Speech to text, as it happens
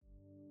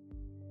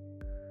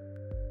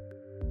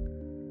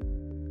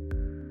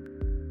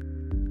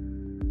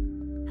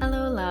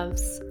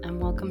loves,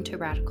 and welcome to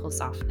Radical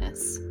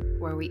Softness,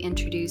 where we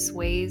introduce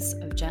ways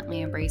of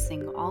gently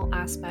embracing all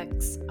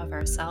aspects of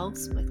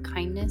ourselves with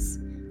kindness,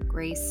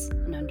 grace,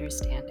 and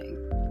understanding.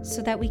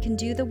 So that we can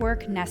do the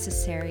work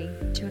necessary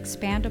to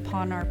expand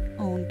upon our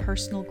own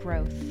personal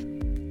growth.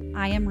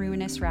 I am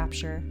Ruinous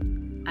Rapture.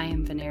 I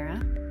am Venera,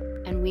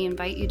 and we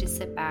invite you to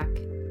sit back,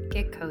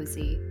 get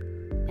cozy,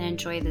 and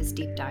enjoy this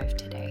deep dive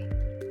today.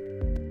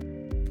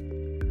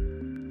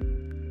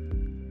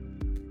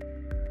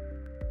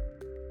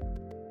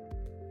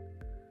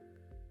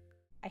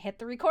 I hit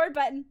the record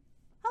button.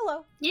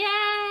 Hello.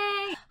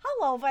 Yay!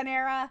 Hello,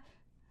 Venera.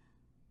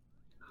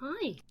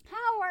 Hi.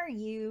 How are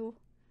you?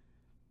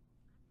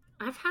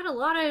 I've had a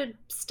lot of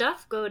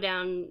stuff go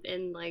down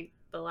in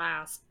the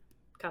last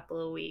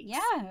couple of weeks.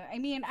 Yeah, I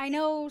mean, I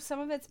know some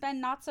of it's been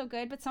not so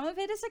good, but some of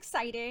it is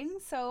exciting.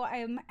 So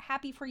I'm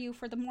happy for you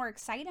for the more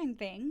exciting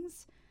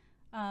things.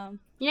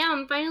 Yeah,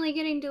 I'm finally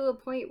getting to a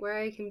point where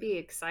I can be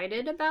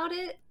excited about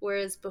it,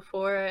 whereas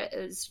before it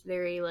was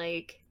very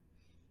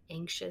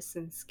anxious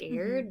and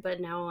scared,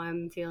 but now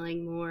I'm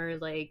feeling more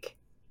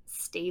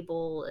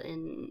stable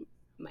in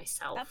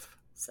myself.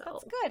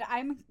 That's good.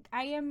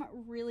 I am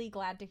really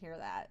glad to hear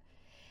that.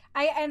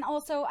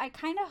 I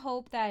kind of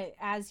hope that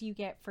as you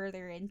get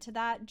further into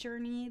that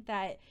journey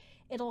that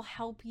it'll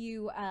help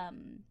you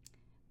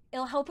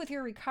it'll help with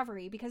your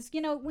recovery, because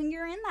when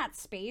you're in that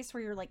space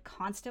where you're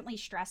constantly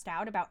stressed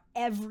out about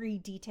every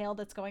detail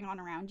that's going on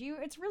around you,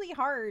 it's really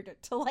hard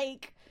to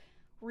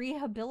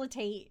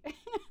rehabilitate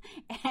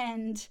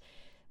and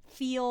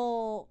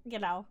feel,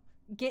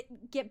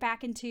 get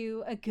back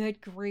into a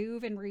good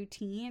groove and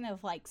routine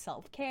of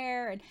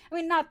self-care. And I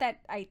mean, not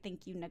that I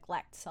think you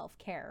neglect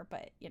self-care,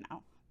 but you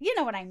know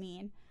what I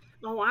mean.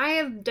 Oh, I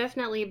have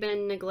definitely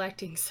been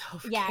neglecting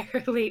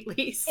self-care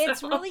lately. So.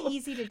 It's really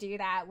easy to do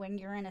that when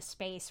you're in a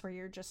space where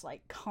you're just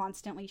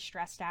constantly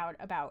stressed out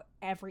about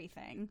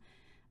everything.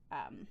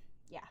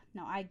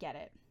 No, I get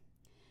it.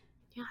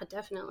 Yeah,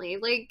 definitely.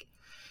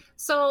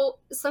 So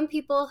some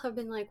people have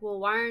been well,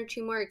 why aren't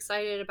you more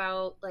excited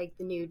about the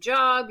new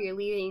job? You're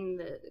leaving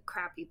the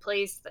crappy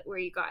place where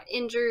you got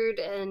injured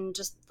and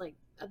just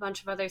a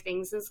bunch of other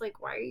things. And it's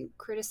why are you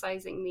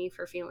criticizing me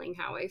for feeling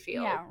how I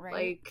feel? Yeah,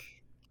 right.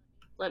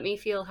 Let me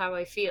feel how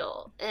I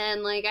feel.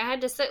 And I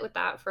had to sit with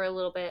that for a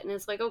little bit. And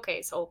it's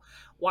okay, so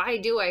why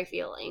do I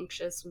feel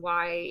anxious?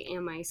 Why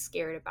am I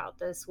scared about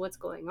this? What's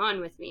going on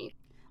with me?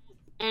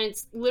 And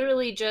it's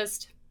literally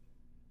just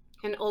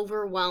an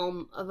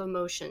overwhelm of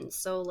emotions.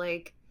 So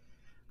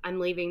I'm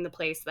leaving the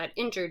place that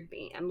injured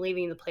me. I'm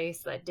leaving the place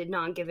that did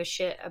not give a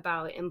shit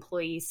about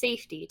employee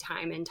safety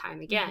time and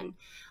time again.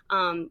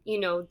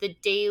 The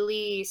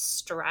daily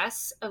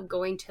stress of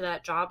going to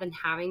that job and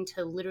having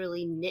to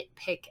literally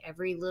nitpick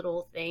every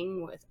little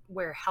thing with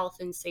where health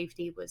and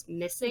safety was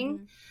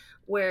missing,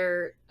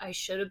 where I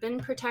should have been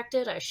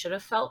protected. I should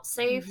have felt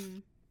safe.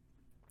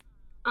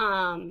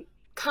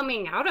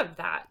 Coming out of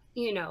that,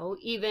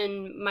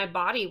 even my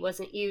body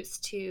wasn't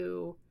used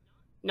to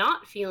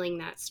not feeling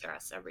that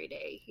stress every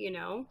day,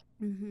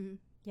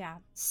 Yeah.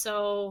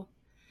 So,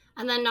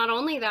 and then not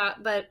only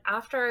that, but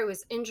after I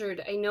was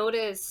injured, I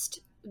noticed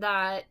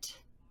that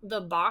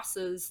the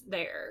bosses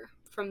there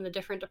from the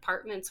different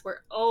departments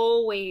were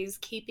always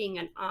keeping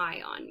an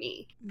eye on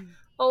me,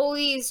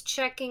 always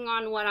checking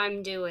on what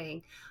I'm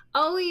doing,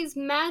 always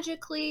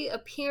magically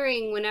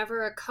appearing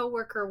whenever a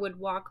coworker would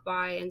walk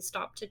by and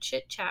stop to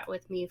chit chat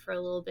with me for a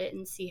little bit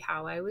and see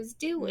how I was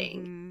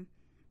doing.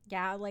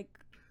 Yeah,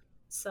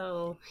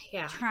 so,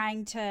 yeah.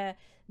 Trying to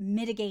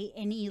mitigate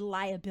any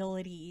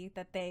liability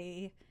that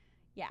they,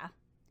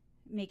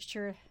 make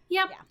sure.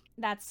 Yep. Yeah,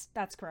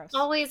 that's gross.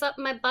 Always up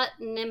my butt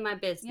and in my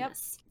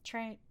business.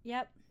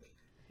 Yep.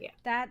 Yeah.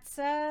 That's,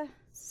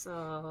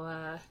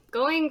 So,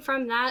 going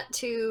from that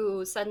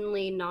to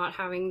suddenly not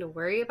having to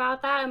worry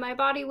about that, my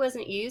body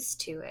wasn't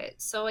used to it.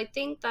 So I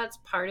think that's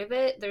part of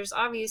it. There's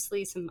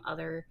obviously some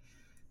other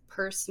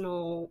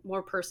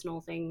more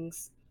personal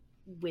things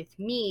with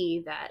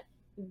me that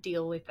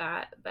deal with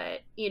that,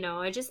 but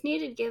I just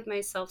needed to give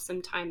myself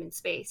some time and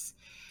space.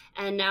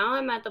 And now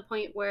I'm at the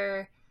point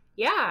where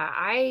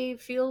I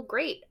feel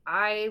great.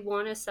 I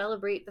want to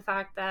celebrate the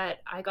fact that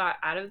I got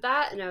out of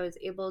that and I was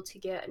able to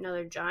get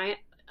another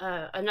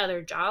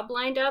job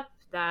lined up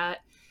that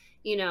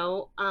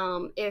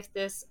if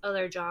this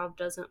other job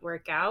doesn't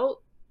work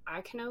out,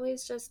 I can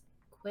always just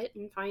quit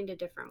and find a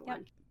different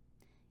one.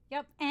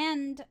 Yep.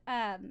 And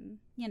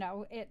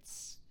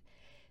it's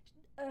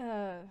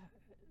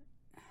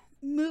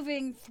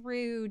moving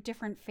through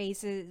different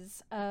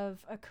phases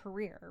of a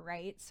career,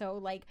 right?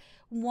 So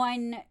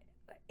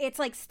it's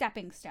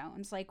stepping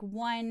stones,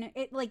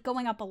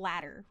 going up a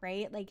ladder,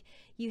 right?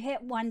 You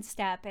hit one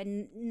step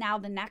and now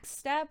the next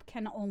step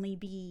can only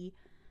be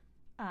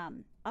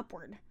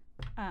upward.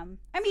 I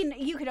mean,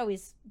 you could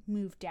always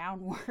move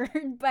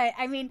downward, but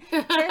I mean,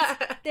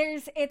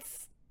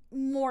 it's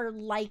more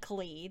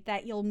likely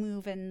that you'll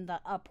move in the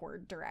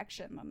upward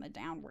direction than the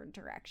downward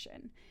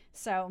direction.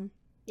 So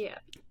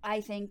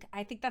I think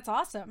that's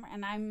awesome,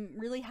 and I'm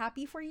really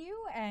happy for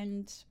you.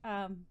 And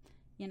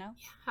you know?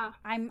 Yeah.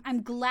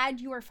 I'm glad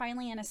you are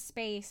finally in a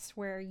space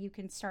where you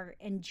can start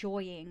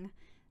enjoying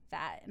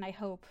that, and I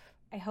hope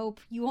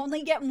you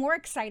only get more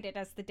excited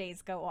as the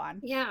days go on.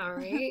 Yeah,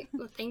 right.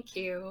 Well, thank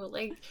you.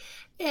 Like,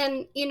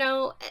 and you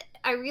know,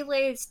 I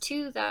realized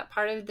too that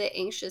part of the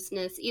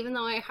anxiousness, even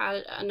though I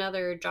had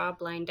another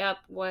job lined up,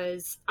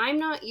 was I'm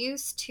not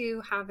used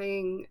to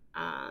having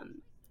Mm-hmm.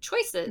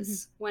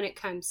 choices when it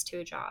comes to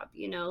a job.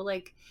 You know,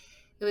 like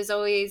it was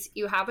always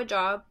you have a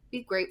job,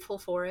 be grateful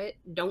for it,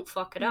 don't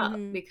fuck it up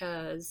Mm-hmm.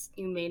 because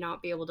you may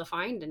not be able to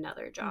find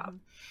another job.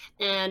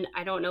 Mm-hmm. And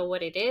I don't know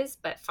what it is,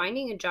 but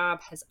finding a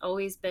job has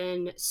always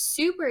been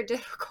super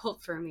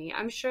difficult for me.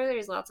 I'm sure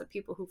there's lots of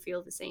people who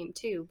feel the same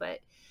too, but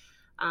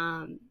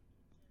um,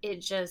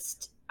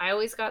 I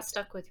always got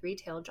stuck with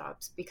retail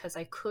jobs because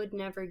I could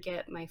never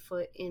get my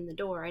foot in the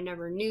door. I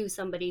never knew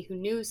somebody who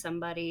knew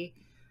somebody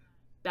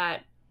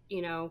that,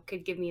 you know,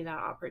 could give me that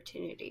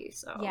opportunity.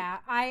 So, Yeah,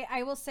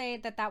 I will say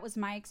that that was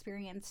my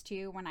experience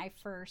too when I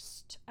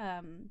first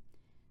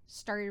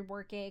started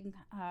working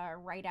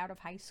right out of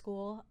high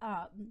school.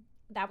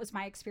 That was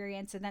my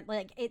experience, and then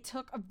like it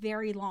took a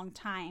very long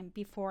time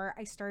before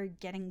I started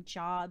getting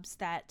jobs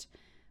that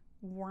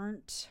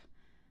weren't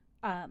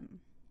um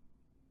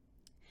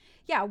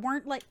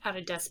weren't like out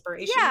of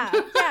desperation.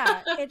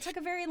 yeah, it took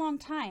a very long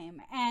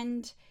time,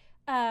 and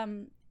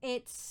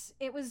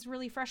it was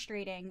really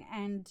frustrating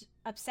and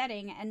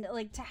upsetting, and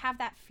like to have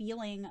that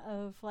feeling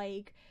of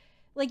like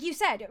you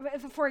said,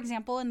 for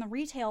example, in the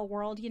retail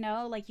world, you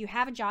know, like you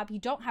have a job, you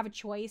don't have a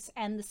choice,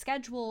 and the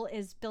schedule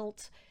is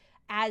built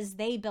as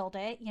they build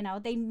it. You know,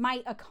 they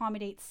might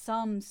accommodate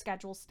some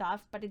schedule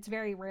stuff, but it's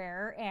very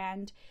rare.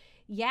 And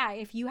yeah,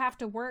 if you have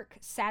to work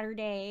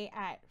Saturday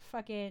at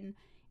fucking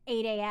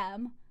 8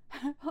 a.m.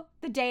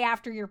 the day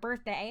after your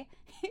birthday,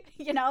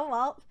 you know,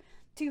 well,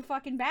 too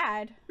fucking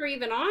bad. Or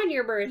even on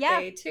your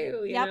birthday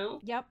too, you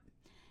know? Yep.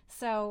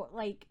 So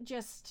like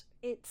just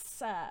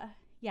it's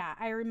yeah,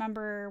 I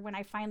remember when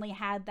I finally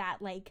had that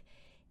like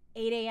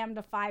 8 a.m.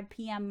 to 5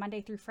 p.m.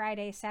 Monday through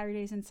Friday,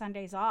 Saturdays and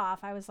Sundays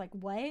off. I was like,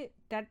 what?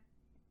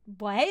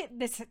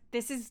 This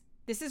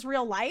is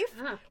real life?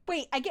 Yeah.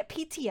 Wait, I get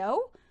PTO?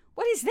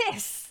 What is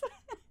this?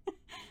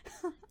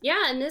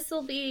 Yeah, and this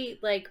will be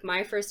like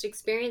my first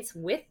experience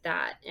with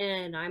that.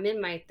 And I'm in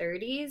my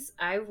 30s.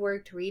 I've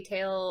worked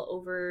retail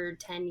over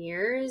 10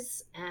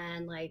 years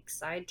and like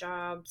side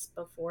jobs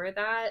before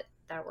that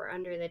were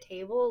under the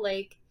table.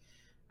 Like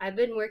I've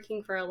been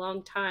working for a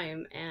long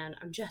time and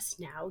I'm just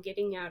now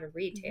getting out of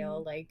retail.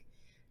 Mm-hmm. Like,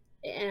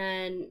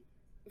 and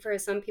for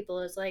some people,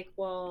 it's like,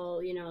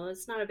 well, you know,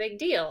 it's not a big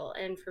deal.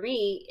 And for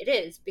me, it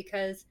is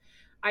because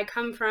I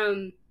come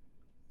from,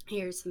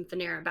 here's some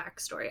Panera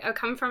backstory. I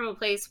come from a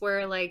place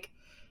where like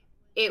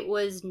it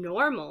was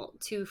normal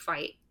to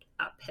fight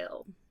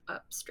uphill,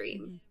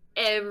 upstream, Mm-hmm.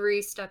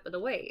 every step of the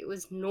way. It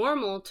was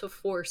normal to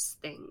force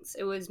things.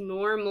 It was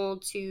normal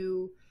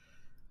to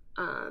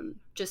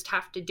just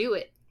have to do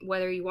it,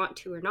 whether you want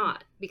to or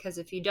not. Because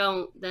if you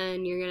don't,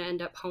 then you're going to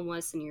end up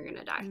homeless and you're going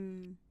to die.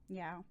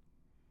 Yeah.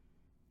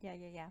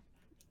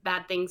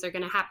 Bad things are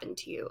going to happen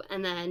to you.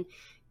 And then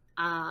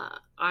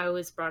I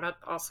was brought up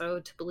also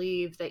to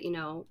believe that, you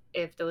know,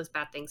 if those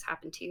bad things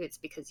happen to you, it's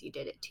because you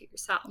did it to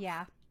yourself.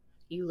 Yeah.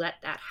 You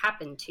let that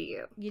happen to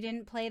you. You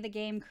didn't play the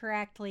game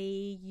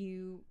correctly.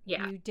 You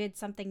did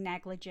something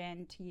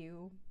negligent,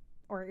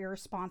 or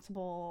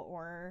irresponsible,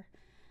 or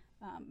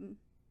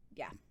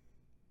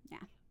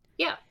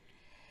Yeah.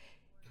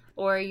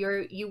 Or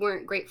you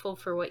weren't grateful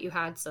for what you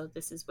had, so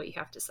this is what you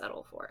have to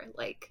settle for.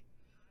 Like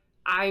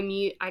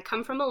I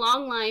come from a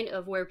long line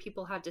of where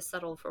people had to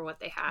settle for what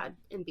they had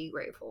and be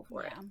grateful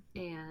for it.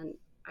 And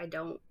I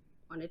don't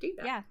want to do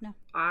that. Yeah, no.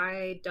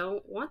 I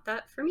don't want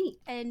that for me.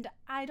 And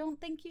I don't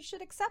think you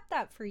should accept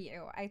that for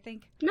you. I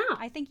think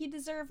you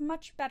deserve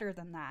much better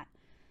than that.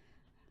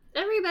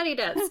 Everybody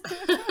does.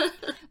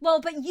 Well,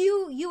 but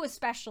you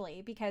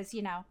especially, because,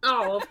 you know.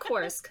 Oh, of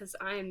course, because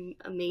I'm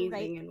amazing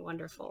right? And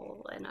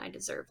wonderful, and I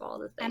deserve all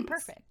the things. And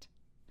perfect.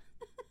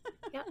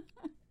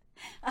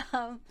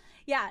 Yeah.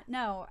 Yeah,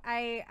 no,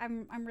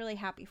 I'm really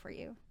happy for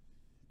you.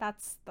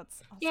 That's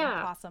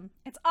awesome.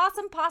 It's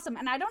awesome possum,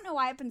 and I don't know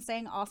why I've been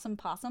saying awesome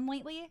possum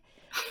lately.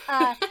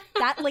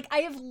 That like I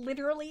have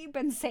literally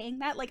been saying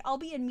that. Like I'll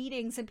be in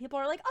meetings and people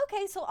are like,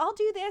 okay, so I'll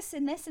do this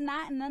and this and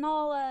that, and then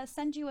I'll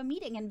send you a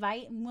meeting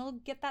invite and we'll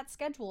get that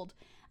scheduled.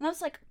 And I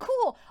was like,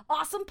 cool,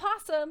 awesome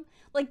possum.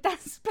 Like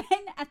that's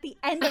been at the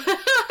end of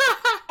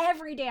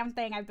every damn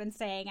thing I've been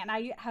saying, and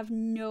I have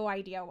no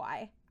idea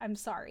why. I'm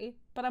sorry,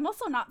 but I'm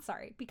also not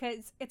sorry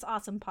because it's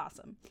awesome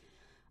possum.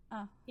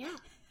 Yeah.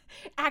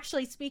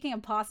 Actually, speaking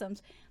of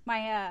possums,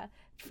 my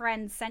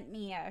friend sent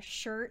me a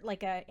shirt,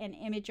 like an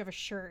image of a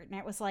shirt, and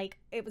it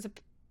was a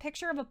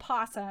picture of a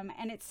possum,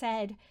 and it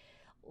said,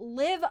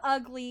 "Live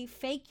ugly,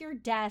 fake your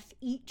death,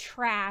 eat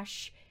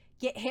trash,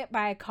 get hit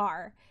by a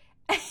car."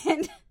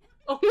 And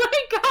oh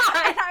my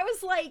god! And I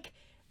was like,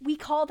 we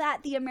call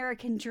that the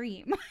American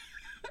dream.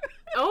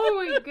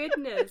 Oh my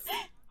goodness!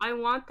 I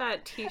want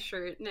that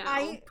T-shirt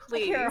now.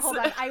 Please. Here, hold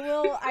on.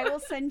 I will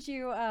send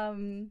you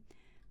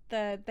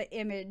the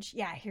image.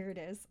 Yeah, here it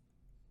is.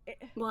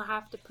 We'll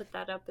have to put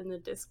that up in the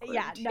Discord,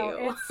 yeah, too.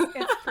 No,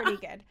 it's pretty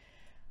good.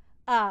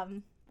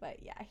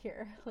 But yeah,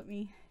 here, let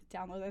me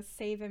download this,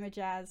 save image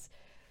as.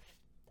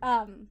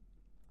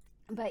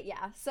 But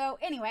yeah, so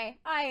anyway,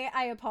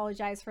 I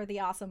apologize for the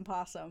awesome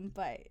possum,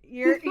 but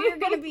you're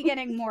gonna be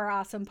getting more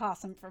awesome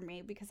possum from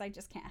me because I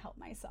just can't help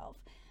myself.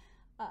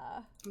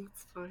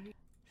 That's funny.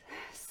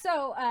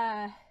 So,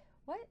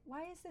 what?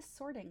 Why is this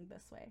sorting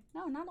this way?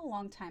 No, not a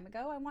long time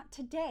ago. I want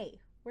today.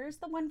 Where's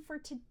the one for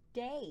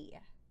today?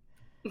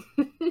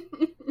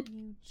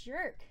 You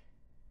jerk.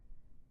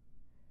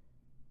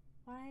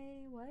 Why?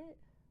 What?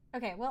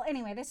 Okay, well,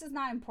 anyway, this is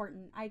not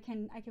important. I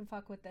can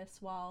fuck with this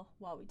while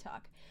we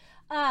talk.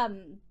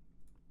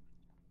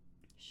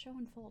 Show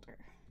and folder.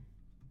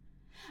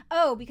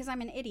 Oh, because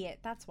I'm an idiot.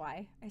 That's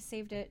why. I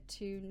saved it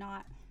to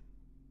not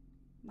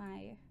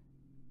my...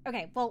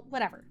 Okay, well,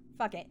 whatever.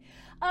 Fuck it.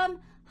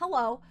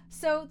 Hello.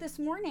 So this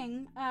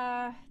morning,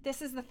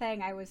 this is the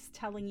thing I was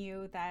telling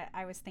you that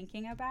I was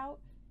thinking about.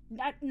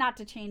 Not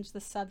to change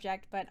the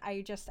subject, but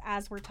I just,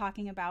 as we're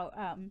talking about,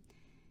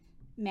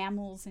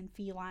 mammals and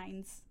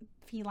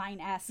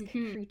feline-esque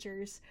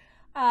creatures.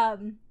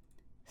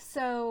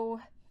 So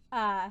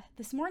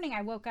this morning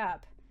I woke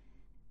up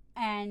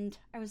and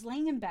I was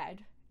laying in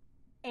bed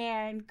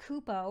and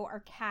Kupo,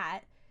 our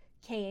cat,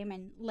 came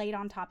and laid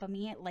on top of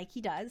me like he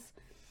does.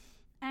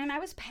 And I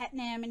was petting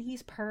him and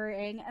he's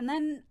purring. And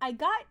then I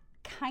got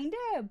kind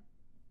of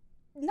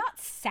not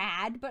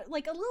sad, but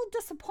like a little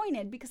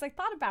disappointed because I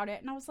thought about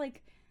it and I was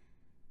like,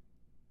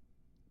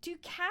 do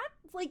cats,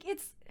 like,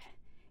 it's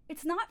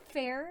not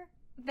fair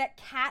that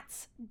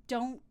cats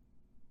don't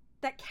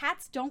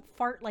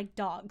fart like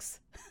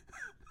dogs.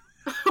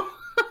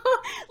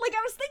 Like,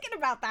 I was thinking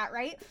about that,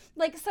 right?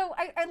 Like, so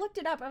I looked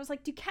it up. I was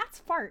like, do cats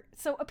fart?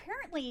 So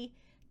apparently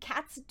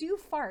cats do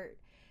fart,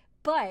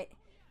 but...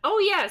 Oh,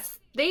 yes,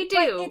 they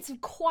do. But it's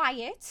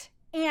quiet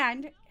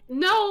and...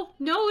 No,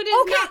 it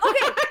is not.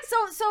 Okay.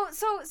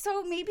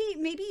 So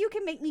maybe you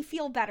can make me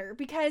feel better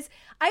because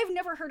I've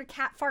never heard a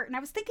cat fart, and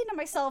I was thinking to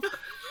myself, it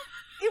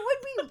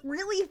would be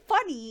really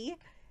funny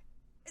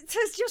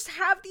to just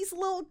have these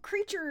little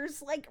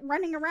creatures like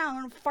running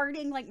around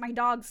farting like my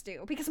dogs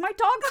do, because my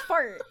dogs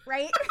fart,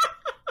 right?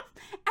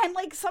 And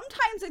like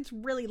sometimes it's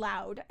really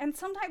loud and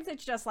sometimes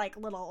it's just like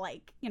little,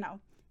 like, you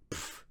know,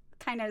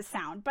 kind of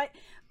sound, but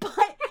I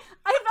thought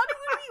it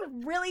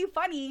would be really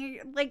funny,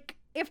 like,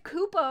 if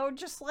Kupo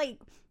just like,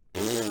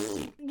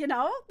 you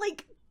know,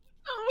 like,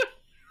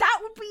 that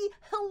would be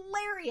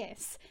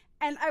hilarious.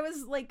 And I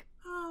was like,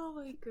 oh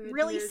my goodness,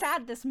 really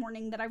sad this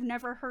morning that I've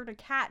never heard a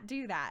cat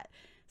do that.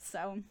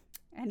 So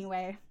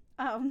anyway,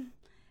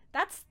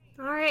 that's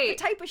all right.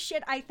 The type of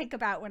shit I think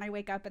about when I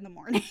wake up in the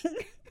morning.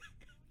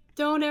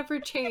 Don't ever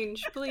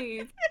change,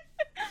 please.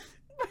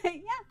 But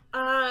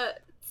yeah.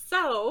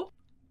 So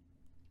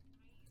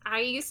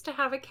I used to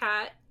have a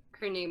cat.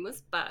 Her name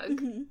was Bug.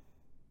 Mm-hmm.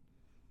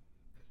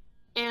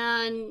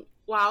 And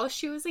while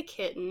she was a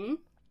kitten,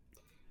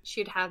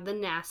 she'd have the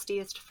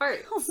nastiest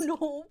farts. Oh no,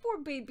 poor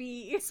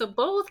baby. So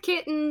both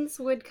kittens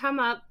would come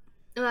up.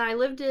 I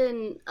lived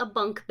in a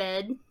bunk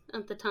bed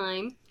at the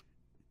time.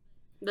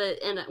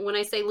 And when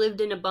I say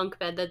lived in a bunk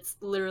bed, that's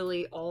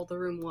literally all the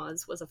room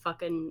was a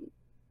fucking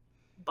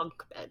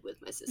bunk bed with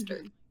my sister.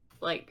 Mm-hmm.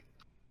 Like,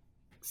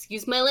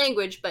 excuse my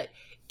language, but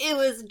it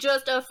was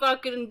just a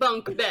fucking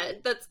bunk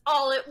bed. That's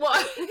all it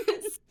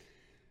was.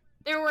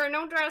 There were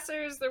no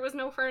dressers, there was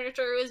no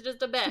furniture, it was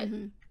just a bed.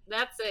 Mm-hmm.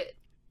 That's it.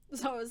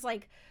 So it was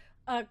like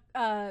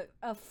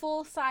a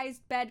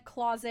full-sized bed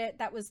closet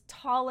that was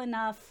tall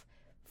enough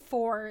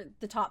for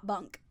the top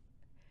bunk.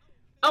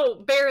 Oh,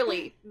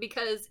 barely,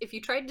 because if you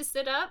tried to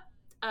sit up,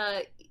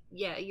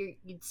 yeah,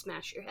 you'd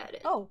smash your head in.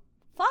 Oh,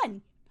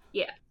 fun.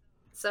 Yeah.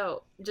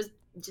 So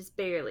just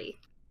barely.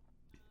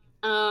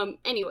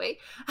 Anyway.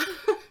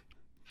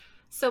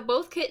 So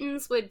both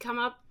kittens would come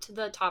up to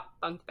the top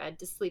bunk bed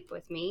to sleep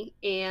with me,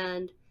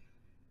 and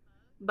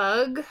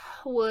Bug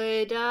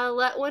would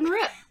let one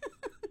rip.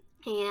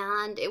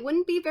 And it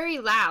wouldn't be very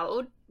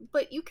loud,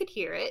 but you could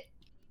hear it.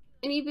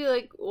 And you'd be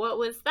like, what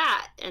was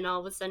that? And all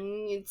of a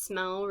sudden you'd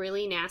smell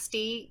really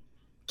nasty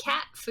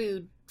cat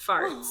food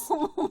farts.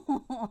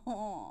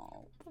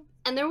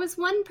 And there was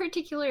one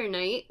particular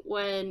night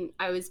when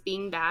I was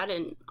being bad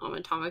and on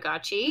a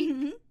Tamagotchi.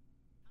 Mm-hmm.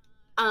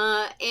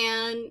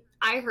 And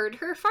I heard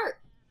her fart.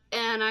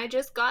 And I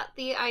just got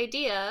the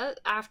idea,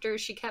 after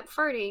she kept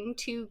farting,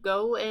 to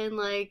go and,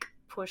 like,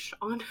 push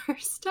on her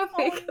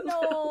stomach a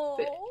little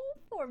bit.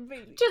 Poor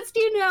baby. Just,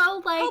 you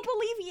know, like... help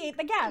alleviate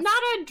the gas.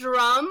 Not a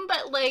drum,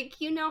 but, like,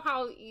 you know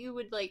how you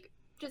would, like,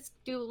 just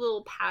do a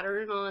little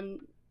pattern on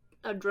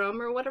a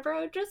drum or whatever? I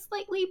would just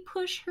lightly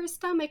push her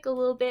stomach a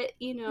little bit,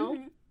 you know?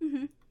 Mm-hmm.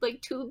 Mm-hmm.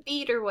 Like, to a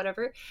beat or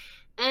whatever.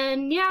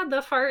 And, yeah, the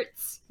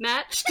farts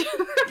matched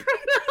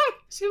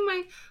to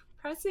my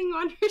pressing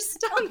on her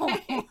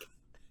stomach. Oh.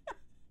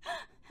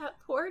 That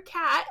poor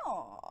cat.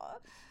 Aww.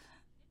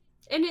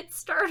 And it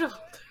startled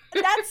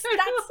that's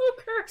Oh,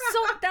 so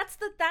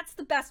that's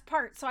the best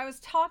part. So I was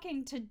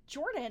talking to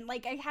Jordan,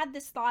 like I had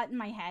this thought in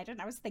my head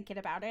and I was thinking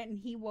about it, and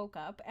he woke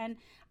up and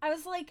I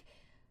was like,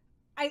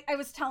 I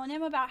was telling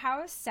him about how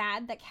I was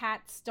sad that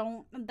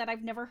that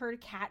I've never heard a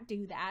cat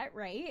do that,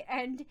 right?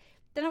 And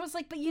then I was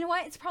like, but you know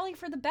what? It's probably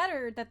for the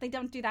better that they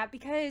don't do that,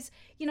 because,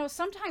 you know,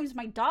 sometimes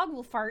my dog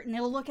will fart and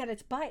it'll look at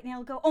its butt and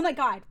it'll go, oh my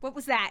God, what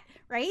was that?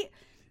 Right?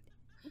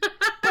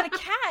 But a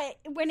cat,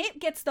 when it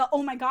gets the,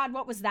 oh my God,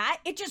 what was that?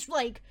 It just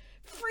like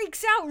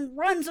freaks out and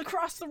runs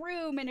across the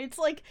room. And it's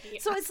like,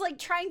 so it's like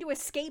trying to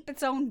escape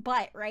its own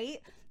butt, right?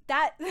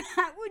 That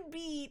would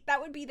be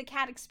the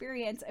cat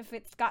experience if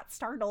it's got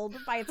startled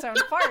by its own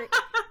fart.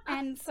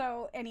 And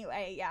so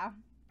anyway, yeah,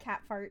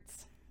 cat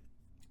farts.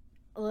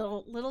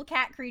 Little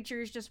cat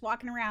creatures just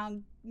walking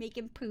around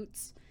making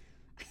poots.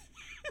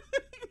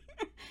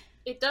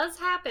 It does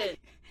happen.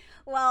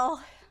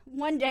 Well,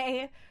 one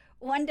day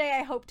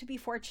I hope to be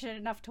fortunate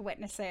enough to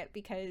witness it,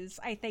 because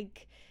I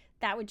think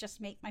that would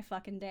just make my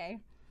fucking day.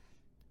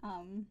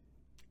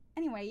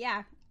 Anyway,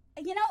 yeah.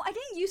 You know, I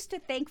didn't used to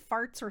think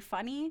farts were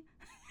funny.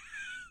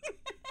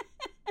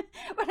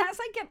 But as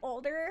I get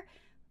older,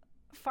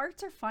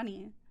 farts are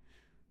funny.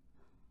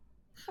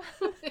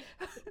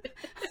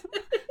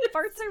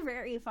 Farts are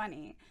very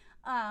funny.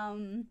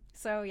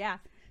 So yeah.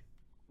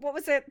 What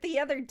was it the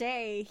other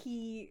day?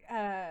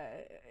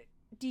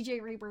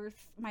 DJ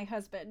Rebirth, my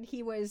husband,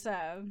 he was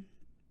so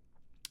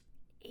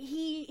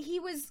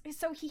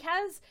he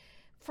has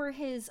for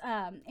his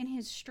in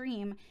his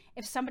stream,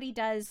 if somebody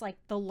does like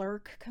the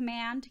lurk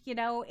command, you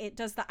know, it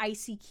does the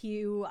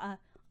ICQ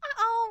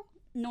uh-oh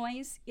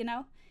noise, you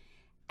know?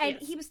 And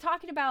yes. He was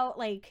talking about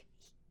like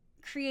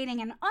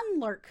creating an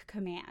unlurk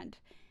command.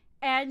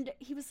 And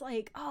he was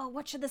like, oh,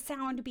 what should the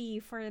sound be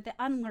for the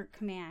unlurk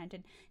command?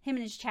 And him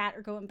and his chat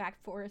are going back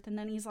and forth. And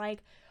then he's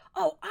like,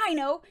 oh, I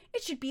know,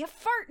 it should be a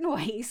fart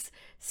noise.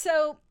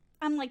 So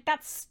I'm like,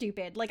 that's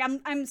stupid. Like,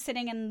 I'm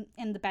sitting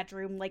in the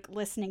bedroom, like,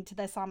 listening to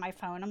this on my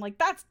phone. I'm like,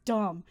 that's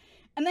dumb.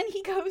 And then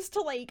he goes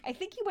to, like, I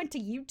think he went to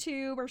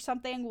YouTube or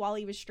something while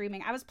he was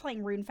streaming. I was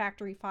playing Rune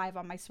Factory 5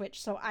 on my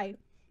Switch, so I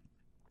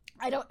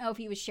don't know if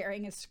he was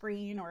sharing his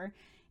screen or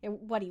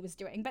what he was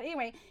doing. But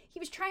anyway, he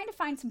was trying to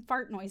find some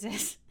fart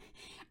noises.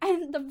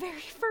 And the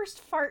very first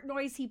fart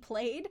noise he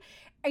played,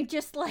 I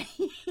just, like,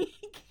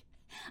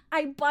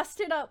 I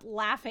busted up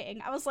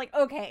laughing. I was like,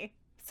 okay,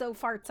 so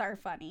farts are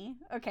funny.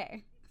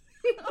 Okay.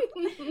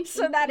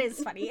 So that is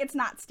funny. It's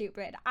not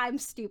stupid. I'm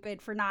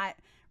stupid for not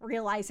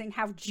realizing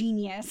how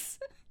genius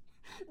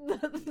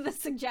the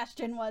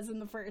suggestion was in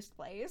the first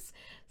place.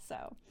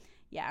 So,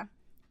 yeah.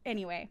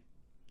 Anyway.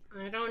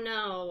 I don't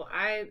know.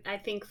 I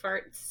think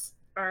farts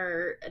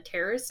are a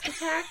terrorist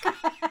attack.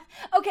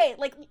 Okay,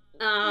 like,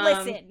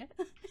 listen.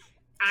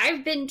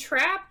 I've been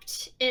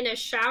trapped in a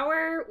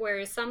shower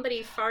where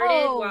somebody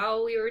farted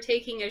while we were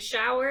taking a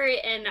shower,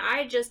 and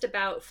I just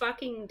about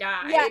fucking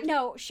died. Yeah,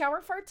 no,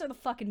 shower farts are the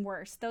fucking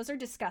worst. Those are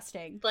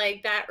disgusting.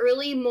 Like that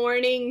early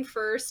morning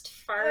first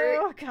fart.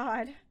 Oh,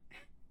 God.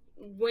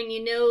 When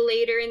you know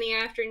later in the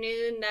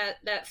afternoon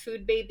that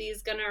food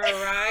baby's gonna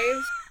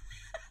arrive.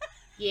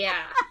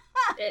 Yeah.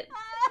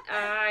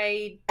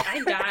 I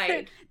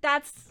died.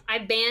 I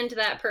banned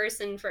that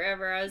person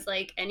forever. I was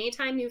like,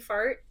 anytime you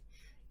fart,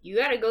 you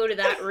gotta go to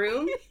that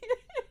room.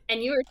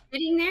 And you were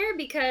sitting there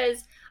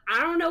because I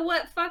don't know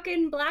what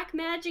fucking black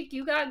magic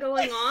you got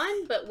going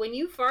on, but when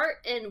you fart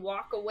and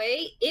walk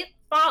away, it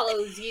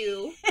follows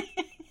you.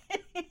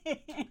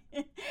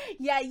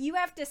 Yeah, you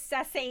have to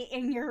cessate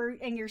in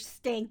your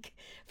stink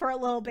for a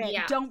little bit.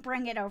 Yeah. Don't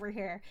bring it over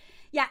here.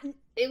 Yeah.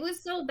 It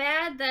was so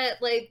bad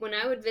that, like, when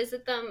I would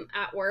visit them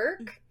at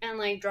work and,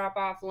 like, drop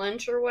off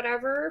lunch or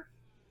whatever,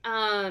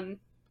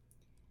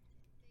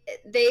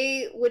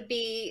 they would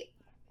be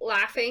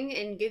laughing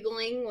and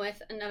giggling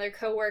with another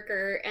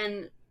coworker,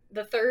 and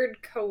the third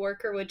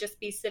coworker would just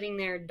be sitting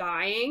there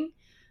dying.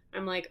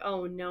 I'm like,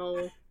 oh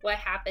no, what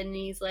happened? And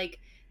he's like,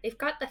 they've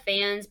got the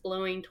fans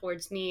blowing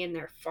towards me and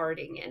they're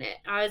farting in it.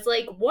 I was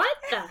like, what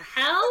the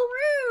hell?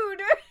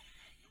 Rude.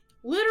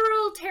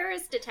 Literal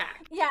terrorist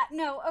attack. Yeah,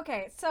 no,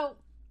 okay. So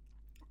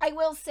I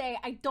will say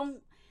I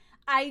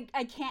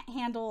can't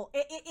handle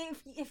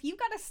if you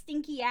got a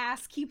stinky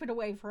ass, keep it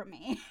away from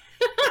me.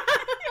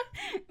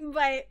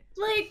 But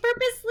like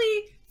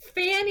purposely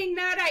fanning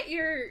that at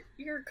your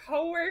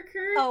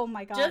coworker. Oh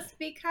my God. Just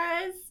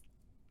because.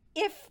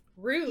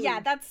 Rude. Yeah,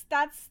 that's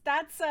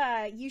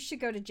you should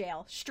go to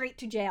jail. Straight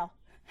to jail.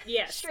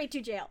 Yes. Straight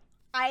to jail.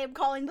 I am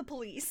calling the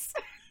police.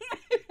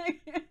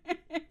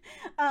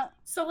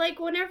 So like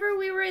whenever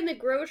we were in the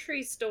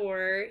grocery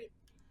store,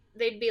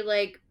 they'd be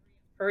like,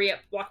 hurry up,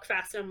 walk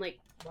fast. And I'm like,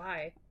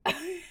 why?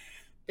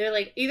 They're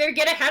like, either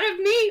get ahead of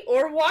me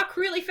or walk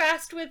really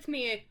fast with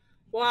me.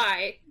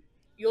 Why?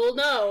 You'll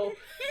know.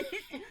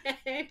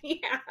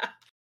 Yeah.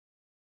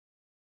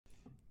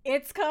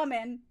 It's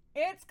coming.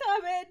 It's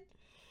coming.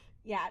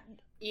 Yeah.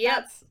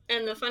 Yep.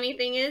 And the funny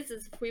thing is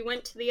if we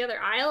went to the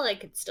other aisle, I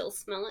could still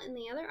smell it in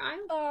the other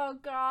aisle. Oh,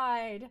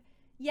 God.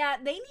 Yeah,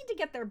 they need to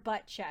get their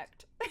butt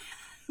checked.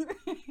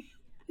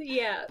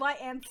 Yeah. Butt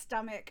and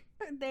stomach.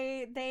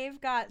 They've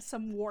got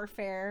some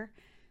warfare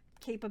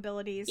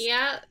capabilities.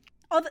 Yeah.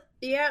 Oh,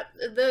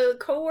 the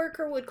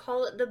coworker would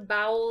call it the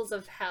bowels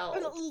of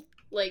hell.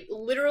 Like,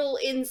 literal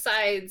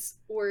insides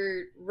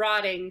were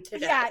rotting to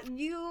death. Yeah,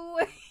 you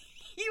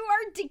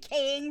are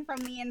decaying from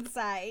the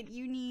inside.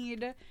 You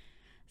need...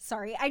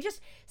 Sorry,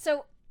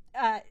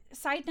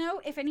 side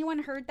note, if anyone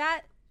heard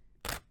that,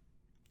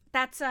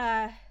 that's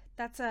a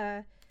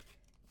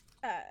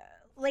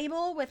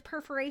label with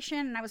perforation,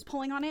 and I was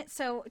pulling on it.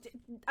 So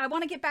I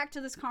want to get back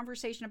to this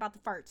conversation about the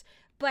farts,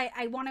 but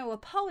I want to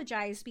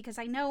apologize because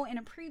I know in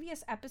a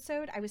previous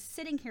episode I was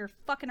sitting here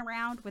fucking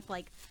around with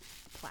like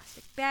a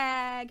plastic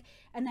bag,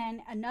 and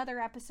then another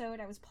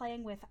episode I was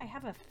playing with, I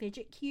have a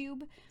fidget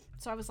cube,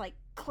 so I was like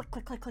click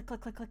click click click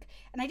click click click,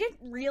 and I didn't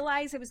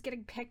realize it was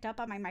getting picked up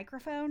on my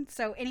microphone.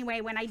 So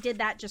anyway, when I did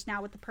that just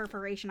now with the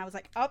perforation, I was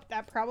like, oh,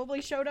 that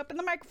probably showed up in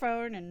the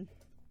microphone. And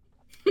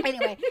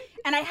anyway,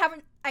 and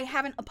I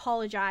haven't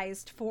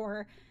apologized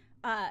for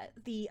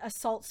the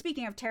assault.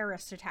 Speaking of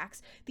terrorist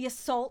attacks, the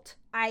assault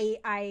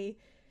I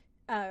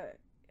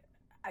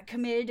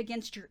committed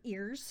against your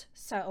ears.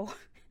 So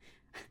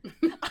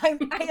I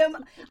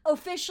am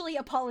officially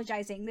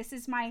apologizing. This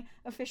is my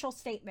official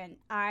statement.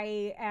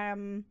 I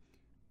am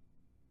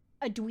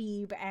a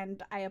dweeb,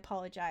 and I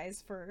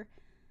apologize for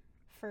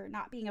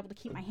not being able to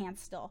keep my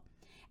hands still.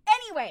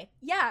 Anyway,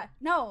 yeah,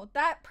 no,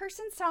 that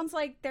person sounds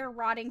like they're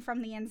rotting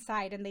from the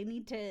inside, and they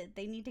need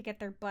to get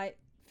their butt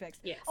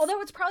fixed. Yes. Although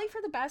it's probably for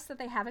the best that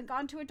they haven't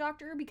gone to a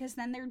doctor, because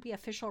then there'd be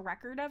official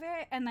record of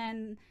it, and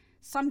then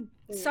some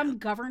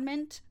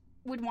government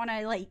would want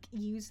to like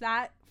use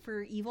that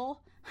for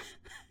evil.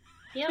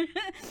 Yep.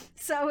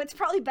 So it's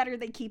probably better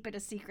they keep it a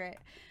secret.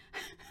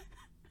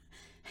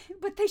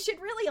 But they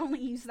should really only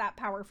use that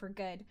power for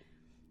good.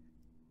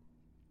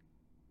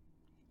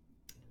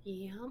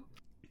 Yeah.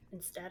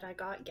 Instead, I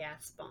got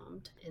gas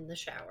bombed in the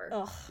shower.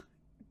 Ugh,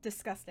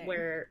 disgusting.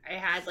 Where I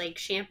had like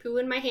shampoo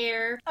in my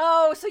hair.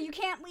 Oh, so you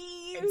can't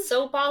leave. And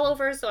soap all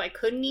over, so I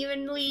couldn't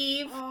even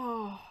leave.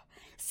 Oh.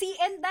 See,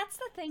 and that's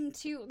the thing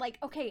too. Like,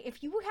 okay,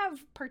 if you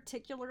have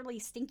particularly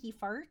stinky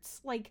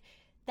farts, like,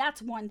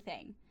 that's one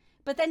thing.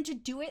 But then to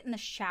do it in the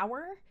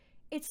shower,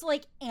 it's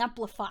like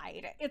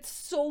amplified. It's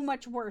so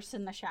much worse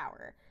in the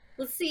shower.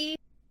 Well, see,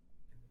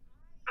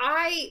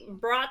 I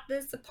brought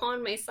this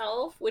upon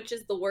myself, which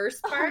is the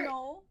worst part. Oh,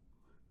 no.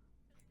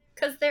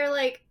 Because they're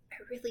like, I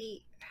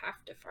really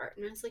have to fart.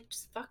 And I was like,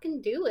 just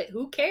fucking do it.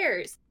 Who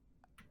cares?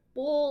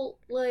 Well,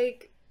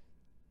 like,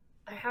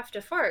 I have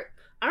to fart.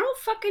 I don't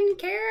fucking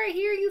care. I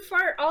hear you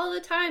fart all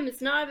the time.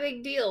 It's not a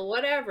big deal.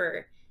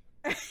 Whatever.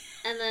 And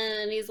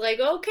then he's like,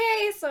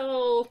 okay,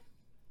 so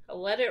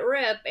I'll let it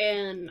rip.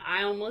 And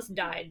I almost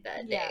died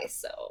that day.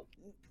 So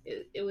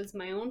it was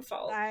my own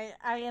fault. I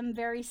am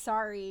very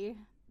sorry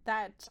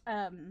that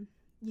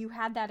you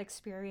had that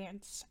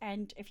experience,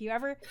 and if you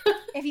ever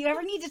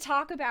need to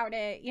talk about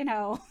it, you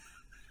know,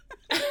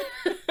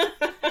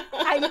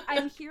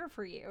 I'm here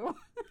for you.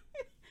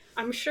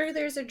 I'm sure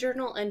there's a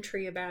journal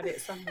entry about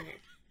it somewhere.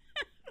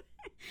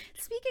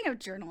 Speaking of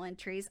journal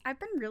entries, I've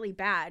been really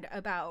bad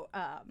about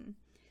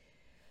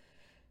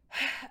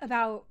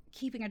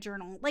keeping a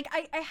journal. Like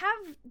I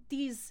have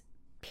these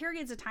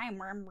periods of time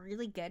where I'm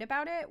really good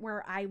about it,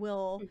 where I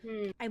will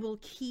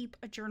keep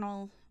a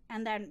journal,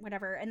 and then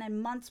whatever, and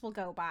then months will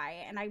go by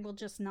and I will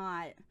just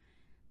not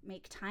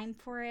make time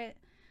for it.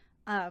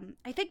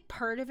 I think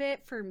part of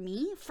it for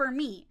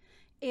me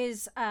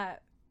is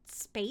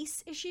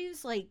space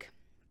issues. Like,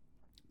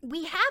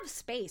 we have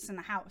space in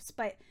the house,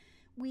 but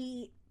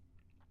we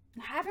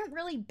haven't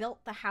really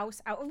built the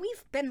house out.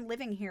 We've been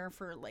living here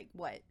for like,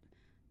 what,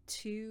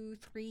 2-3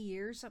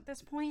 years at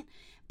this point,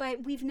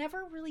 but we've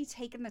never really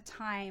taken the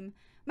time.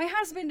 My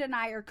husband and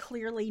I are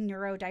clearly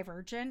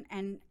neurodivergent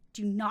and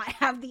do not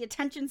have the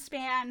attention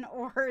span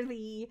or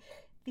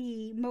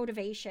the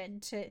motivation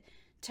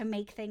to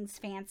make things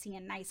fancy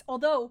and nice.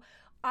 Although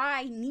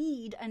I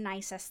need a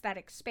nice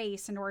aesthetic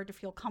space in order to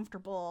feel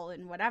comfortable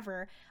and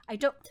whatever, I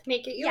don't to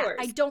make it yours.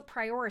 I don't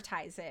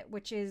prioritize it,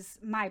 which is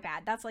my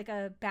bad. That's like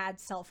a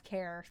bad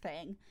self-care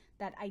thing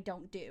that I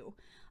don't do.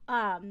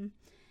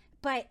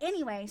 But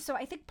anyway, so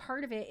I think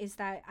part of it is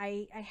that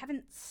I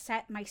haven't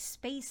set my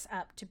space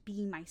up to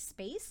be my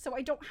space. So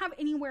I don't have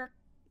anywhere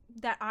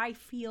that I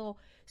feel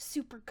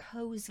super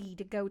cozy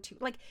to go to.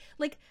 Like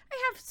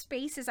I have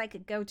spaces I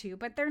could go to,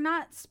 but they're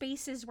not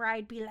spaces where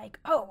I'd be like,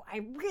 oh,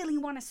 I really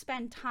want to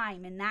spend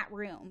time in that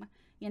room,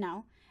 you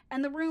know?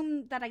 And the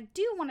room that I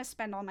do want to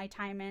spend all my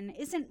time in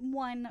isn't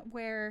one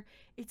where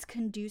it's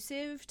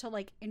conducive to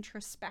like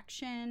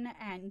introspection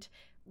and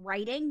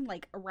writing,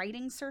 like a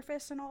writing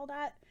surface and all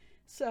that.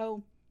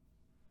 So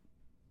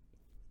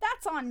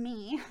that's on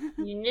me.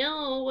 You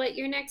know what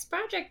your next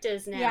project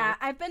is now. Yeah,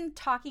 I've been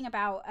talking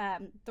about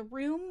the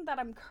room that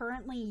I'm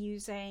currently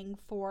using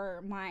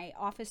for my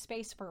office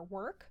space for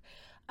work.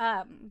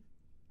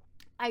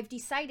 I've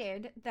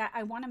decided that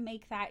I want to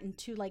make that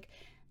into like,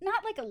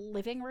 not like a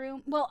living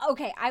room. Well,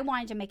 okay, I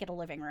wanted to make it a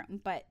living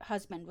room, but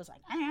husband was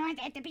like, I don't want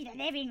that to be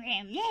the living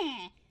room.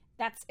 Yeah.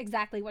 That's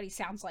exactly what he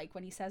sounds like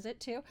when he says it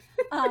too.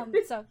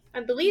 So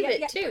I believe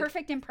it too.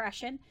 Perfect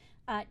impression.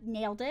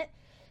 Nailed it.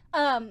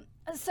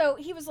 So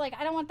he was like,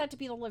 I don't want that to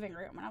be the living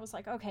room. And I was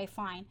like, okay,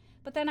 fine.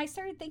 But then I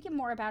started thinking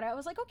more about it. I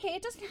was like, okay,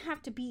 it doesn't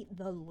have to be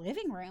the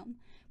living room,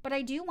 but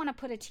I do want to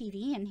put a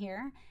TV in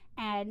here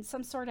and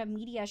some sort of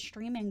media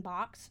streaming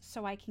box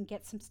so I can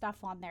get some stuff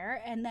on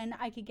there. And then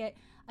I could get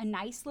a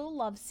nice little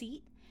love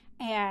seat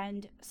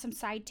and some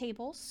side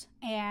tables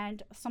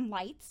and some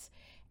lights.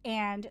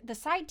 And the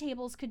side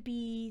tables could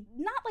be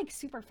not like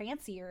super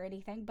fancy or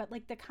anything, but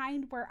like the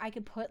kind where I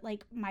could put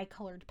like my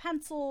colored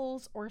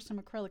pencils or some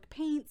acrylic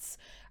paints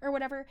or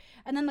whatever.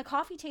 And then the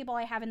coffee table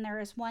I have in there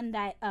is one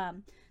that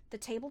the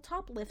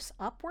tabletop lifts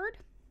upward,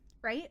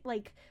 right?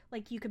 Like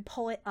you could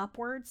pull it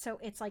upward so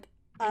it's like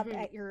up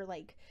at your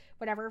like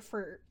whatever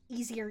for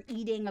easier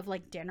eating of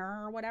like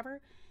dinner or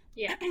whatever.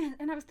 Yeah.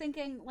 And I was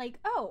thinking like,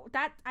 oh,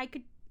 that I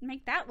could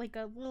make that like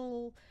a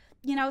little,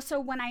 you know, so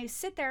when I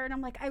sit there and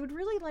I'm like, I would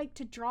really like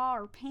to draw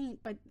or paint,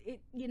 but it,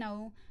 you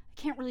know,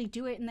 I can't really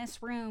do it in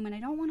this room and I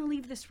don't want to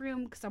leave this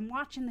room because I'm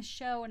watching the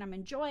show and I'm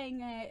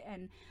enjoying it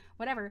and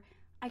whatever.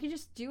 I could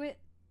just do it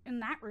in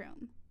that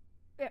room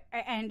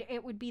and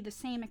it would be the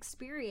same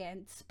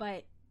experience,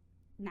 but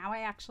now I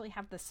actually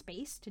have the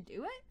space to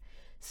do it.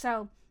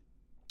 So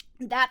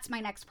that's my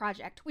next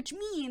project, which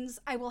means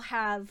I will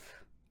have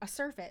a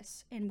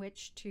surface in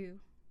which to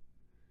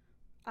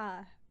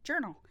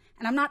journal.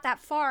 And I'm not that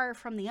far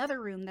from the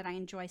other room that I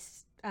enjoy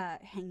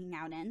hanging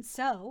out in,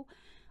 so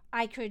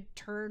I could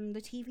turn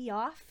the TV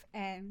off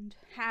and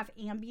have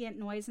ambient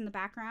noise in the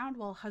background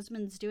while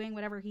husband's doing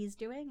whatever he's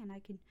doing, and I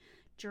could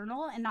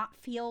journal and not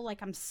feel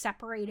like I'm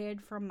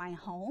separated from my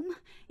home,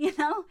 you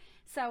know?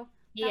 So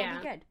that'll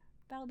be good.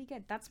 That'll be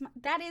good.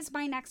 That is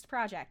my next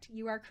project.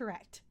 You are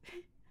correct.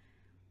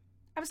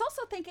 I was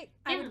also thinking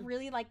I would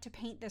really like to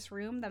paint this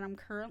room that I'm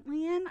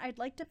currently in. I'd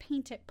like to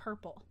paint it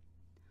purple.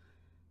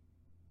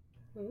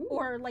 Ooh.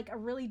 Or like a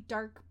really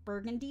dark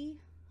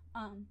burgundy,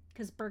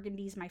 because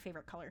burgundy is my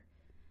favorite color.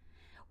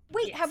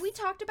 Wait, yes. Have we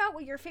talked about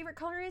what your favorite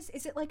color is?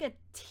 Is it like a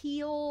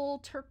teal,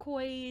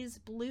 turquoise,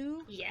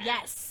 blue?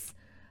 Yes.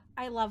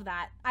 I love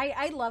that.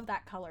 I love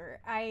that color.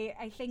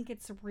 I think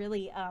it's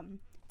really,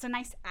 it's a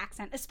nice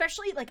accent,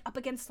 especially like up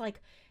against like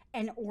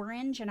an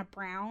orange and a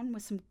brown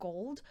with some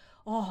gold.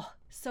 Oh,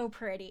 so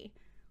pretty.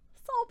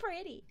 So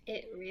pretty.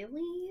 It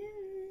really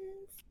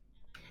is.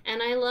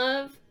 And I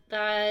love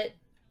that.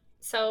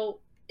 So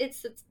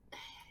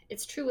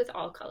it's true with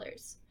all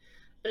colors,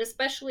 but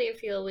especially I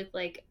feel with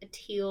like a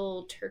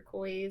teal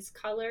turquoise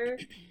color,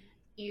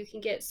 you can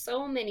get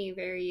so many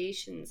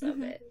variations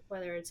of it,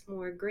 whether it's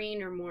more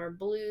green or more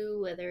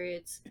blue, whether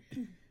it's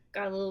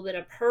got a little bit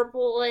of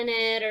purple in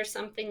it or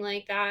something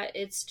like that.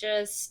 It's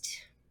just,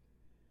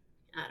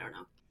 I don't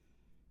know.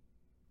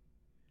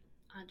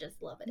 I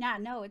just love it. Yeah,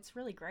 no, it's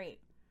really great.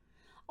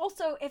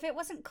 Also, if it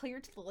wasn't clear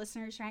to the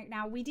listeners right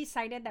now, we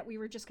decided that we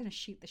were just going to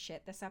shoot the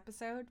shit this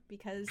episode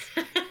because,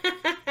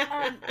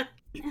 I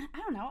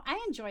don't know, I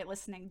enjoy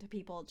listening to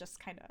people just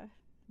kind of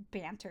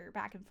banter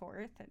back and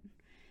forth, and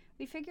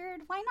we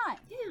figured, why not?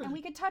 Yeah. And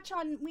we can touch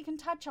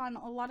on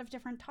a lot of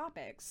different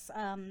topics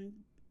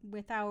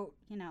without,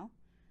 you know,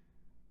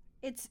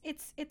 it's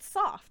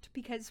soft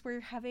because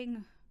we're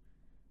having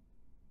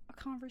a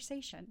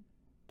conversation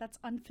that's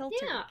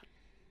unfiltered.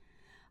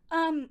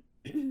 Yeah.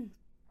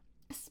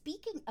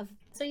 Speaking of...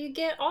 So you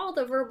get all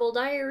the verbal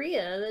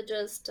diarrhea that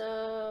just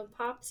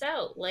pops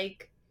out,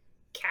 like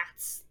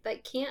cats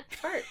that can't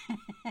fart.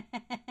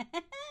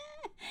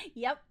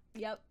 Yep.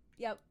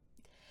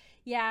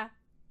 Yeah.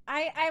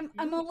 I'm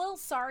a little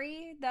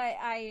sorry that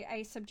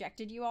I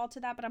subjected you all to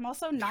that, but I'm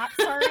also not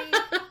sorry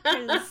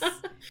because,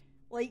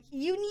 like,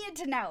 you needed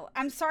to know.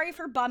 I'm sorry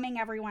for bumming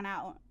everyone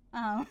out.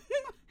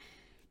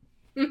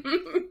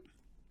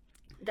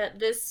 That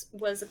this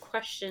was a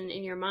question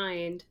in your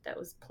mind that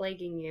was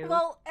plaguing you.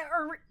 Well,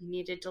 you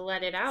needed to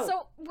let it out.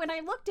 So when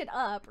I looked it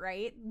up,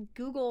 right,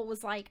 Google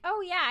was like,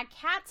 oh yeah,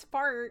 cats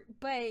fart,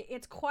 but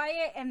it's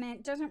quiet and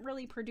it doesn't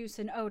really produce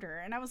an odor.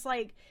 And I was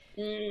like,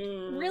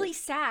 really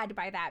sad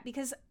by that,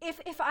 because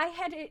if I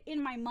had it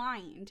in my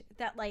mind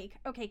that, like,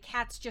 okay,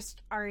 cats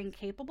just are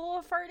incapable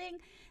of farting,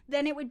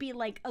 then it would be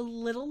like a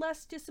little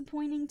less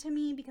disappointing to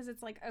me, because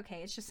it's like,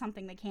 okay, it's just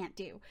something they can't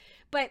do.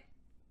 But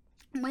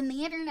when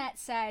the internet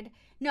said,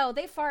 no,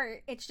 they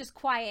fart, it's just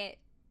quiet,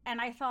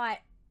 and I thought,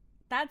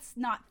 that's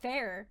not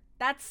fair.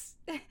 That's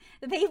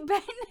they've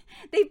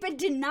been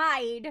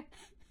denied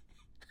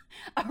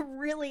a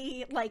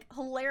really, like,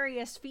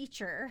 hilarious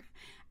feature,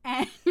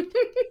 and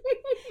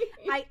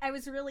I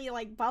was really,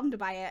 like, bummed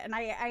by it, and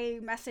I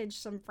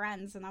messaged some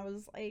friends, and I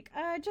was like,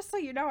 just so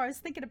you know, I was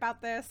thinking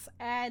about this,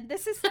 and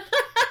this is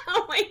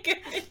oh my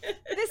goodness,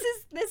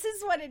 this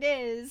is what it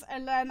is.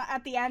 And then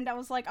at the end I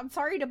was like, I'm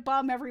sorry to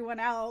bum everyone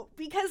out,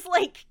 because,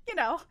 like, you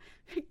know,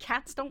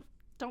 cats don't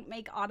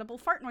make audible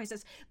fart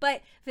noises,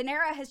 but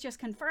Venera has just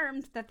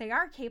confirmed that they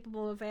are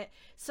capable of it,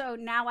 so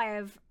now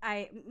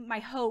my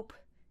hope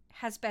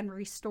has been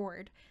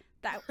restored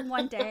that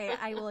one day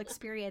I will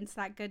experience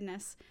that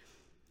goodness.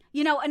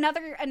 You know,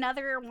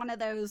 another one of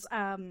those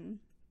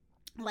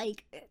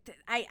like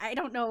I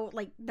don't know,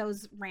 like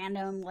those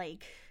random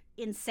like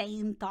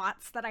insane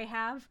thoughts that I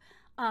have.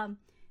 um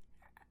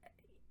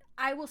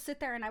I will sit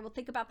there and I will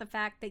think about the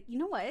fact that, you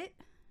know what,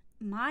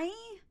 my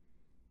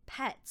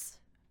pets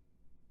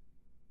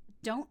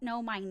don't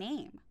know my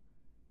name,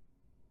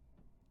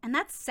 and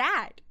that's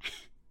sad.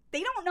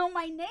 They don't know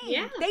my name.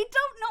 Yeah. They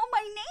don't know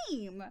my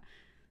name.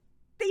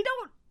 They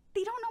don't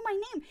know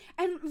my name.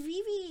 And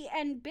Vivi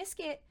and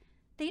Biscuit,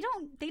 they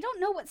don't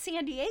know what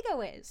San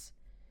Diego is.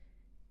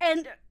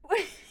 And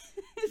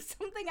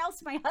something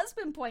else my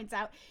husband points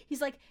out,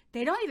 he's like,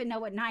 they don't even know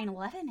what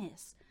 9/11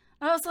 is.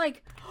 I was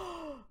like,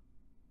 oh,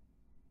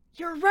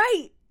 you're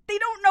right. They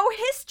don't know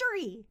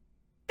history.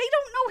 They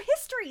don't know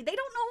history. They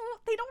don't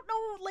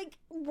know like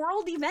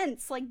world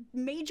events, like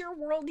major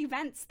world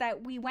events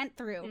that we went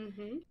through.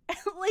 Mm-hmm.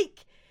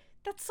 Like,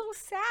 that's so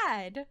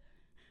sad.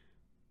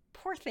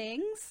 Poor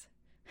things.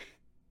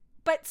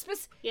 But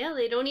yeah,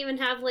 they don't even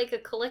have like a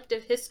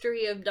collective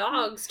history of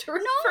dogs to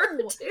refer to.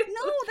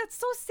 No, that's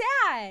so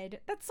sad.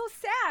 That's so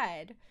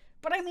sad.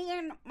 But I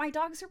mean, my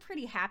dogs are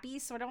pretty happy,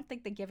 so I don't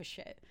think they give a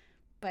shit.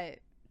 But,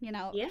 you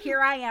know, yeah. Here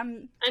I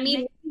am. I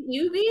mean,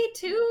 you be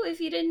too,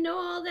 if you didn't know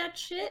all that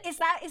shit. Is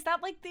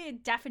that like the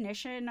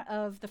definition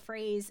of the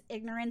phrase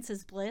ignorance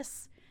is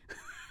bliss?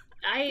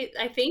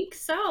 I think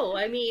so.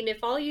 I mean,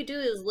 if all you do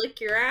is lick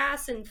your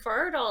ass and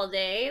fart all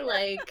day,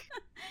 like,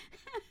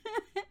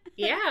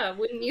 yeah,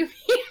 wouldn't you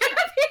be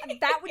happy?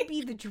 That would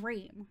be the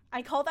dream.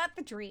 I call that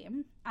the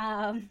dream.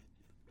 To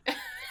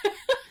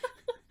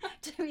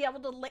be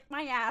able to lick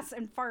my ass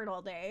and fart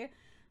all day.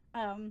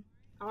 All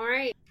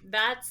right,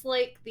 that's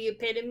like the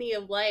epitome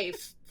of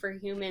life for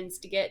humans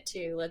to get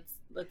to.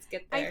 Let's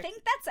get there. I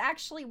think that's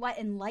actually what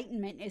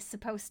enlightenment is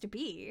supposed to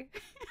be.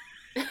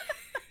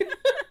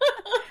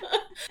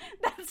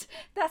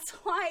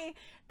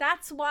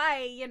 That's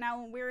why, you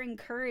know, we're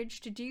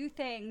encouraged to do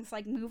things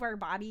like move our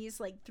bodies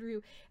like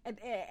through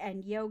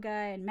and yoga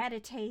and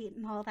meditate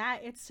and all that.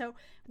 It's so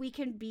we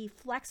can be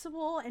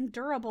flexible and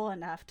durable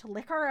enough to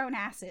lick our own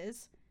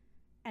asses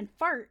and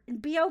fart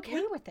and be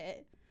okay with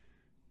it.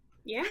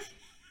 Yeah.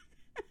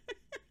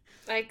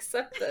 I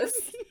accept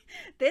this.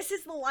 This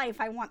is the life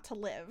I want to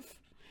live.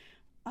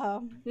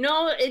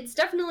 No, it's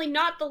definitely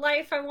not the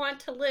life I want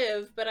to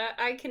live, but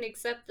I can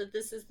accept that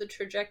this is the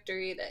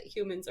trajectory that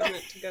humans are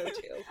meant to go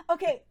to.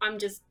 Okay. I'm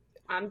just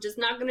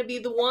not going to be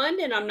the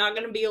one, and I'm not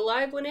going to be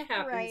alive when it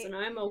happens, right. And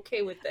I'm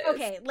okay with this.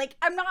 Okay, like,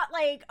 I'm not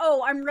like,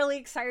 oh, I'm really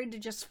excited to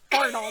just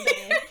fart all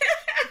day.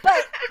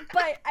 but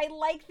I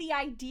like the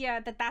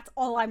idea that that's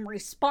all I'm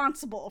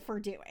responsible for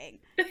doing,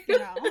 you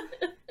know?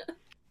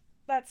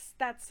 That's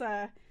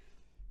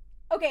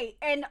okay,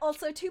 and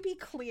also to be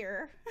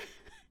clear,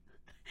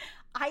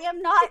 I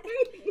am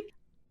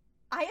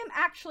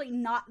actually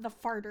not the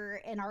farter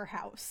in our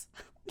house.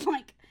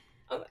 Like,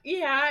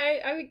 yeah,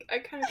 I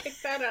kind of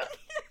picked that up.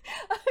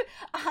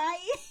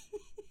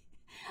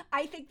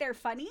 I think they're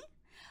funny.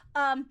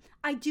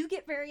 I do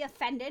get very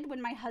offended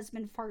when my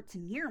husband farts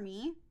near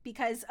me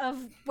because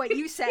of what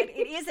you said.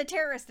 It is a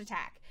terrorist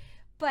attack.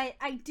 But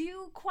I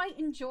do quite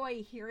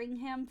enjoy hearing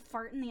him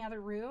fart in the other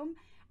room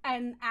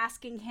and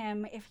asking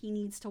him if he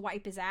needs to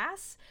wipe his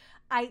ass.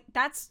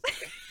 That's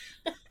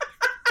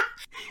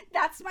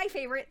my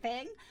favorite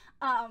thing.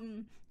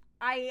 I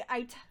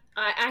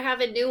have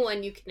a new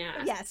one you can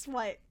ask. Yes,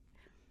 what?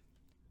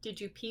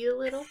 Did you pee a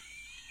little?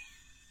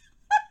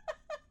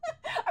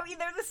 I mean,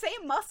 they're the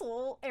same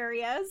muscle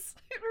areas,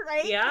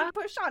 right? Yeah. They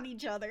push on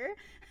each other.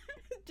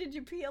 Did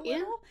you pee a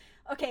little?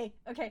 Yeah. Okay.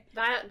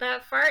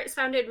 That fart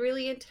sounded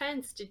really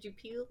intense. Did you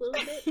pee a little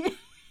bit?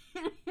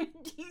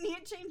 Do you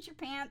need to change your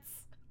pants?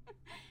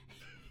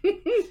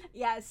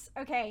 Yes.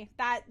 Okay.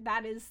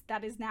 That is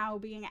now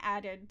being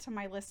added to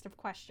my list of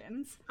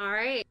questions. All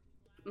right.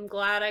 I'm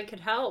glad I could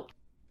help.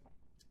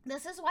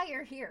 This is why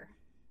you're here.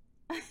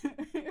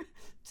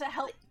 To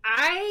help.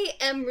 I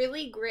am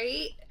really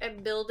great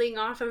at building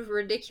off of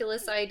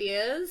ridiculous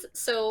ideas.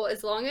 So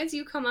as long as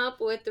you come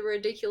up with the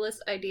ridiculous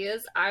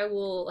ideas, I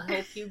will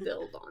help you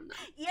build on them.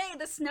 Yay,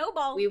 the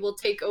snowball. We will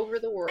take over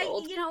the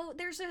world. You know,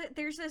 there's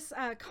this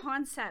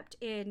concept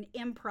in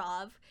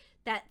improv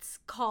that's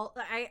called,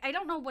 I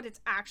don't know what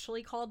it's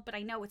actually called, but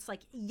I know it's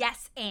like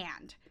yes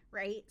and,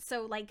 right?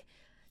 So like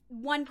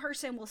one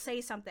person will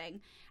say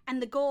something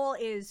and the goal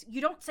is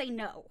you don't say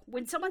no.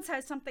 When someone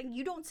says something,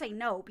 you don't say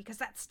no because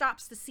that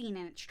stops the scene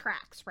in its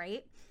tracks,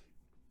 right?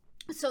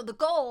 So the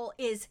goal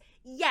is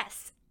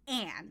yes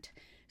and.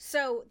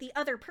 So the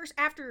other person,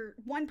 after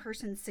one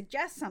person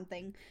suggests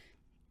something,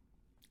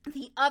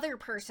 the other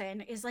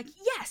person is like,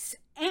 yes,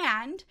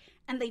 and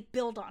they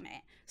build on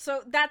it.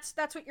 So that's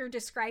what you're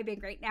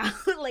describing right now.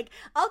 Like,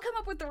 I'll come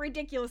up with a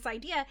ridiculous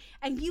idea,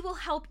 and you will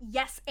help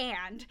yes,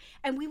 and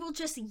we will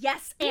just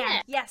yes,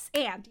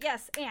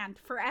 and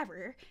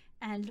forever,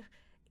 and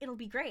it'll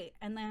be great.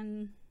 And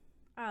then,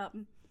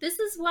 this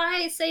is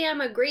why I say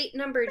I'm a great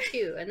number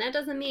 2, and that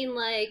doesn't mean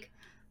like,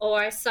 oh,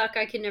 I suck,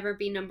 I can never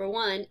be number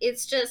 1.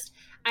 It's just,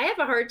 I have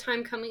a hard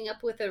time coming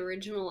up with an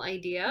original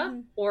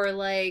idea, or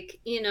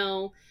like, you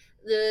know,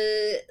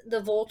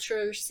 the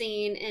vulture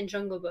scene in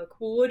Jungle Book.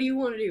 Well, what do you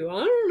want to do?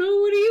 I don't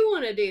know. What do you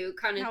want to do?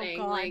 Kind of thing.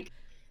 God. Like,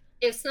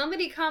 if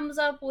somebody comes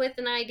up with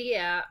an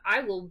idea,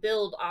 I will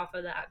build off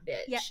of that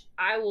bitch. Yep.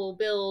 I will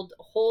build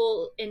a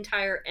whole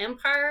entire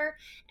empire,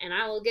 and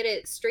I will get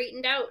it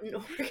straightened out and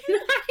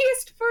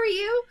organized for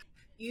you.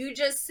 You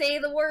just say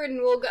the word and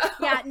we'll go.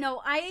 Yeah,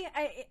 no,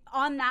 I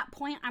on that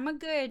point, I'm a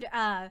good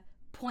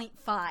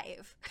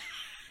 0.5.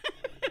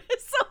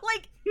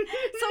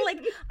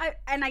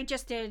 I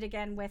just did it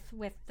again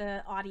with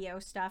the audio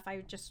stuff.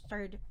 I just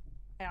started,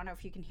 I don't know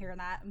if you can hear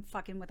that. I'm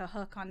fucking with a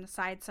hook on the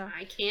side, so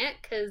I can't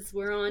because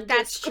we're on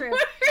That's Discord. True.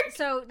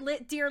 So,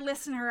 dear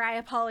listener, I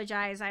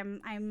apologize.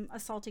 I'm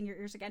assaulting your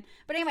ears again.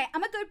 But anyway,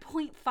 I'm a good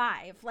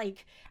 0.5.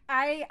 Like,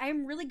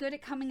 I'm really good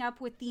at coming up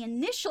with the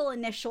initial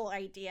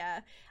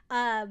idea.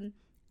 And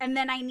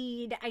then I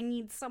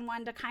need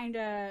someone to kind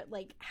of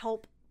like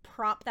help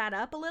prop that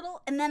up a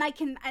little, and then I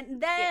can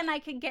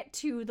get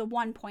to the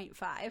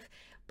 1.5.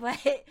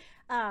 But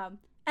and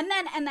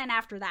then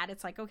after that,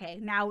 it's like, okay,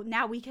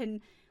 now we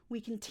can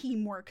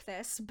teamwork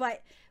this.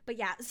 But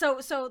yeah, so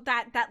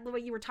that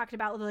what you were talking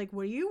about, like,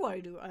 what do you want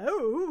to do?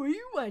 Oh, what do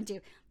you want to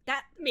do?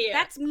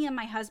 That's me and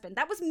my husband.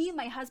 That was me and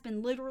my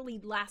husband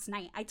literally last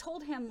night. I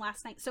told him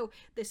last night. So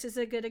this is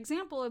a good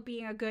example of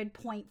being a good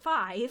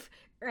 0.5,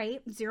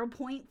 right?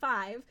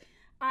 0.5.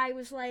 I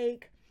was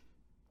like,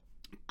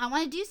 I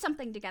want to do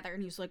something together.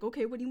 And he was like,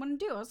 okay, what do you want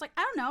to do? I was like,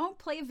 I don't know,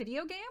 play a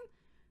video game.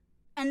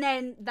 And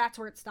then that's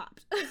where it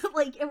stopped.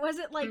 Like, it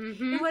wasn't like,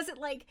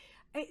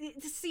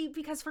 see,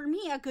 because for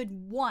me, a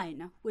good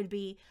 1 would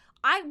be,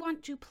 I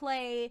want to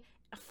play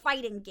a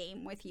fighting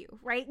game with you,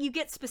 right? You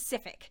get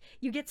specific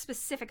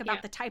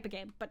about the type of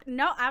game. But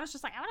no, I was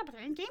just like, I want to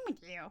play a game with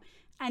you.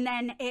 And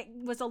then it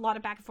was a lot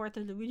of back and forth.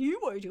 What do you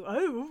want to do?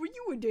 Oh, what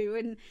you would do?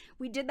 And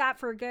we did that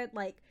for a good,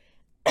 like,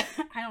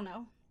 I don't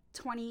know,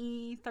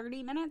 20,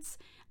 30 minutes.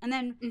 And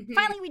then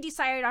finally we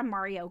decided on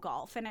Mario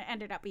Golf, and it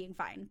ended up being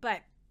fine.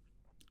 But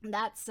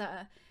that's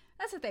the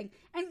thing.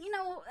 And, you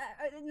know,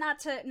 not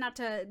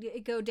to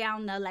go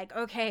down the, like,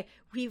 okay,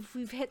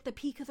 we've hit the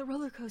peak of the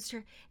roller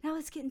coaster, now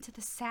let's get into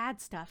the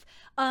sad stuff.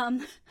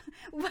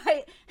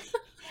 But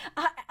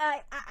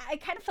I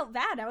kind of felt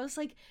bad. I was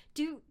like,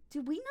 do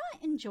we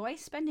not enjoy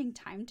spending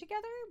time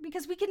together?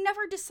 Because we can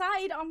never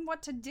decide on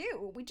what to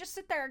do. We just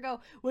sit there and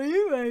go, what do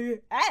you want to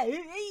do? What do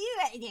you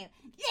want to do?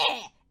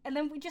 Yeah! And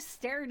then we just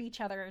stare at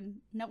each other and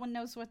no one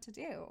knows what to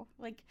do.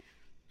 Like,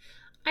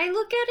 I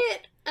look at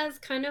it as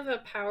kind of a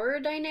power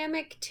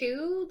dynamic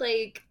too.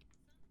 Like,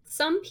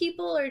 some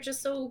people are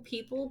just so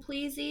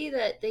people-pleasy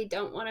that they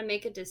don't want to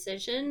make a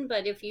decision,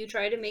 but if you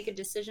try to make a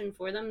decision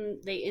for them,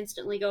 they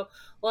instantly go,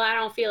 well, I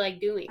don't feel like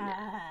doing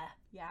that.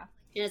 Yeah.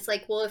 And it's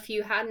like, well, if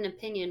you had an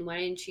opinion, why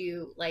didn't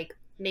you, like,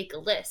 make a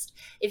list?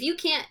 If you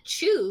can't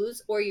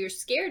choose, or you're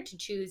scared to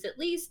choose, at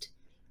least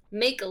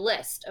make a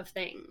list of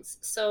things.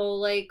 So,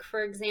 like,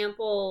 for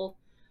example,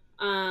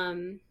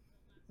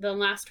 the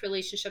last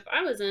relationship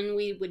I was in,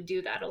 we would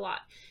do that a lot.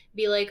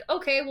 Be like,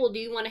 okay, well, do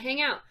you want to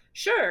hang out?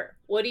 Sure.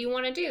 What do you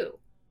want to do?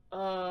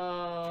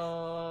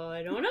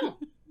 I don't know.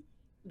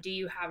 Do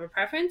you have a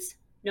preference?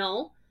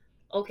 No.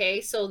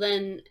 Okay, so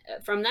then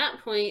from that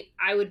point,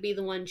 I would be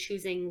the one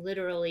choosing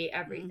literally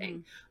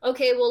everything.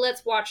 Okay, well,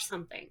 let's watch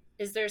something.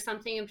 Is there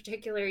something in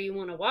particular you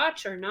want to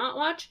watch or not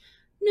watch?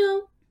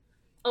 No.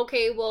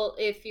 Okay, well,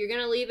 if you're going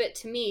to leave it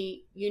to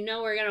me, you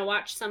know we're going to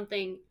watch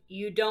something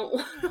you don't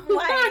want to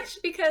watch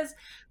because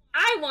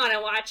I want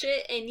to watch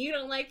it and you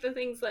don't like the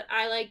things that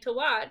I like to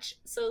watch.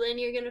 So then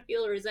you're going to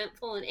feel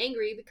resentful and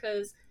angry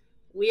because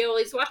we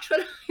always watch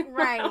what I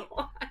want to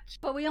watch.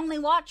 But we only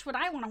watch what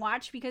I want to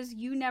watch because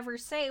you never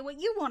say what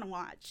you want to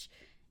watch.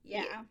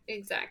 Yeah,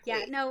 exactly.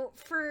 Yeah, no,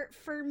 for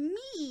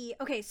me,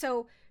 okay,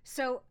 so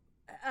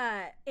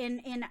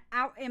in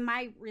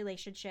my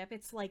relationship,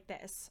 it's like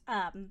this.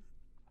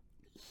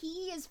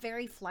 He is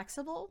very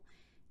flexible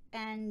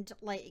and,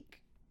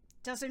 like,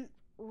 doesn't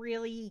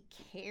really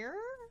care.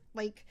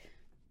 Like,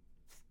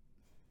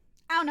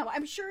 I don't know.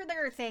 I'm sure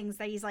there are things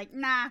that he's like,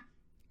 nah,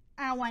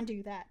 I don't want to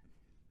do that.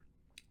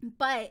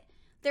 But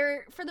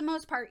for the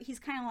most part, he's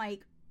kind of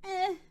like,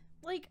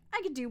 like,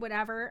 I could do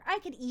whatever. I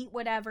could eat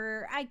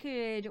whatever. I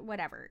could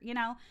whatever, you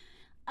know?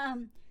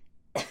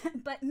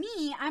 But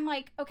me, I'm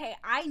like, okay,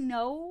 I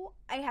know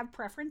I have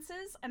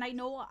preferences, and I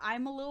know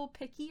I'm a little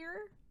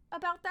pickier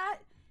about that.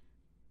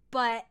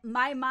 But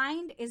my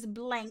mind is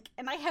blank,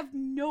 and I have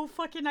no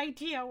fucking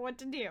idea what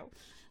to do.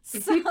 So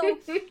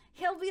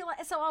he'll be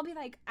like, so I'll be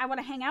like, I want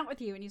to hang out with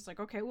you, and he's like,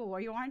 okay, well, what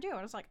do you want to do? And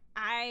I was like,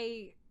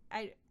 I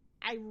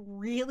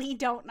really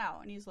don't know.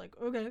 And he's like,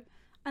 okay.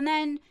 And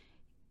then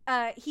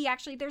he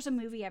actually, there's a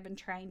movie I've been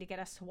trying to get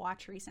us to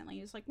watch recently.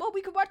 He was like, well,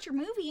 we could watch your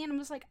movie, and I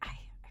was like, I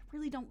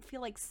really don't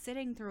feel like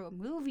sitting through a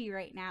movie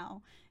right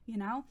now, you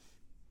know.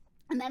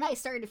 And then I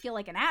started to feel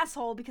like an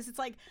asshole because it's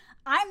like,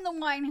 I'm the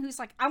one who's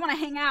like, I want to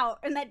hang out.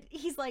 And then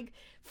he's like,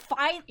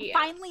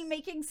 finally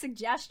making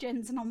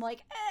suggestions. And I'm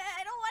like,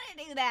 I don't want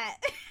to do that.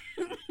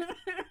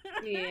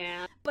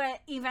 Yeah.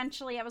 But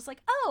eventually I was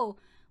like, oh,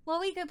 well,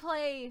 we could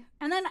play,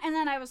 and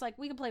then I was like,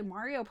 we could play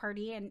Mario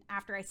Party, and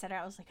after I said it,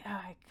 I was like, oh,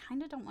 I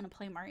kind of don't want to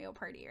play Mario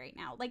Party right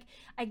now. Like,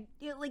 I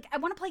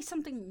want to play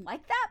something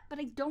like that, but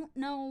I don't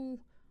know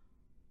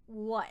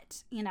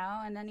what, you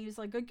know? And then he was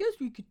like, I guess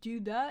we could do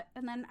that.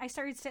 And then I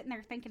started sitting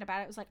there thinking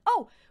about it. It was like,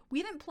 oh,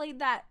 we haven't played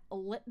that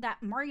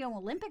Mario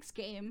Olympics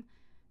game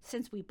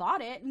since we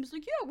bought it. And he was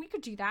like, yeah, we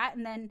could do that.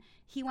 And then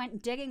he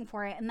went digging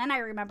for it. And then I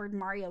remembered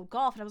Mario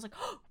Golf. And I was like,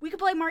 oh, we could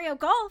play Mario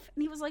Golf.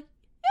 And he was like,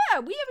 yeah,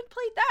 we haven't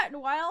played that in a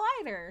while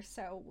either.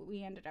 So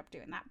we ended up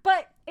doing that.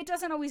 But it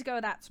doesn't always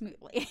go that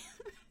smoothly.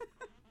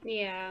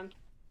 Yeah.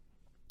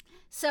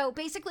 So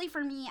basically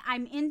for me,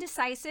 I'm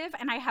indecisive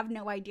and I have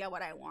no idea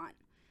what I want.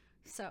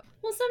 So,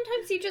 well,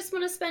 sometimes you just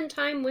want to spend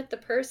time with the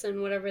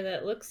person, whatever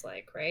that looks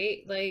like,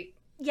 right? Like,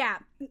 yeah,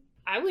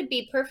 I would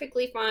be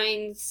perfectly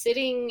fine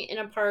sitting in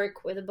a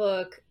park with a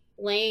book,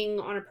 laying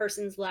on a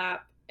person's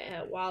lap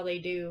while they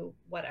do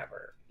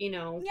whatever, you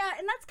know? Yeah,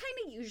 and that's kind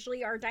of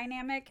usually our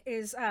dynamic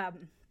is,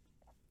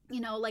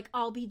 you know, like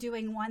I'll be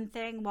doing one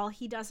thing while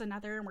he does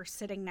another and we're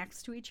sitting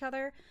next to each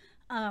other.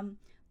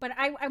 But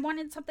I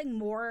wanted something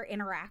more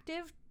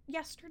interactive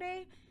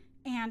yesterday.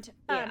 And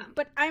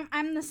but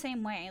I'm the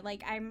same way.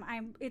 Like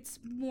I'm it's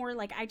more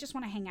like I just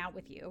want to hang out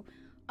with you.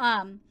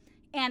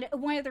 And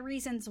one of the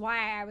reasons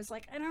why I was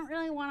like I don't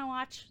really want to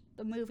watch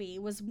the movie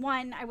was,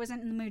 one, I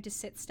wasn't in the mood to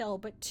sit still,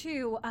 but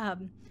two,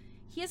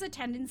 he has a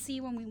tendency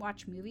when we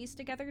watch movies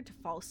together to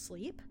fall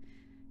asleep.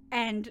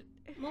 And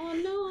oh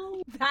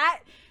no.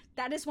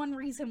 That is one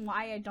reason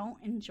why I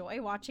don't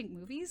enjoy watching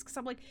movies, cuz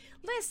I'm like,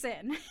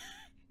 listen. Like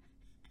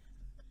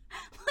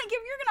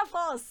if you're going to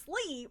fall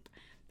asleep,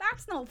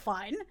 that's no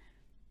fun.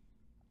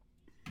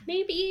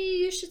 Maybe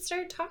you should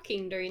start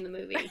talking during the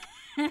movie.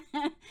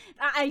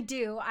 I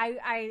do.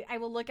 I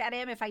will look at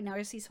him if I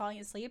notice he's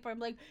falling asleep. I'm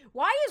like,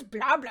 why is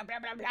blah, blah, blah,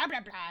 blah, blah, blah,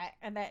 blah,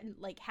 and then,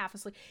 like, half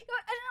asleep. You know,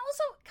 and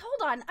also,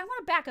 hold on, I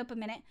want to back up a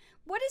minute.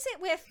 What is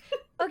it with,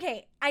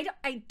 okay,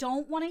 I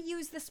don't want to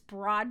use this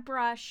broad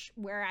brush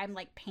where I'm,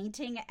 like,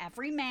 painting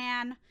every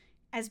man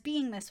as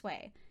being this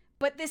way.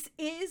 But this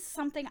is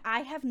something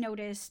I have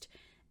noticed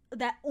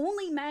that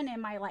only men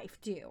in my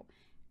life do.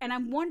 And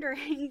I'm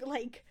wondering,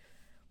 like,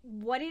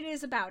 what it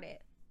is about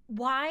it.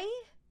 Why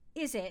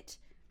is it,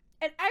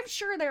 and I'm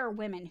sure there are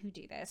women who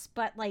do this,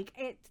 but like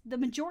the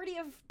majority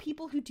of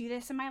people who do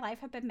this in my life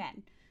have been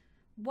men.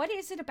 What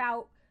is it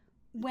about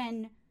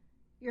when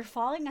you're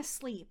falling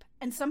asleep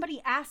and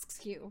somebody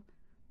asks you,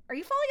 are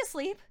you falling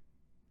asleep?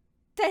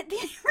 That the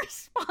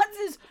response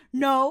is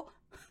no.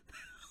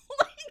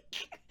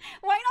 Like,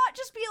 why not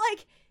just be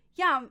like,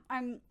 yeah,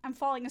 I'm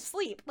falling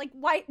asleep. Like,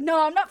 why?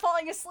 No, I'm not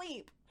falling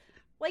asleep.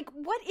 Like,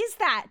 what is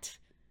that?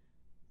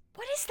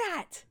 What is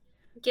that?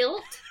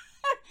 Guilt?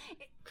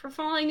 For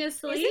falling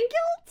asleep? Is it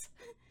guilt?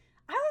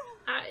 I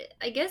don't know.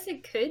 I guess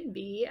it could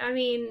be. I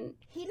mean,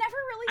 he never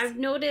really. I've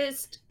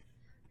noticed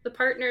the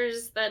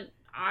partners that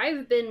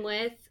I've been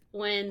with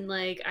when,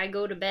 like, I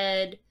go to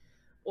bed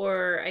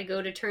or I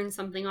go to turn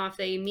something off,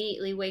 they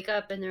immediately wake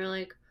up and they're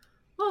like,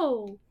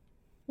 oh,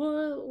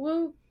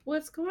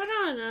 what's going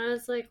on? And I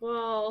was like,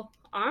 well,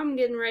 I'm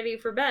getting ready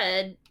for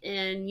bed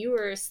and you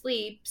were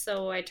asleep,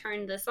 so I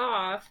turned this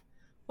off.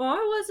 Well,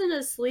 I wasn't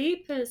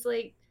asleep. It's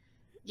like,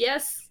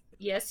 yes,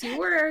 you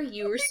were.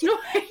 You were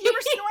snoring. You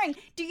were snoring.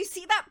 Do you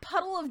see that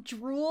puddle of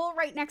drool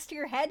right next to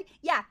your head?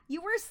 Yeah,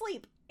 you were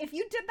asleep. If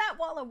you did that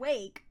while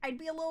awake, I'd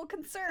be a little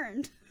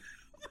concerned.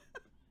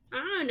 I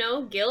don't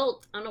know.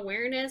 Guilt,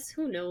 unawareness.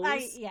 Who knows?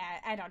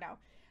 I don't know.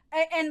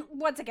 And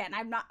once again,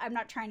 I'm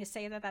not trying to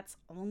say that that's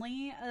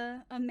only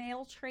a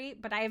male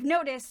trait, but I have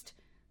noticed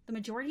the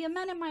majority of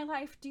men in my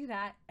life do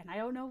that, and I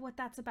don't know what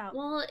that's about.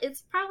 Well,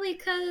 it's probably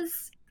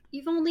because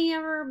you've only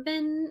ever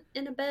been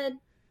in a bed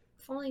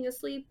falling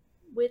asleep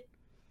with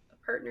a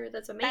partner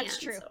that's a man. That's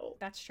true. So.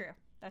 That's true.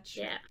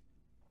 Yeah.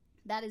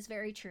 That is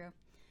very true.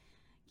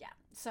 Yeah.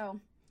 So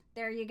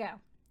there you go.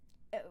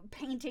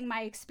 Painting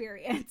my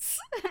experience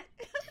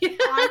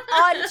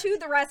on to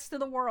the rest of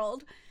the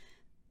world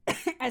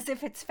as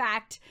if it's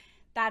fact.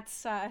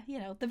 That's,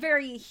 the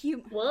very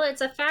human... Well,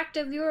 it's a fact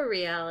of your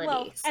reality.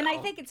 Well, so. And I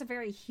think it's a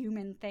very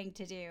human thing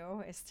to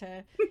do, is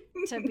to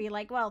be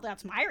like, well,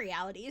 that's my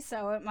reality,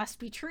 so it must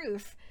be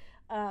truth.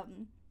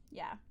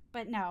 Yeah.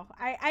 But no,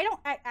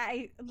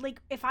 I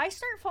like, if I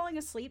start falling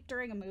asleep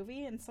during a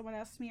movie and someone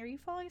asks me, are you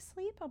falling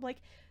asleep? I'm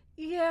like,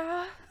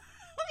 yeah.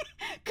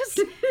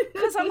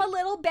 Because I'm a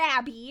little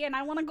babby and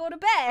I want to go to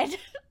bed.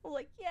 I'm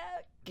like, yeah,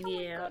 come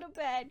on, go to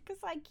bed,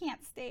 because I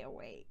can't stay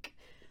awake.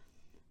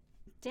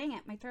 Dang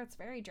it, my throat's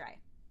very dry.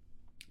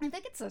 I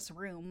think it's this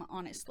room,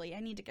 honestly. I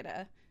need to get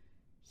a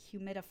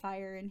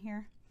humidifier in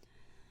here.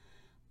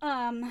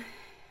 I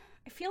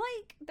feel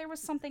like there was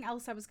something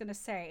else I was going to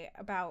say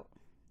about,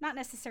 not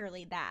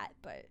necessarily that,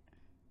 but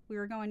we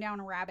were going down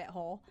a rabbit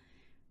hole.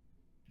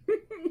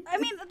 I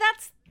mean,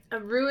 that's... A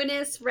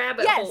ruinous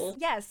rabbit hole.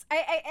 Yes.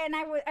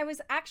 I was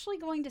actually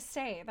going to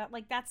say that,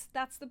 like,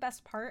 that's the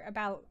best part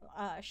about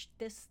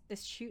this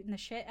shooting the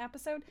shit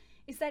episode,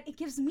 is that it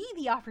gives me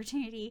the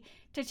opportunity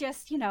to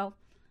just,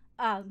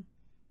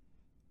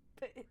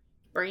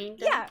 Brain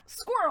Yeah, dump.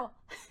 squirrel.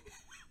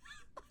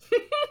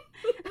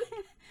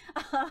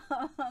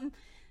 um,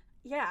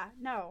 yeah,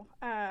 no,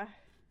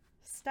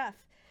 stuff.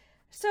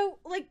 So,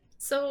 like,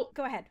 So,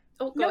 go ahead.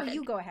 oh, go No, ahead.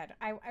 you go ahead.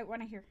 I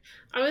want to hear.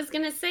 I was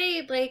gonna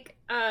say, like,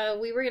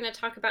 we were gonna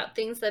talk about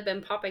things that have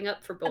been popping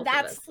up for both of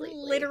That's us lately.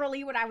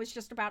 literally what I was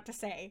just about to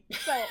say.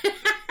 So,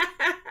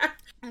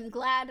 I'm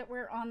glad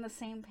we're on the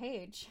same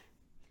page.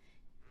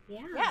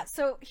 Yeah. Yeah,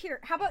 so here,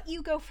 how about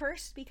you go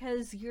first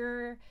because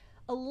you're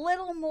a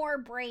little more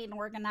brain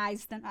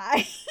organized than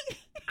I.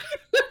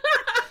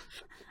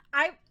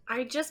 I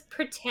I just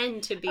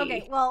pretend to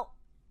Okay, be. well,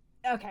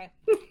 okay.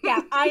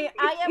 Yeah, I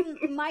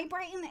am my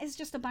brain is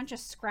just a bunch of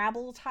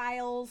Scrabble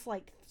tiles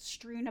like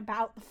strewn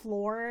about the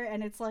floor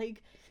and it's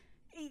like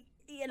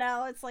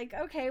it's like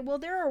okay, well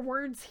there are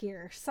words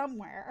here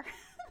somewhere.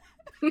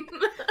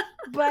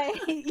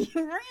 But you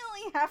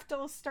really have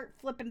to start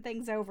flipping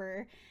things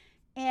over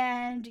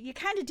and you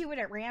kind of do it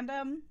at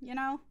random, you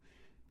know?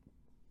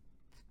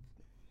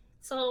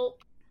 So,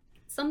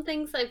 some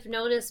things I've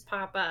noticed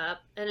pop up,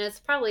 and it's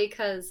probably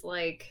because,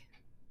 like,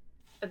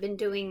 I've been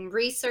doing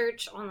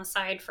research on the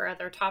side for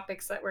other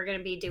topics that we're going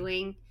to be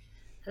doing,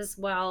 as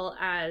well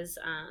as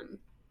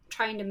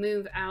trying to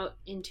move out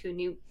into a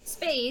new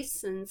space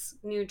since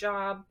new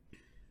job,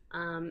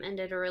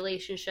 ended a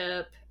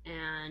relationship,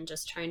 and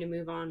just trying to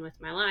move on with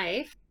my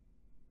life.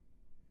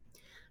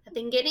 I've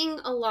been getting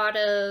a lot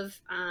of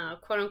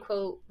quote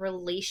unquote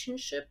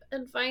relationship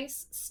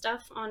advice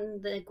stuff on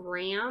the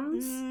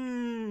grams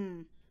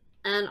Mm.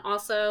 and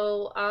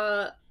also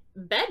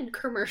bed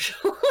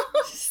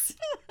commercials.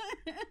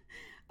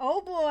 Oh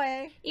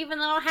boy. Even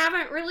though I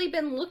haven't really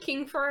been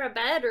looking for a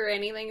bed or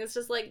anything, it's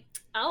just like,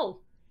 oh,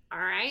 all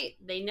right,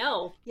 they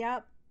know.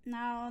 Yep.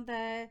 No,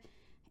 the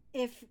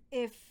if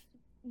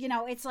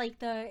it's like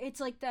the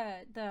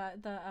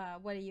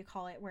what do you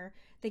call it where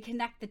they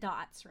connect the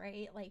dots,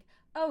 right? Like,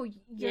 oh,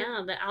 you're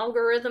Yeah, the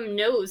algorithm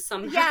knows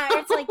somehow. yeah,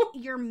 it's like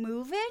you're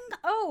moving.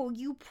 Oh,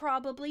 you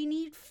probably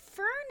need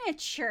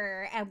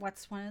furniture. And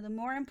what's one of the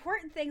more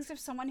important things of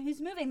someone who's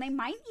moving? They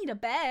might need a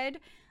bed,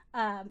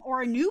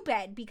 or a new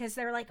bed because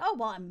they're like, oh,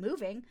 well, I'm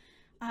moving.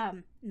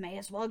 May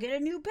as well get a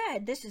new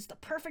bed. This is the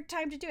perfect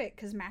time to do it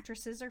because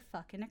mattresses are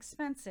fucking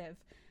expensive.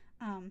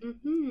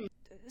 Mm-hmm.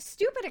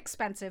 Stupid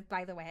expensive,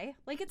 by the way.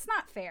 Like, it's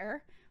not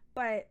fair,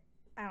 but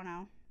I don't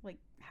know. Like,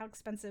 how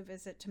expensive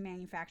is it to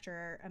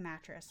manufacture a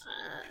mattress?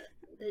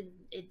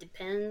 It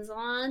depends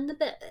on the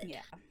bed.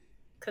 Yeah.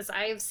 Because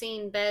I've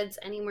seen beds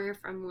anywhere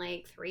from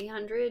like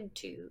 $300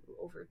 to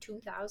over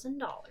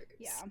 $2,000.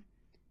 Yeah.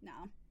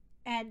 No.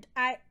 And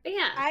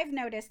Yeah. I've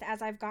noticed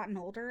as I've gotten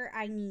older,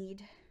 I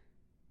need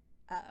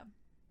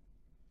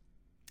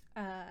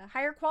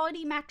higher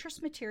quality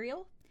mattress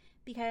material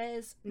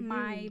because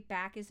my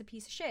back is a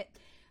piece of shit.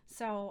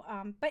 So,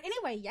 but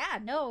anyway, yeah,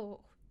 no,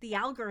 the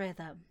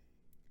algorithm.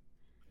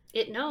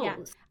 It knows. Yeah,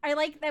 I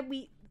like that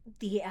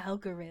the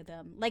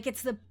algorithm, like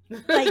it's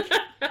like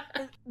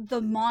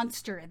the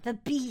monster, the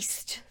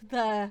beast,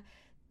 the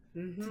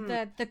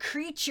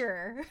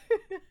creature.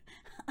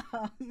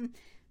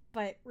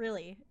 But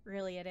really,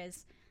 really, it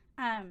is.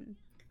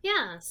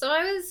 Yeah, so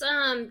I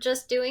was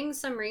just doing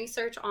some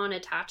research on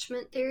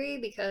attachment theory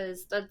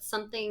because that's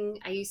something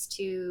I used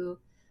to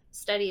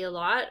study a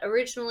lot.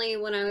 Originally,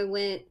 when I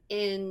went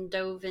and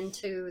dove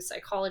into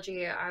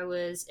psychology, I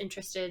was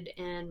interested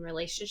in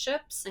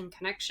relationships and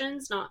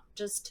connections, not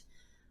just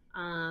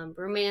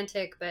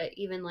romantic, but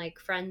even like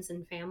friends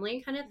and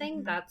family kind of thing.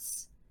 Mm-hmm.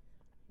 That's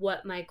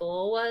what my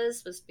goal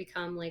was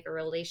become like a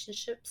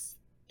relationships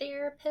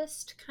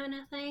therapist kind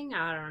of thing.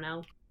 I don't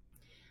know.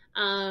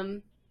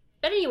 Um,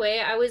 but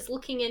anyway, I was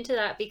looking into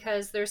that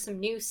because there's some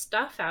new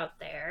stuff out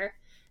there,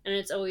 and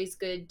it's always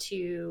good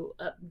to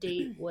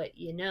update what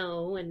you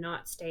know and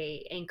not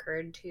stay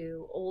anchored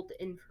to old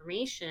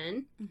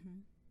information. Mm-hmm.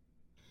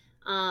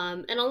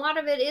 And a lot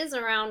of it is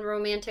around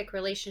romantic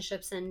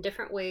relationships and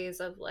different ways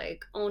of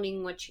like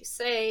owning what you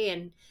say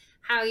and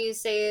how you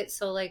say it.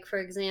 So, like, for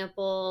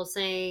example,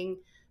 saying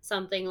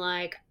something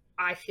like,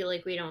 I feel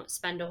like we don't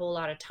spend a whole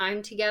lot of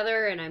time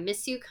together and I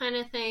miss you, kind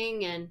of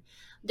thing, and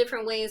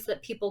different ways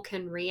that people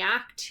can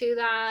react to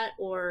that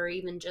or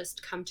even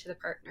just come to the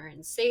partner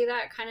and say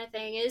that kind of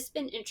thing. It's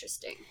been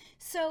interesting.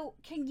 So,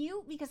 can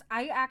you, because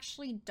I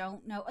actually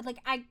don't know, like,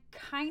 I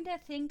kind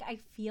of think I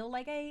feel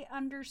like I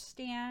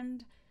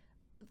understand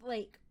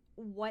like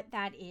what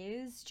that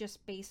is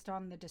just based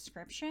on the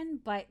description,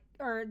 but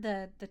or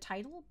the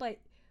title, but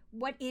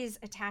what is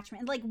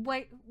attachment? Like,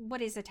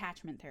 what is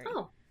attachment theory?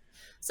 Oh,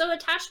 so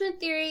attachment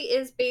theory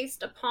is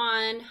based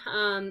upon,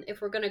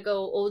 if we're going to go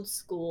old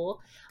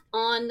school,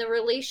 on the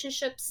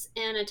relationships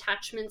and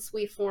attachments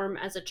we form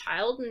as a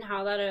child and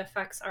how that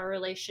affects our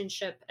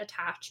relationship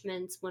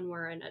attachments when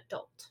we're an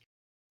adult.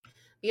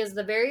 Because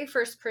the very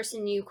first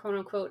person you quote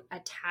unquote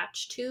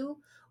attach to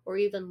or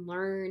even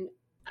learn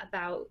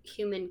about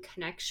human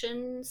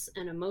connections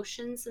and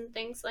emotions and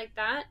things like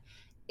that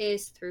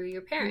is through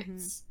your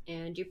parents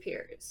and your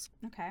peers.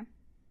 Okay.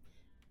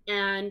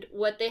 And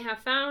what they have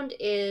found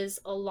is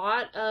a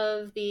lot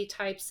of the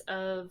types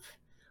of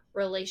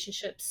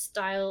relationship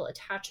style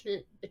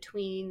attachment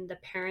between the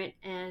parent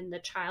and the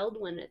child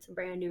when it's a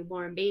brand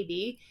newborn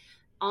baby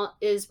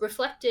is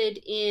reflected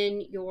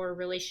in your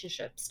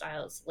relationship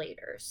styles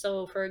later.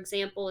 So, for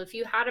example, if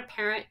you had a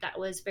parent that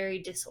was very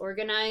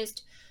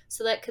disorganized,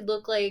 so that could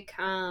look like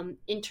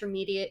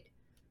intermediate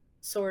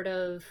sort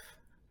of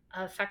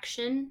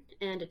affection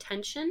and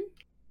attention.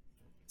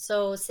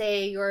 So,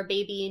 say you're a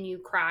baby and you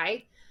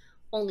cry,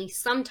 only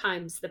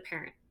sometimes the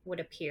parent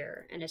would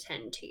appear and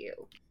attend to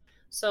you.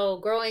 So,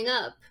 growing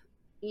up,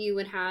 you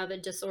would have a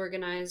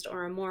disorganized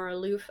or a more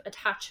aloof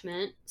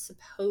attachment,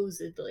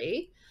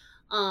 supposedly.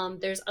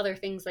 There's other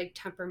things like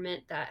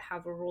temperament that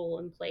have a role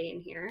in play in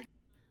here.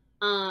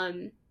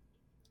 Um,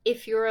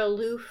 if you're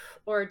aloof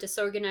or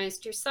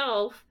disorganized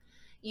yourself,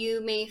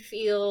 you may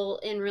feel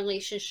in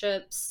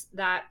relationships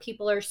that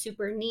people are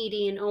super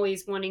needy and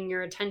always wanting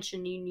your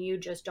attention, and you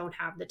just don't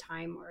have the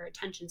time or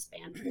attention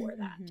span for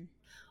that.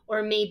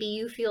 Or maybe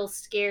you feel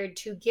scared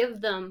to give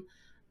them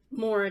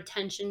more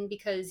attention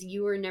because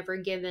you were never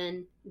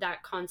given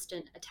that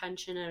constant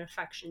attention and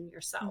affection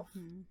yourself.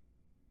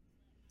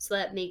 So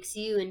that makes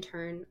you in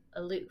turn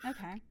aloof.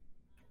 Okay.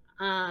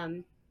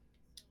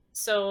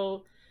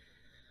 So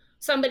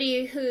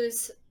somebody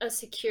who's a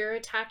secure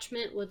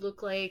attachment would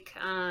look like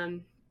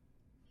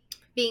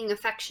being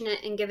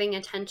affectionate and giving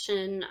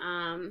attention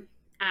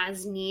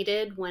as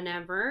needed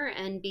whenever,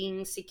 and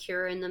being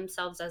secure in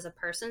themselves as a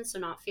person, so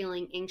not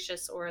feeling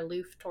anxious or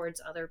aloof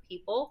towards other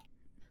people.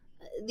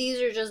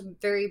 These are just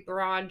very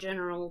broad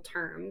general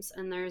terms,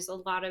 and there's a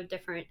lot of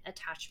different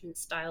attachment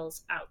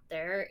styles out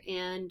there.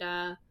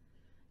 And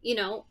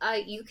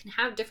you can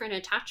have different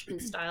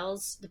attachment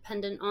styles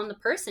dependent on the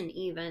person.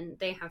 Even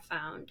they have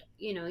found,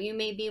 you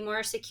may be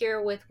more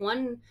secure with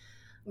one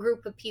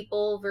group of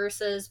people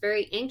versus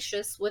very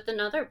anxious with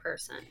another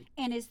person.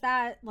 And is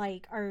that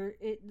like,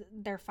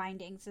 their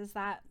findings, is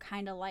that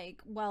kind of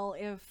like, well,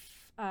 if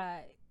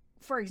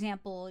for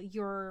example,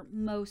 your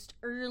most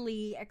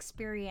early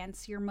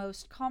experience, your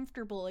most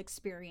comfortable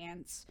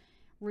experience,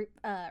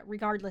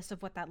 regardless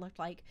of what that looked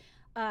like,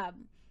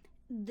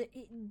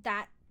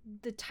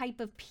 the type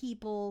of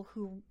people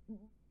who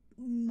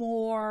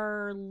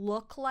more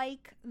look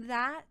like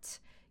that,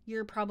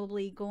 you're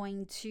probably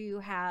going to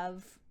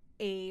have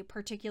a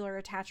particular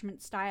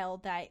attachment style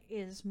that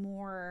is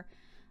more,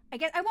 I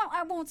guess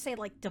I won't say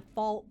like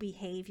default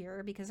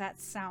behavior, because that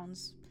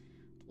sounds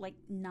like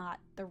not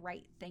the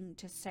right thing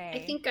to say.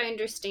 I think I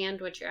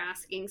understand what you're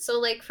asking. So,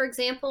 like, for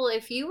example,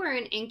 if you were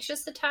an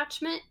anxious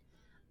attachment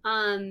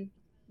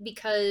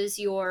because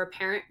your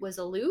parent was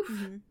aloof,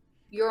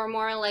 you're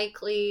more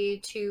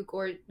likely to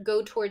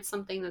go towards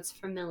something that's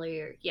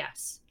familiar.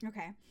 Yes.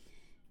 Okay.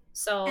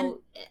 So,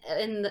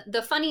 and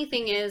the funny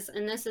thing is,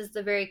 and this is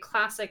the very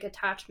classic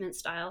attachment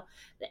style,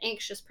 the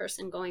anxious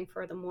person going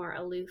for the more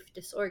aloof,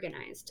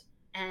 disorganized.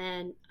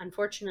 And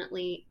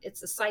unfortunately,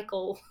 it's a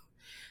cycle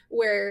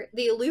where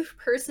the aloof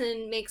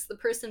person makes the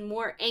person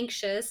more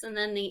anxious, and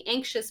then the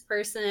anxious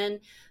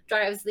person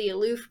drives the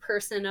aloof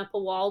person up a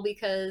wall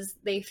because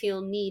they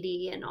feel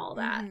needy and all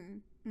that.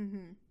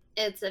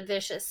 It's a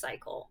vicious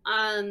cycle.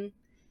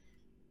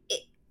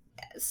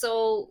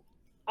 So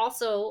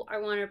also, I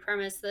want to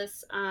premise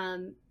this,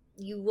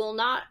 you will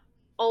not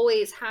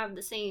always have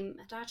the same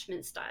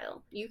attachment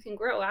style. You can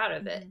grow out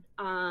of it,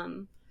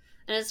 and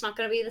it's not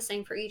going to be the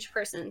same for each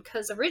person,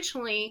 because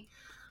originally,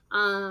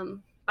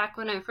 back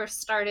when I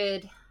first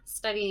started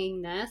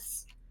studying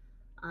this,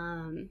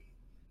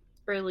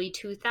 early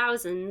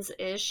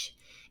 2000s-ish,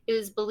 it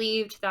was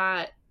believed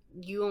that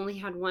you only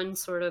had one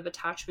sort of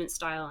attachment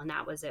style and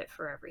that was it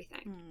for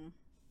everything.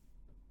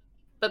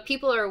 But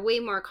people are way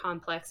more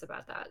complex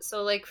about that.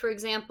 So, like, for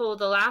example,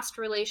 the last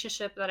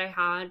relationship that I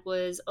had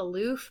was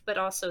aloof but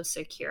also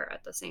secure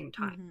at the same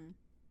time.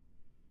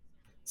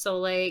 So,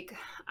 like,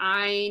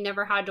 I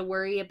never had to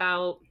worry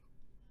about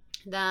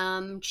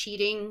them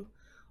cheating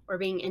or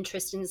being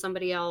interested in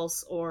somebody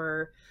else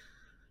or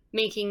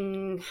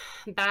making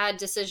bad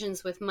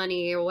decisions with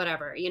money or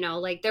whatever,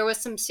 like there was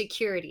some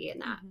security in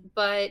that.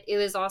 But it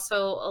was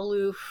also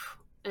aloof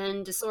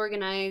and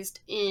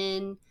disorganized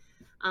in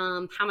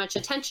how much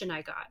attention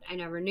I got. I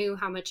never knew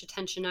how much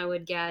attention I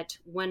would get,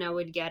 when I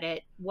would get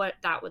it, what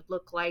that would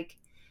look like.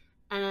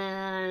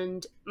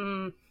 And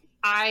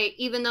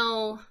even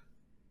though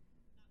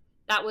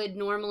that would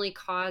normally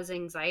cause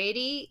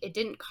anxiety, it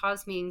didn't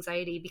cause me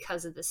anxiety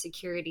because of the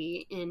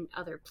security in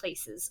other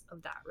places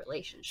of that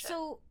relationship.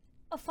 So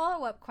a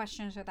follow-up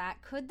question to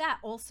that, could that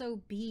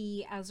also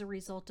be as a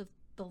result of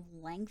the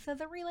length of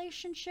the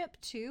relationship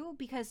too?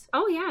 Because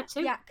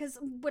because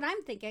what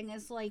I'm thinking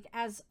is, like,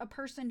 as a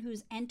person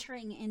who's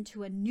entering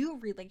into a new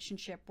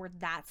relationship where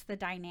that's the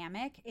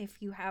dynamic, if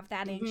you have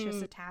that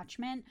anxious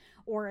attachment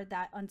or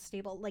that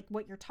unstable, like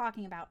what you're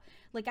talking about,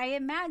 like, I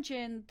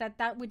imagine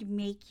that would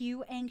make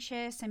you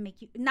anxious and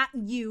make you, not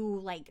you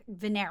like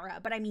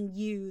Venera, but I mean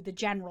you, the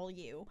general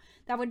you,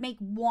 that would make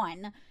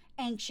one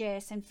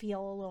anxious and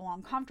feel a little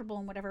uncomfortable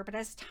and whatever. But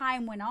as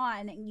time went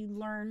on and you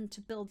learn to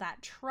build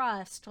that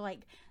trust,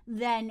 like,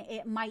 then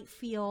it might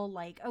feel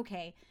like,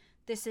 okay,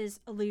 this is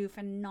aloof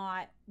and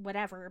not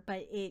whatever,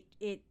 but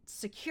it's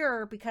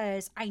secure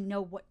because I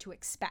know what to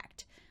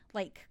expect,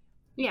 like,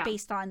 Yeah.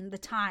 based on the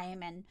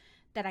time and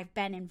that I've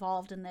been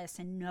involved in this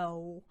and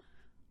know.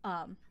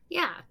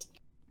 Yeah.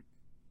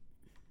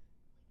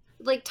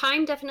 Like,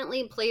 time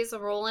definitely plays a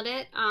role in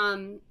it.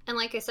 And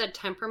like I said,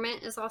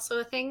 temperament is also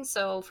a thing.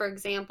 So, for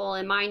example,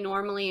 am I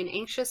normally an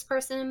anxious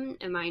person?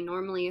 Am I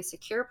normally a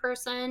secure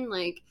person?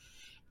 Like,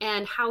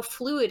 and how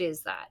fluid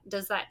is that?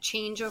 Does that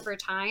change over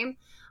time?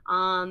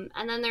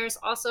 And then there's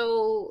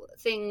also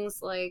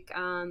things like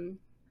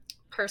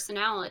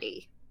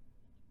personality,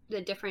 the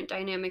different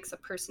dynamics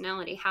of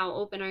personality. How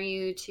open are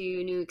you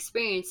to new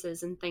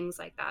experiences and things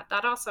like that?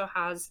 That also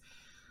has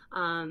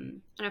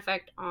an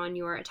effect on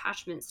your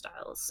attachment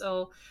styles.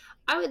 So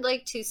I would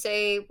like to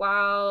say,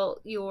 while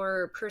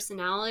your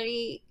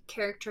personality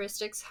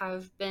characteristics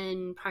have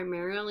been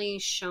primarily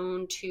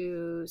shown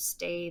to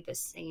stay the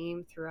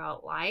same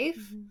throughout life,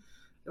 Mm-hmm.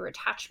 your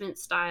attachment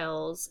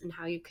styles and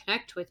how you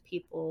connect with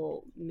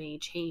people may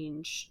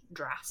change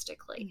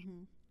drastically.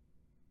 Mm-hmm.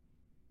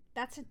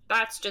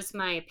 That's just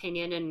my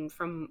opinion, and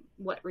from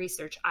what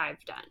research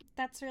I've done.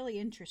 That's really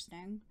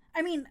interesting.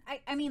 I mean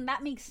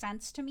that makes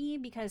sense to me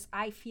because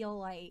I feel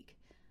like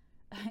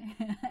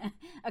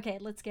okay,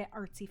 let's get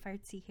artsy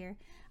fartsy here.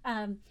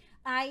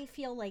 I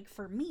feel like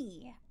for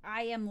me,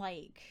 I am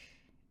like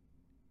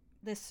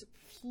this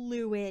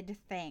fluid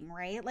thing,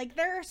 right? Like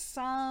there are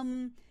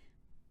some,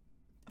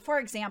 for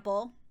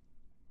example,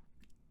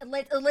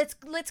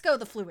 let's go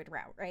the fluid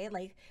route, right?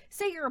 Like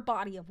say you're a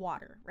body of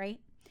water, right?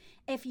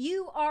 If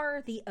you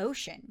are the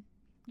ocean,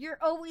 you're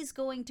always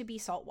going to be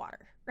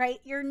saltwater, right?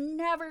 You're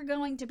never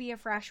going to be a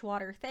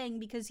freshwater thing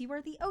because you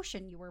are the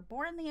ocean. You were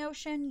born in the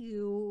ocean.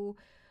 You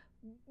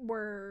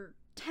were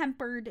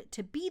tempered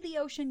to be the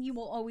ocean. You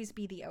will always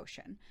be the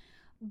ocean.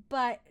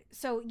 But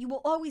so you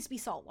will always be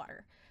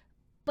saltwater.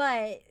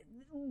 But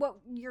what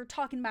you're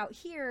talking about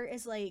here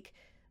is like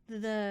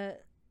the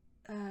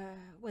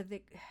with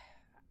the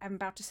I'm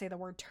about to say the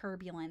word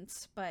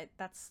turbulence, but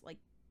that's like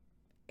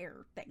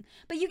air thing.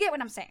 But you get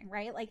what I'm saying,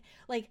 right?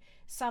 Like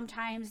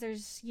sometimes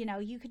there's, you know,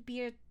 you could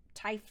be a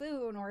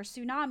typhoon or a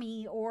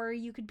tsunami, or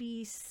you could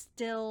be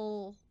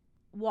still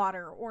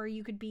water, or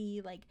you could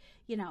be like,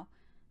 you know,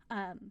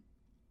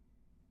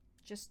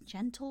 just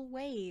gentle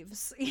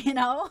waves, you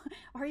know,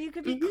 or you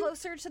could be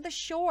closer to the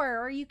shore,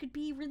 or you could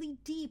be really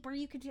deep, or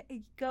you could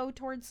go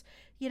towards,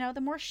 you know,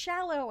 the more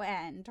shallow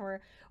end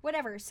or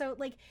whatever. So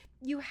like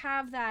you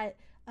have that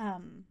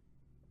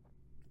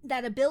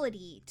that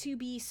ability to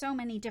be so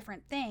many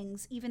different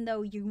things, even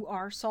though you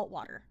are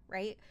saltwater,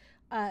 right?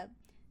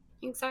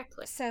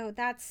 Exactly. So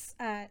that's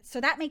so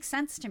that makes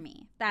sense to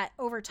me, that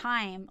over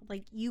time,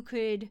 like you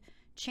could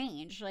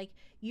change. Like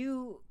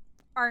you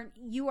are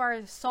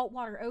a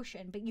saltwater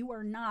ocean, but you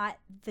are not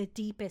the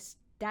deepest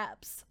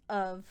depths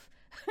of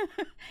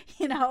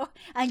you know,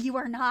 and you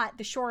are not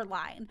the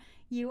shoreline.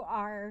 You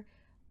are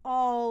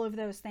all of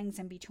those things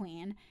in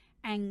between.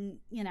 And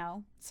you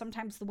know,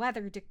 sometimes the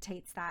weather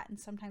dictates that, and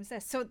sometimes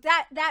this. So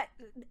that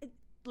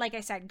like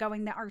I said,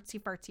 going the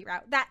artsy fartsy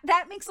route,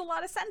 that makes a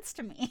lot of sense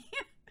to me.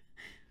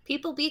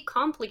 People be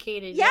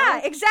complicated. Yeah,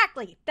 yo.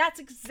 Exactly. That's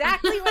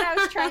exactly what I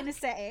was trying to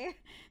say.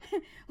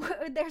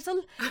 there's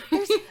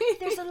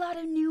a lot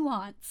of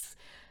nuance.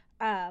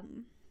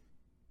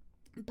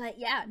 But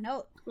yeah,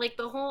 no. Like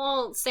the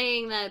whole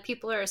saying that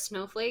people are a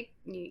snowflake,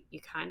 you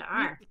kind of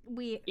are.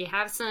 You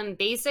have some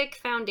basic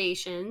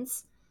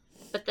foundations,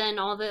 but then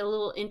all the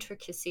little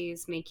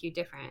intricacies make you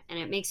different, and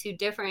it makes you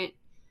different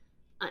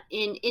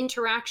in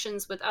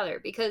interactions with other,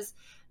 because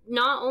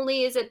not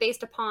only is it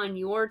based upon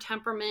your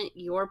temperament,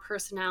 your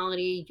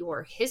personality,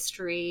 your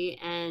history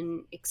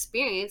and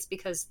experience,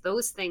 because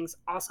those things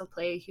also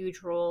play a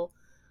huge role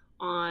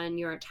on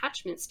your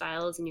attachment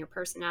styles and your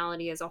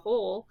personality as a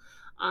whole.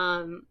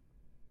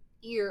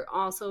 You're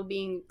also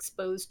being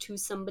exposed to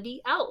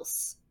somebody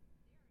else,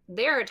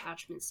 their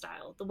attachment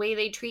style, the way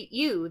they treat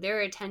you,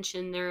 their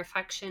attention, their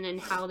affection,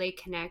 and how they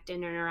connect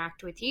and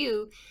interact with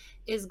you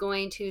is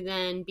going to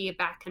then be a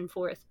back and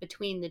forth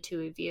between the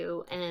two of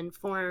you and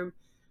form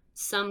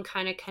some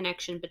kind of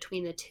connection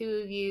between the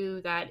two of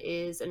you that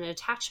is an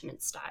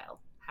attachment style.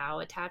 How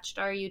attached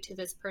are you to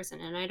this person?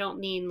 And I don't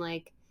mean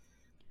like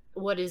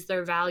what is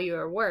their value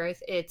or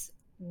worth. It's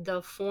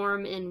the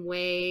form and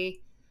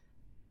way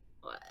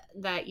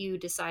that you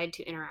decide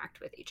to interact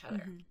with each other.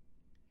 Mm-hmm.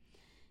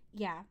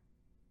 Yeah.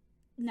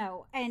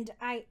 No, and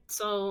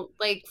so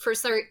like for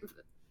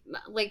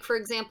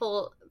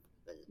example,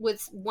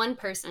 with one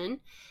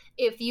person,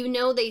 if you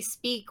know they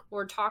speak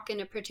or talk in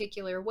a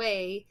particular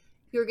way,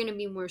 you're going to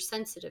be more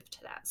sensitive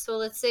to that. So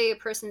let's say a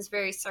person's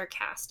very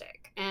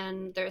sarcastic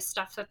and there's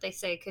stuff that they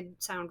say could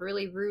sound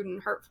really rude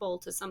and hurtful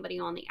to somebody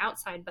on the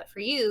outside, but for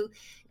you,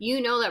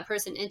 you know that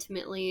person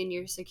intimately and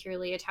you're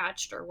securely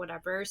attached or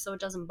whatever, so it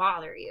doesn't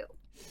bother you.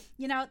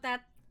 You know,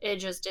 that it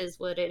just is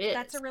what it is.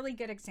 That's a really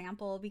good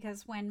example,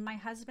 because when my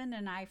husband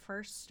and I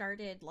first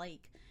started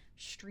like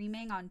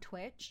streaming on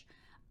Twitch,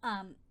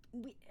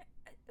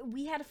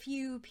 we had a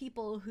few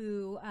people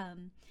who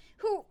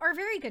are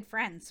very good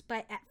friends,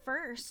 but at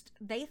first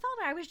they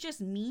thought I was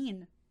just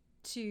mean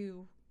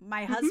to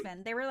my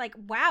husband. They were like,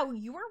 wow,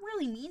 you are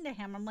really mean to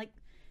him. I'm like,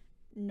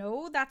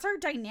 no, that's our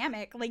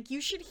dynamic. Like,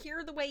 you should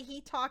hear the way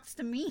he talks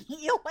to me.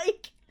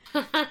 Like,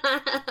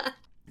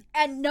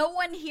 and no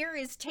one here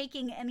is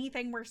taking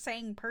anything we're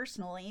saying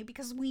personally,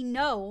 because we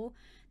know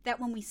that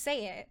when we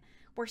say it,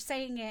 we're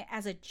saying it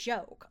as a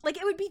joke. Like,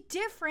 it would be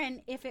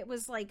different if it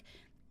was like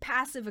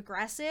passive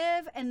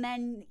aggressive and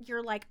then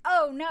you're like,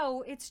 oh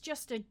no, it's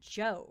just a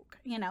joke,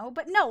 you know?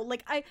 But no,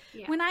 like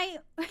when I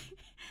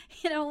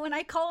when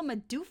I call him a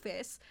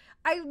doofus,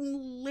 I'm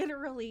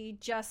literally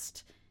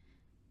just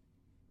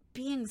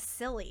being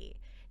silly.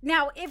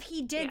 Now, if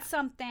he did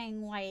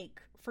something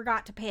like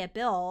forgot to pay a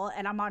bill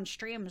and I'm on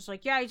stream, it's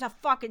like, yeah, he's a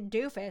fucking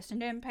doofus and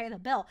didn't pay the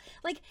bill.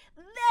 Like,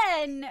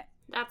 then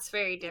that's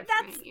very different.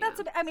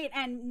 I mean,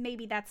 and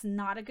maybe that's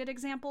not a good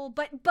example,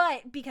 but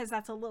because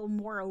that's a little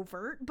more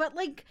overt. But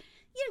like,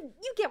 you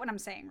get what I'm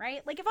saying,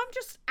 right? Like, if I'm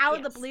just out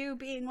of the blue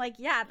being like,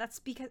 yeah, that's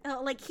because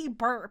like he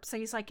burps, so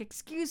he's like,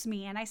 excuse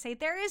me, and I say,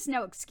 there is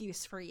no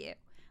excuse for you.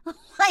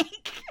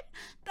 Like,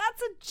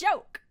 that's a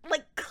joke.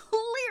 Like,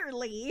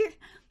 clearly,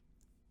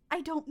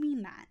 I don't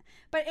mean that.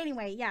 But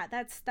anyway, yeah,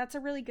 that's a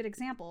really good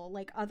example.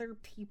 Like, other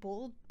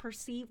people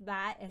perceive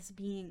that as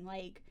being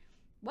like,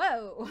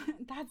 whoa,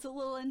 that's a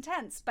little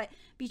intense. But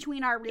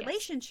between our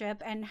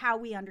relationship and how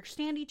we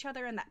understand each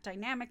other and that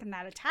dynamic and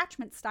that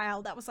attachment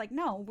style, that was like,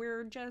 no,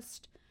 we're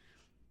just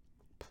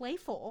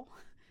playful.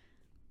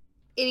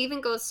 It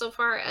even goes so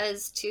far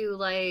as to,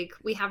 like,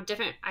 we have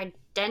different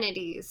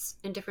identities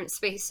in different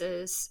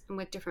spaces and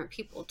with different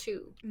people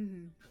too.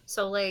 Mm-hmm.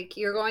 So, like,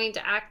 you're going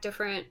to act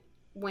different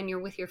when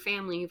you're with your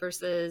family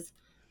versus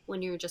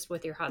when you're just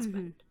with your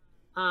husband.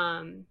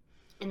 Mm-hmm.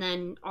 And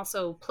then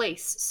also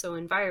place, so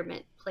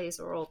environment plays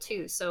a role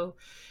too. So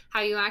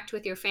how you act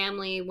with your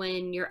family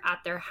when you're at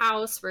their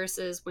house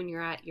versus when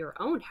you're at your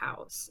own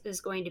house is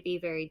going to be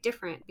very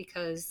different,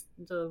 because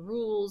the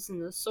rules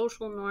and the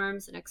social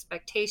norms and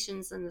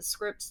expectations and the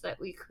scripts that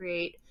we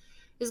create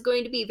is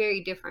going to be very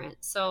different.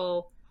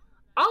 So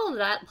all of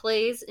that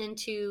plays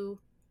into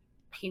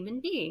human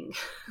being.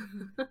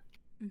 Mm-hmm.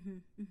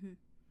 Mm-hmm.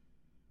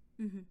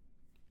 Mm-hmm. Mm-hmm.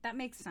 That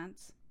makes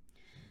sense.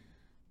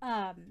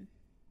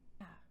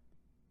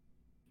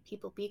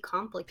 People be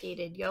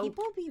complicated, yo.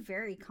 People be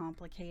very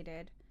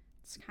complicated.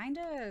 It's kind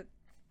of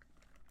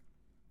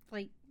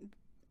like,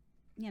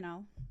 you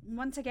know,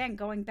 once again,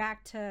 going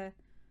back to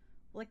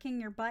licking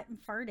your butt and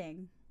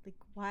farting. Like,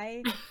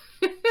 why?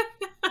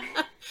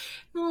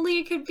 Only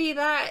it could be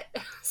that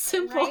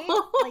simple. Right?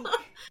 Like,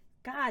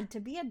 God, to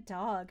be a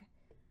dog.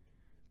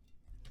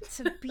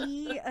 To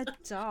be a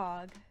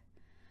dog.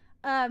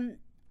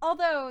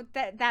 Although,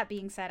 that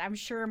being said, I'm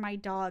sure my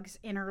dog's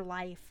inner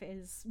life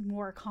is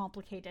more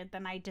complicated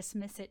than I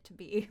dismiss it to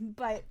be.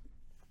 But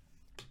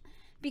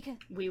because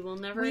we will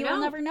never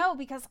know,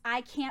 because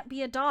I can't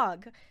be a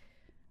dog.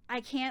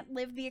 I can't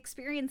live the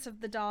experience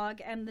of the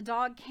dog, and the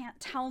dog can't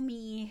tell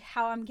me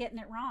how I'm getting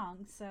it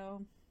wrong.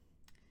 So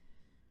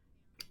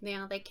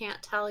yeah, they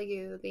can't tell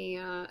you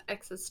the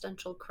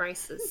existential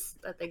crisis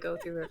that they go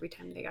through every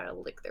time they gotta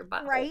lick their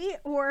butt. Right?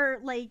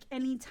 Or like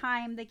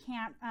anytime they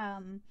can't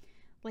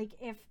like,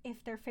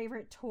 if their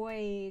favorite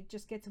toy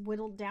just gets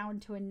whittled down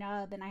to a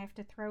nub and I have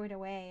to throw it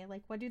away,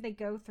 like, what do they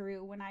go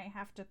through when I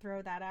have to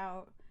throw that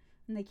out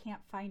and they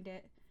can't find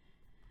it?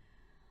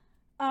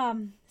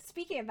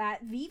 Speaking of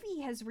that,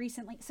 Vivi has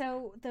recently,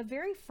 so the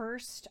very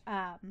first,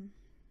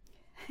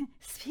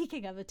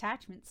 speaking of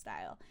attachment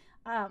style,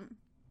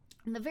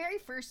 the very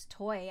first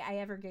toy I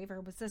ever gave her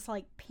was this,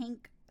 like,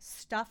 pink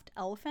stuffed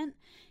elephant.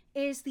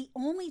 It is the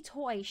only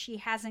toy she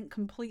hasn't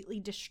completely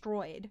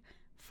destroyed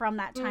from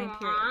that time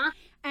period.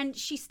 And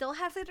she still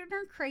has it in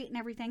her crate and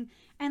everything.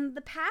 And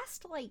the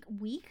past, like,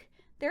 week,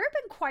 there have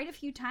been quite a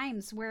few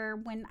times where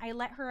when I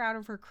let her out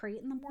of her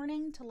crate in the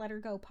morning to let her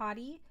go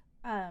potty,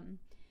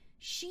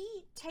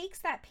 she takes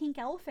that pink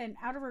elephant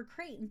out of her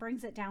crate and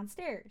brings it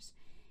downstairs.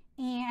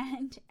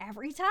 And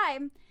every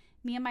time,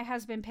 me and my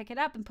husband pick it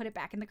up and put it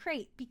back in the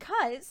crate,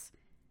 because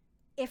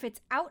if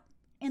it's out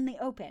in the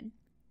open,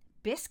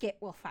 Biscuit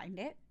will find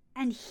it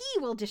and he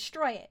will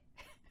destroy it.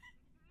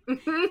 And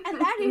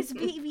that is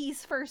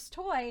Vivi's first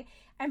toy,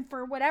 and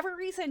for whatever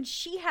reason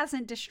she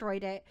hasn't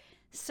destroyed it,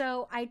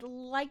 so I'd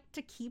like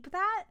to keep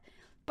that,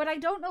 but I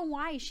don't know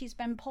why she's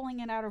been pulling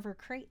it out of her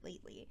crate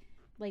lately.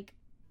 Like,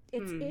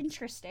 it's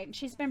interesting.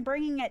 She's been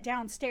bringing it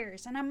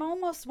downstairs, and I'm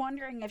almost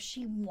wondering if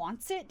she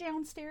wants it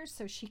downstairs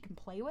so she can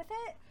play with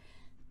it,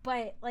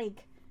 but,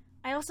 like,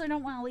 I also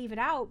don't want to leave it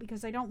out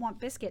because I don't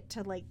want Biscuit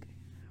to, like,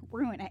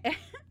 ruin it.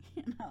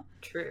 You know?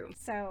 True.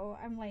 So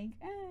I'm like,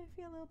 I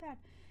feel a little bad.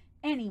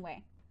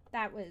 Anyway,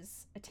 that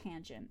was a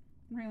tangent.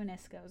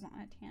 Ruinous goes on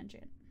a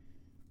tangent.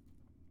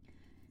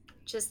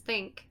 Just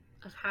think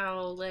of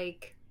how,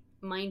 like,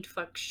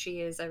 mindfucked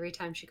she is every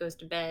time she goes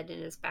to bed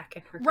and is back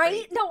in her crate.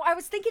 Right? No, I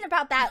was thinking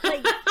about that.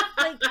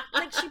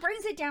 Like she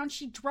brings it down,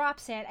 she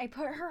drops it. I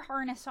put her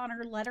harness on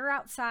her, let her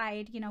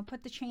outside, you know,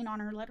 put the chain on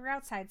her, let her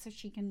outside so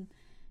she can,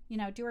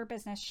 do her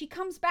business. She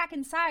comes back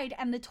inside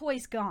and the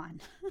toy's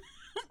gone.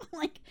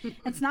 Like,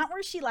 it's not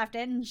where she left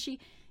it. And she,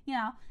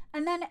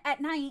 and then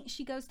at night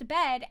she goes to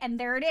bed and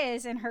there it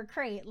is in her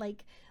crate.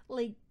 Like,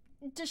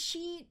 does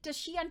she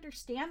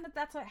understand that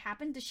that's what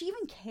happened? Does she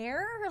even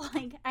care?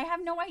 Like, I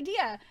have no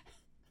idea.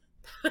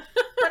 But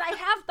I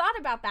have thought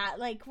about that.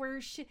 Like,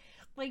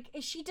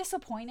 is she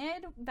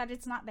disappointed that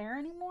it's not there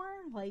anymore?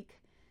 Like,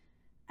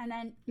 and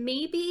then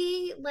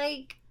maybe,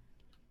 like,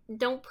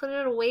 don't put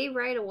it away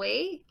right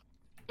away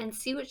and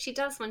see what she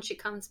does when she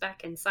comes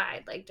back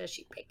inside. Like, does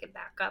she pick it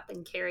back up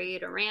and carry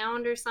it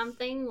around or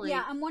something? Like,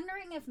 yeah, I'm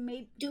wondering if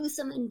maybe do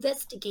some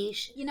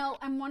investigation.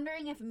 I'm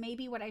wondering if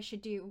maybe what I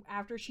should do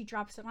after she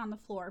drops it on the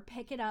floor,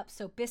 pick it up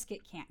so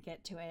Biscuit can't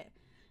get to it,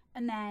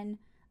 and then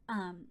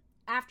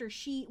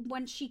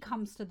when she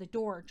comes to the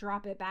door,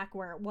 drop it back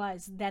where it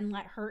was, then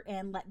let her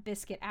in, let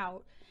Biscuit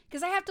out.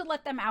 Because I have to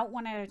let them out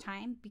one at a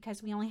time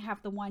because we only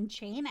have the one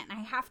chain, and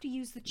I have to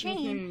use the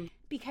chain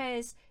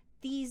because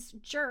these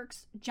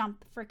jerks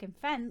jump the frickin'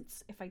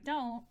 fence if I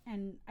don't,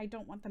 and I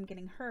don't want them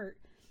getting hurt.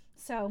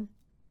 So,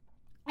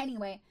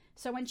 anyway,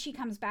 so when she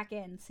comes back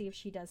in, see if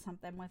she does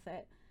something with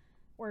it,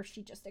 or if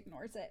she just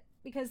ignores it.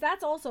 Because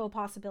that's also a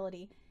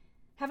possibility.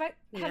 Have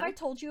I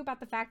told you about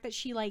the fact that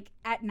she, like,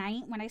 at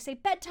night, when I say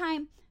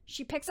bedtime,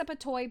 she picks up a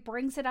toy,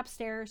 brings it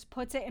upstairs,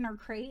 puts it in her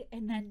crate,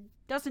 and then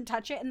doesn't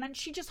touch it, and then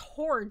she just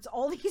hoards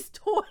all these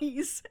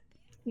toys.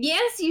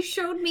 Yes, you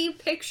showed me a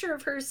picture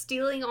of her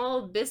stealing all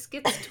of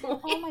Biscuit's toys.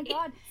 Oh my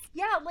god.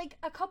 Yeah, like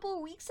a couple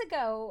of weeks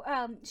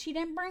ago, she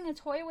didn't bring a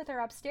toy with her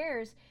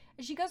upstairs.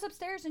 She goes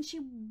upstairs and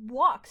she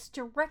walks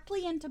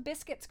directly into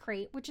Biscuit's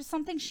crate, which is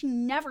something she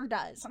never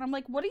does. And I'm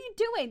like, what are you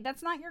doing?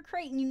 That's not your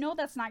crate. And you know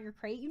that's not your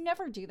crate. You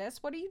never do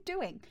this. What are you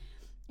doing?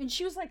 And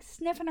she was like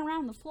sniffing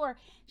around the floor.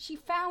 She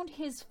found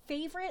his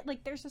favorite,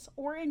 like there's this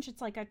orange,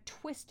 it's like a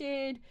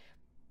twisted,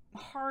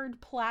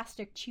 hard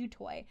plastic chew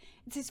toy.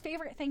 It's his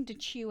favorite thing to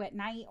chew at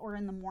night or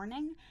in the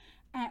morning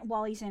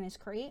while he's in his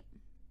crate.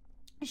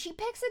 And she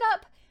picks it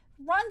up,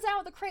 runs out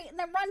of the crate, and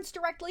then runs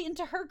directly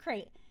into her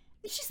crate.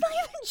 She's not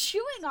even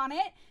chewing on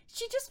it.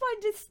 She just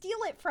wanted to steal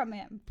it from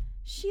him.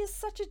 She is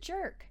such a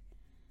jerk.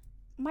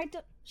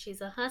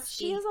 She's a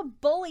husky. She is a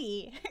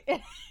bully.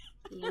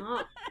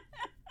 Yeah.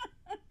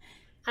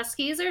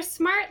 Huskies are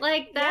smart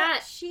like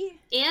that. Yeah,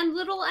 and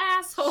little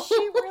assholes. She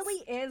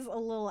really is a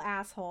little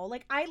asshole.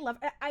 Like, I love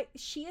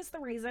she is the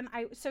reason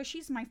so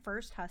she's my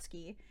first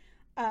husky.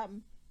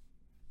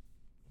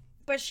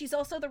 But she's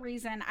also the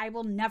reason I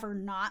will never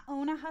not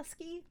own a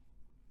husky,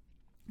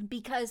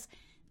 because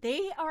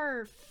they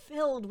are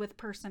filled with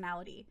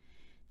personality.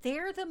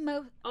 They're the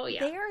most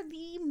they are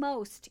the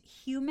most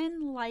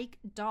human-like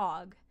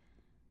dog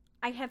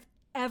I have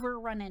ever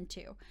run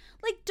into.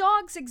 Like,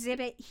 dogs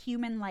exhibit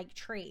human-like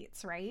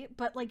traits, right?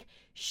 But like,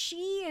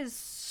 she is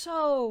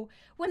so,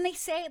 when they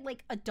say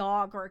like a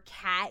dog or a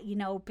cat,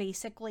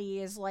 basically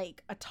is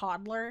like a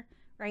toddler,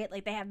 right?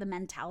 Like, they have the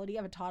mentality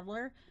of a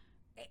toddler.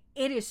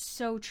 It is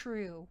so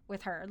true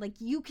with her. Like,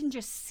 you can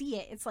just see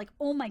it. It's like,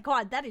 oh my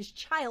god, that is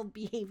child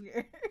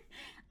behavior.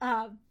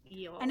 And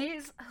it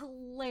is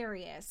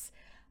hilarious.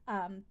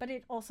 But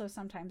it also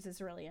sometimes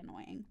is really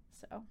annoying.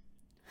 So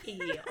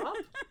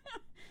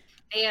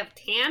they have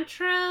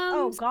tantrums.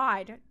 Oh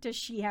god, does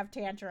she have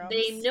tantrums?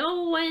 They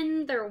know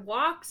when their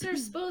walks are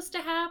supposed to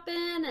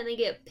happen, and they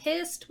get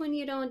pissed when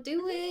you don't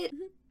do it.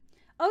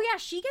 Oh yeah,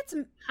 she gets...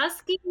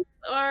 Huskies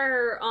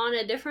are on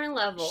a different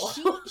level.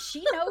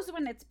 She knows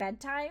when it's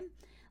bedtime.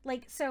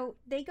 Like, so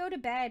they go to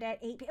bed at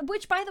 8 p.m.,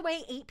 which, by the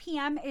way, 8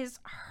 p.m. is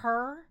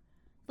her.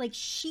 Like,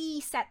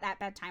 she set that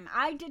bedtime.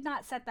 I did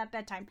not set that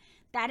bedtime.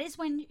 That is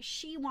when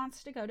she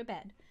wants to go to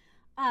bed.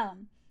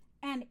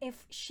 And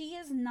if she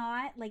is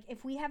not, like,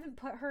 if we haven't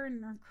put her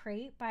in her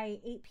crate by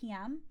 8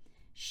 p.m.,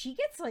 she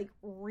gets, like,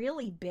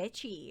 really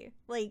bitchy.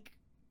 Like,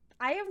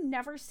 I have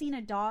never seen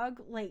a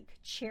dog, like,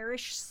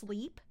 cherish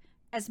sleep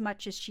as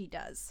much as she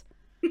does.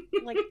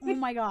 Like, oh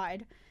my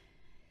god.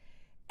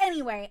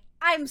 Anyway,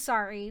 I'm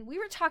sorry. We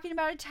were talking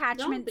about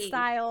attachment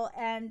style,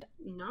 and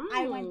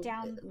I went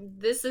down...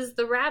 This is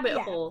the rabbit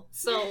hole.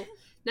 So,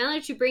 now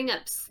that you bring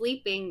up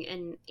sleeping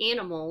and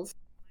animals,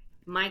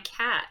 my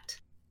cat...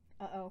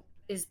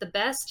 is the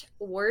best,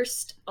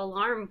 worst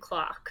alarm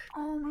clock.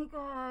 Oh my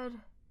god.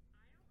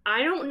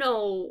 I don't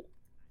know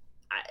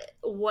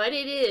what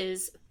it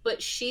is,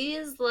 but she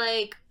is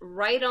like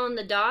right on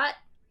the dot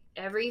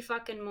every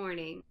fucking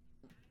morning.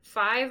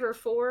 5 or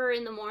 4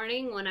 in the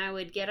morning when I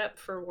would get up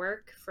for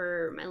work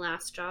for my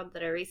last job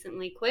that I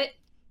recently quit.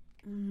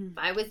 If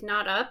I was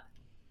not up,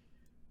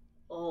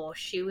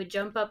 she would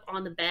jump up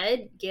on the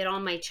bed, get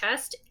on my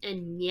chest,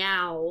 and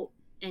meow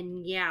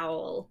and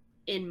yowl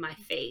in my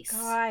face.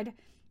 God.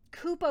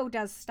 Kupo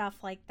does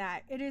stuff like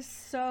that. It is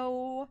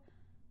so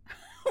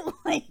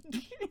like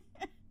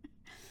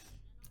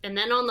and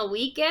then on the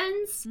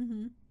weekends,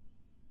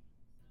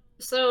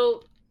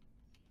 so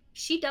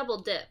she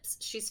double dips.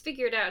 She's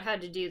figured out how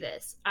to do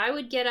this. I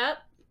would get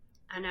up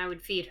and I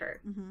would feed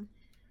her.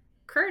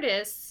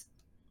 Curtis,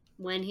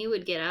 when he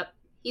would get up,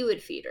 he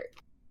would feed her.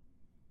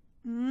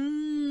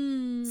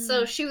 So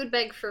So she would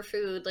beg for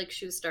food like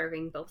she was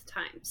starving both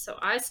times. So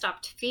I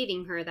stopped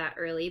feeding her that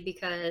early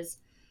because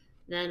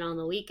then on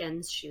the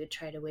weekends she would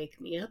try to wake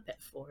me up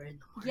at 4 in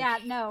the morning. Yeah,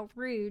 no,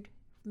 rude.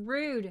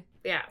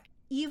 Yeah.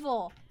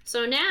 Evil.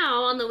 So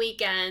now on the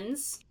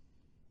weekends,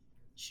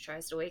 she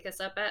tries to wake us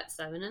up at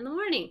 7 in the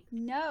morning.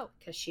 No.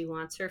 Because she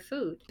wants her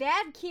food.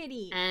 Bad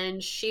kitty.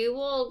 And she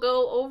will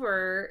go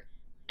over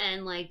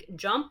and like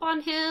jump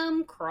on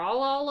him,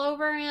 crawl all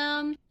over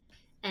him,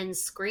 and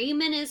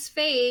scream in his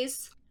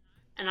face.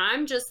 And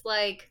I'm just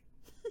like,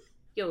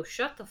 yo,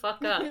 shut the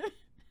fuck up.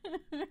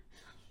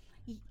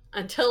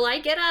 Until I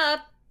get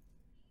up,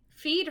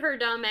 feed her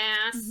dumb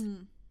ass.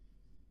 Mm-hmm.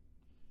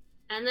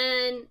 And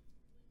then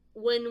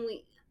when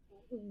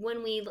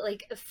we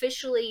like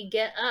officially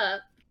get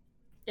up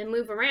and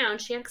move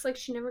around, she acts like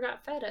she never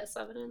got fed at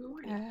 7 in the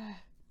morning.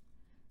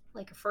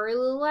 Like a furry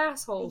little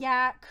asshole.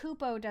 Yeah,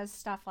 Kupo does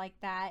stuff like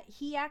that.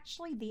 He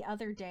actually the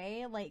other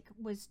day like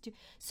was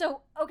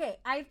so okay,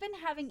 I've been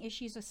having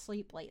issues with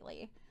sleep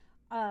lately.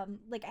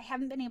 Like I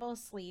haven't been able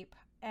to sleep,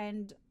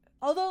 and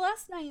although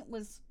last night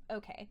was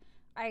okay,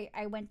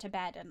 I went to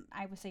bed and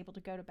I was able to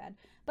go to bed.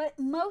 But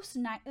most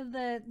of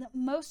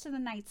the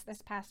nights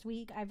this past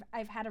week,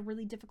 I've had a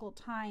really difficult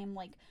time.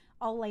 Like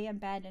I'll lay in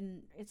bed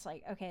and it's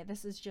like, okay,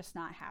 this is just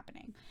not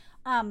happening.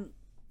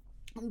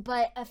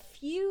 But a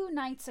few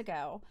nights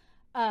ago,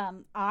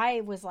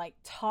 I was like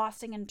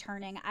tossing and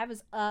turning. I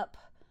was up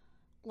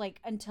like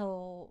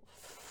until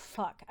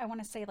I want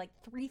to say like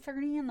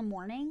 3:30 in the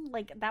morning.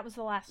 Like that was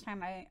the last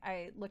time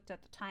I looked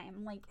at the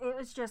time. Like it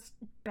was just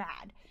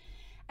bad.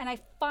 And I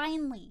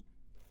finally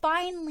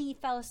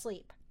fell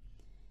asleep.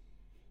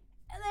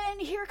 And then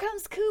here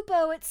comes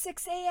Kupo at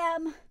 6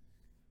 a.m.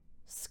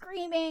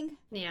 screaming.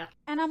 Yeah.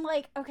 And I'm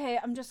like, okay,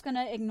 I'm just going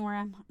to ignore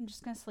him. I'm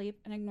just going to sleep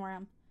and ignore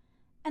him.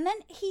 And then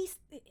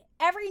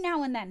every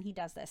now and then he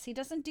does this. He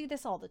doesn't do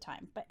this all the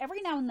time, but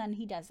every now and then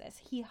he does this.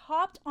 He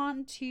hopped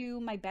onto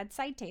my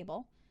bedside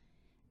table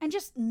and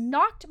just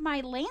knocked my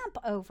lamp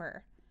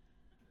over.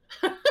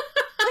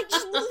 Like,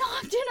 just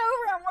knocked it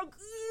over. I'm like,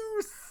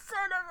 you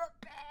son of a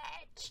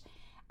bitch.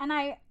 And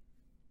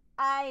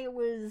I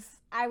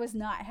was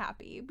not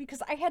happy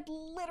because I had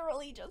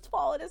literally just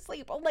fallen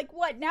asleep. I'm like,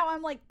 what? Now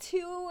I'm like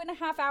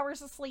 2.5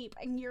 hours asleep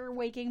and you're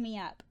waking me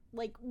up.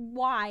 Like,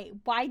 why?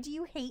 Why do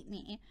you hate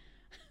me?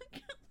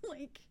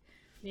 Like,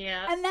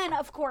 yeah. And then,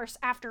 of course,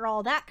 after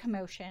all that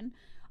commotion,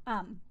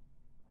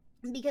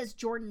 because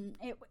Jordan,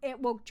 it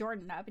woke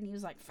Jordan up and he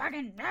was like,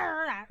 fucking,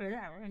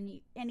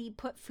 and he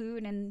put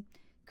food in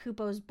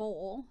Kupo's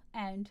bowl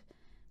and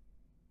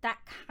that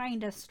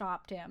kind of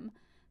stopped him.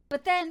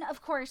 But then,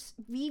 of course,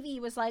 Vivi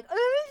was like,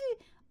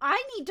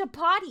 I need to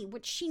potty,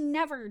 which she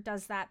never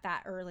does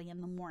that early in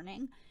the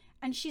morning.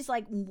 And she's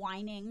like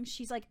whining.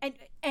 She's like,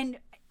 and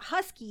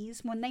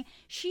huskies,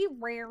 she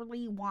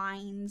rarely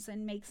whines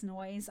and makes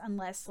noise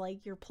unless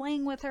like you're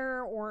playing with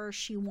her or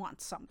she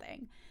wants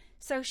something.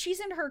 So she's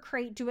in her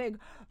crate doing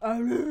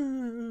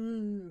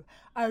the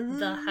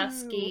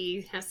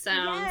husky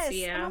sounds. Yes.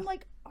 Yeah. And I'm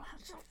like, oh,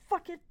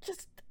 fuck it,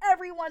 just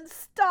everyone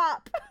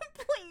stop.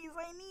 Please,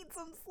 I need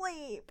some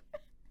sleep.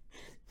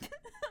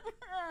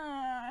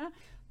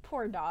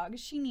 Poor dog.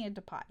 She needed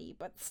to potty,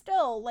 but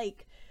still,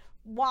 like,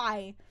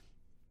 why?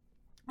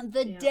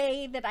 The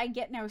day that I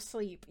get no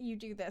sleep, you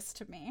do this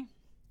to me.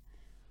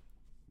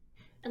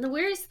 And the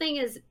weirdest thing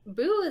is,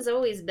 Boo has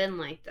always been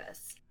like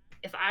this.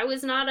 If I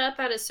was not up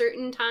at a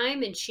certain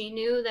time and she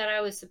knew that I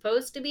was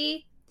supposed to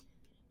be,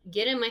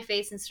 get in my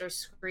face and start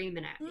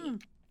screaming at me.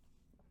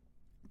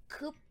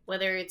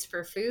 Whether it's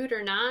for food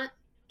or not,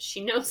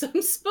 she knows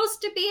I'm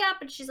supposed to be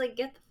up and she's like,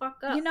 get the fuck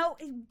up. You know,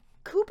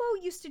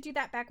 Kupo used to do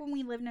that back when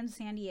we lived in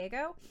San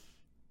Diego.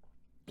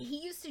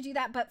 He used to do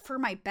that, but for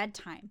my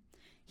bedtime.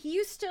 He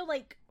used to,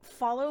 like,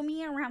 follow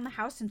me around the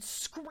house and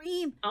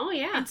scream. Oh,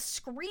 yeah. And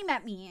scream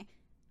at me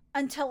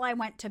until I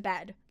went to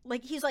bed.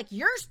 Like, he's like,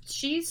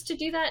 She used to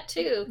do that,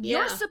 too.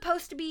 You're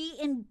supposed to be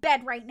in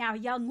bed right now,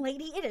 young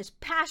lady. It is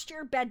past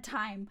your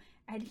bedtime.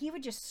 And he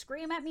would just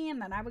scream at me,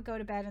 and then I would go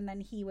to bed, and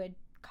then he would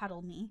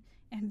cuddle me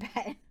in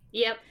bed.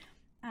 Yep.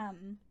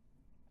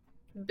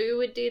 Boo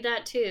would do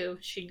that, too.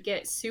 She'd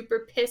get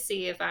super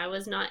pissy if I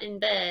was not in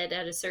bed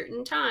at a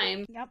certain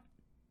time. Yep.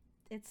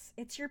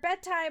 It's your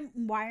bedtime.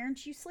 Why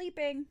aren't you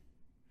sleeping?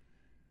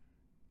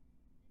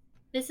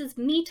 This is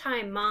me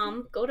time,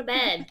 Mom. Go to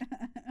bed.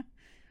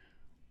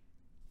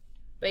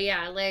 But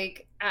yeah,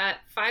 like at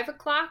 5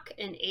 o'clock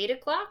and 8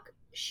 o'clock,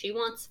 she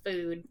wants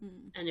food.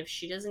 And if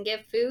she doesn't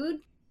get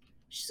food,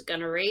 she's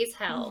gonna raise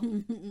hell.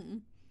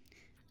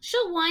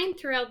 She'll whine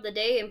throughout the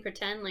day and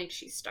pretend like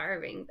she's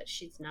starving, but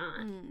she's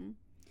not.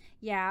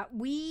 Yeah,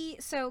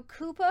 so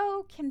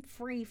Kupo can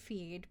free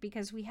feed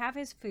because we have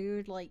his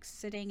food like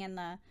sitting in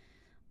the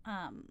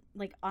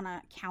like on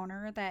a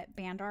counter that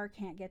Bandar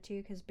can't get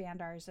to because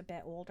Bandar is a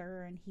bit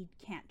older and he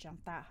can't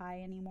jump that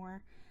high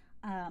anymore.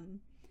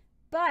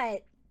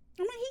 But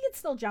I mean, he can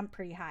still jump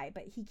pretty high,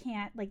 but he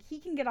can't, like, he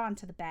can get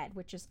onto the bed,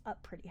 which is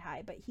up pretty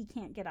high, but he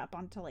can't get up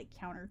onto like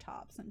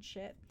countertops and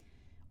shit.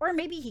 Or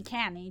maybe he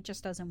can, and he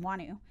just doesn't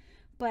want to.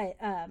 But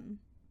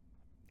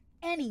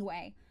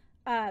anyway,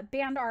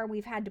 Bandar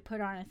we've had to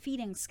put on a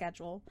feeding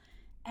schedule,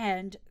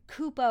 and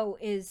Kupo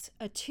is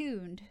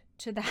attuned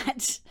to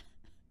that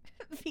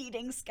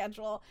feeding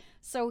schedule,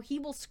 so he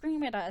will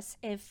scream at us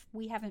if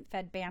we haven't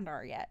fed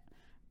Bandar yet.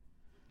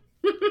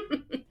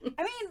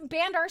 I mean,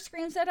 Bandar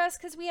screams at us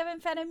because we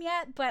haven't fed him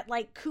yet, but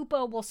like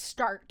Kupo will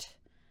start,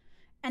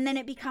 and then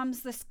it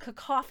becomes this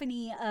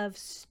cacophony of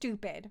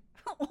stupid,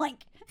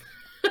 like,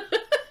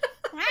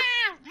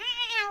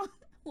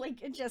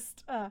 like it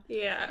just,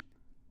 yeah.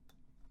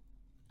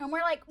 And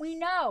we're like, we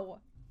know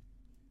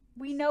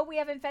we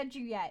haven't fed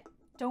you yet.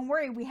 Don't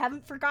worry, we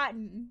haven't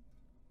forgotten.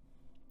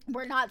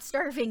 We're not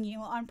starving you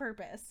on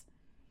purpose.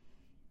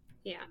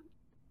 Yeah.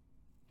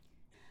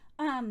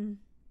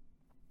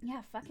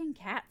 Yeah, fucking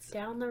cats.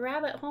 Down the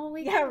rabbit hole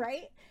we go. Yeah,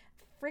 right?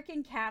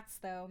 Freaking cats,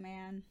 though,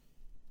 man.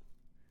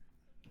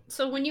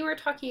 So when you were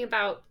talking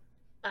about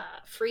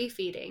free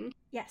feeding.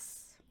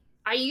 Yes.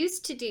 I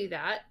used to do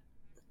that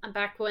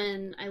back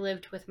when I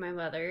lived with my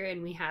mother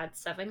and we had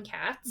 7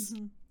 cats.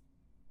 Mm-hmm.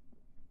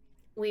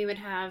 We would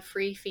have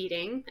free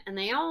feeding, and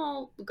they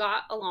all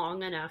got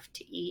along enough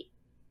to eat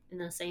in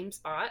the same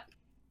spot.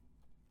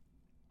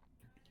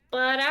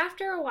 But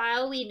after a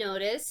while, we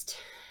noticed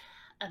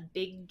a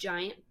big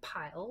giant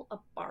pile of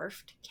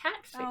barfed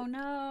cat food. Oh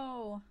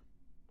no.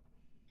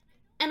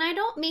 And I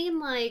don't mean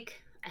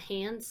like a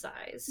hand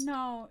sized.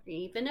 No. Or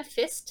even a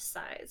fist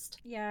sized.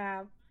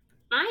 Yeah.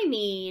 I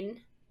mean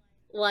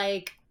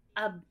like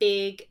a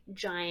big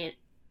giant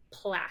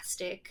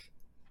plastic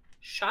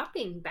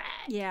shopping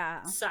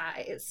bag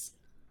size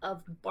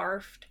of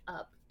barfed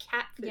up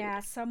cat food. Yeah,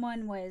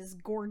 someone was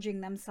gorging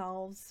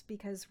themselves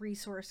because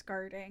resource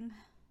guarding.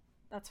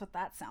 That's what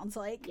that sounds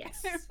like.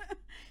 Yes.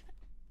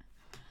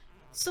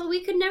 So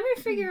we could never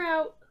figure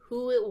out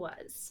who it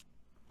was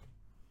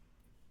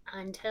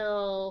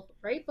until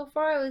right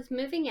before I was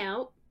moving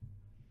out.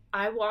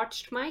 I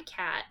watched my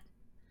cat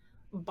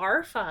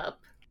barf up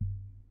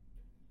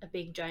a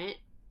big giant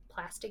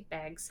plastic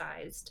bag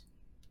sized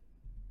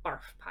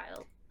barf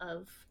pile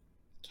of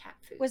cat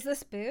food. Was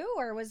this Boo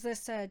or was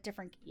this a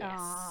different? Yes.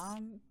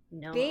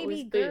 No,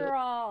 baby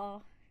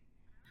girl.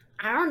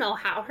 I don't know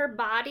how her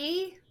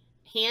body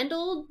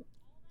handled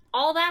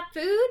all that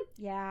food.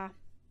 Yeah.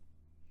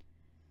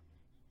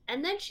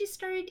 And then she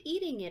started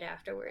eating it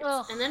afterwards.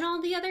 Ugh. And then all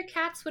the other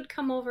cats would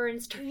come over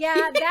and start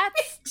Yeah,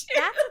 that's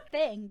a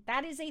thing.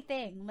 That is a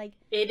thing. Like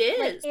it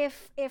is.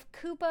 Like if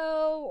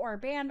Kupo or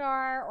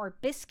Bandar or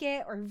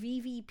Biscuit or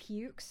Vivi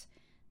pukes,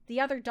 the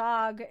other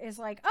dog is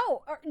like,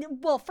 oh,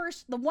 well,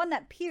 first the one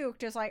that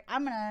puked is like,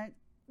 I'm gonna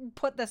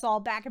put this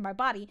all back in my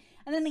body,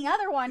 and then the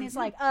other one is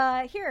like,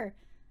 here,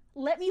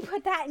 let me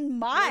put that in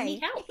my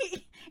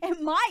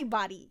in my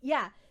body.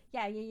 Yeah.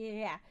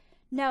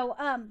 No,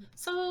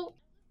 So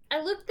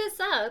I looked this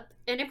up,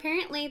 and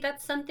apparently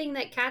that's something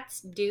that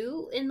cats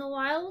do in the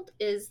wild,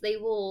 is they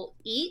will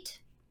eat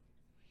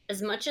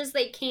as much as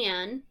they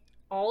can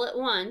all at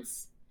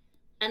once,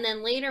 and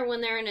then later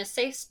when they're in a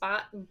safe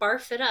spot,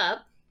 barf it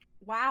up.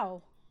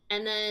 Wow.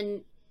 And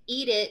then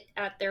eat it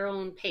at their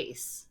own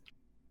pace.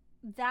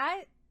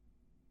 That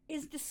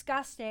is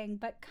disgusting,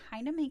 but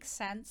kind of makes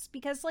sense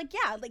because, like,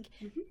 yeah, like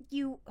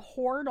you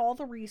hoard all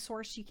the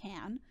resource you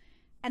can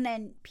and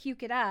then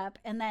puke it up,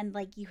 and then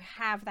like you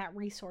have that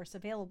resource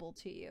available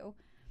to you.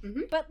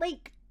 But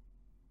like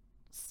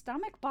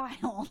stomach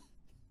bile.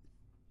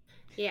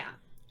 Yeah.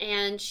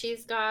 And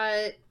she's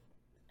got,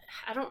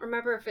 I don't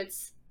remember if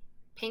it's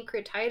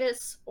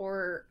pancreatitis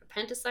or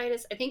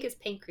appendicitis. I think it's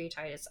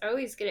pancreatitis. I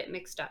always get it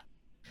mixed up.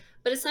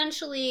 But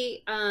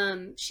essentially,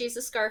 she's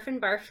a scarf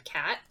and barf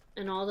cat,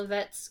 and all the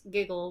vets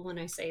giggle when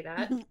I say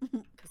that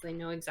because they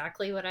know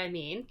exactly what I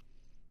mean.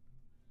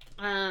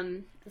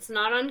 It's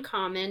not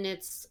uncommon.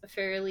 It's a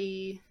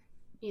fairly,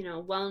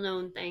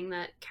 well-known thing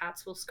that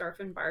cats will scarf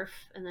and barf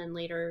and then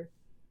later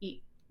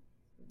eat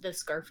the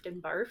scarfed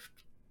and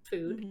barfed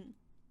food.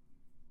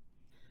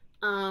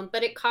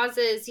 But it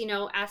causes,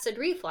 acid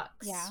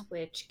reflux,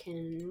 which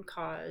can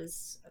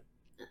cause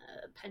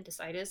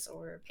appendicitis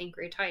or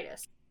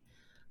pancreatitis.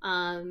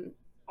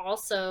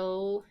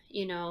 Also,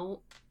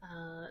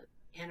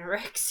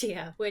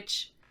 anorexia,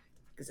 which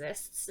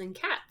exists in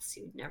cats.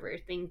 You'd never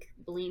think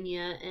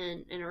bulimia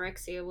and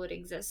anorexia would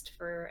exist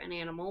for an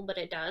animal, but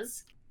it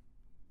does.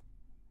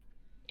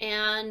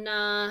 And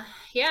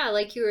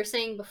like you were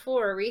saying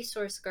before,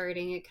 resource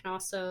guarding, it can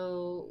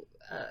also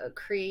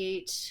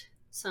create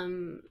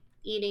some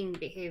eating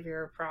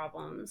behavior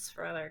problems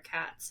for other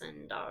cats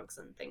and dogs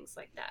and things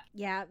like that.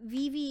 Yeah,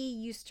 Vivi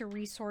used to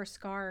resource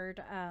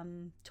guard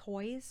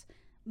toys,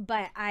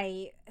 but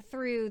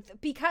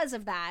because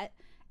of that,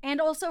 and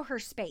also her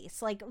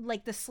space, like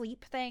the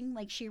sleep thing,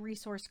 like she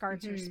resource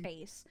guards her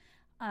space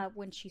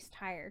when she's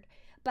tired.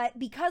 But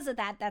because of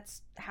that,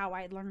 that's how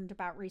I learned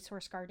about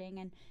resource guarding,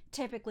 and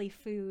typically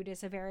food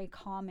is a very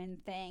common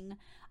thing.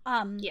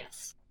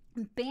 Yes.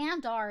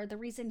 Bandar, the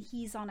reason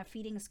he's on a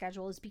feeding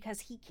schedule is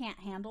because he can't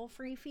handle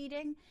free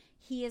feeding.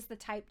 He is the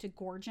type to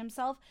gorge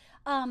himself.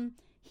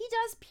 He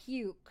does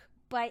puke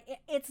But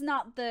it's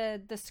not the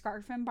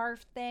scarf and barf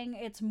thing.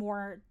 It's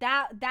more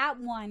that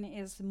one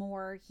is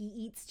more he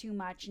eats too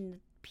much and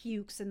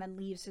pukes and then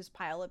leaves his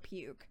pile of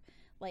puke.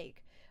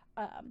 Like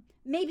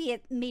maybe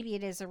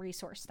it is a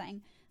resource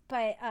thing.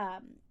 But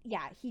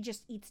yeah, he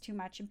just eats too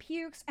much and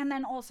pukes. And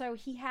then also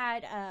he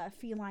had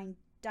feline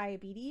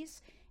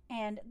diabetes.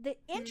 And the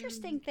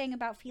interesting thing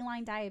about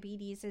feline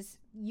diabetes is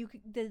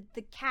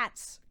the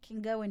cats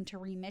can go into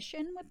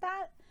remission with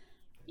that.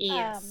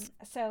 Yes.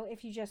 So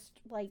if you just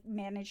like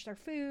manage their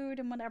food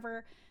and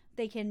whatever,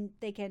 they can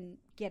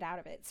get out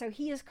of it. So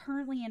he is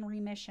currently in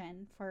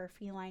remission for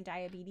feline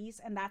diabetes,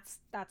 and that's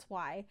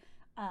why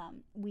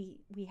we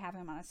have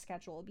him on a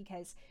schedule,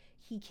 because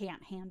he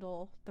can't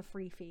handle the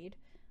free feed.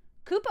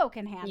 Kupo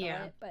can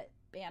handle it, but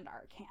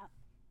Bandar can't.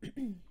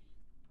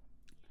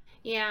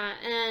 Yeah,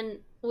 and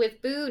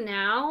with Boo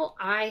now,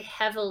 I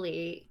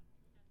heavily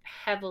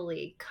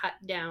cut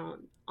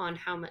down on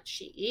how much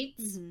she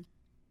eats. Mm-hmm.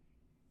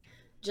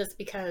 Just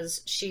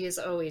because she is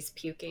always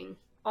puking,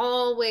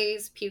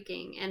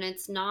 and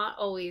it's not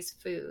always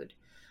food.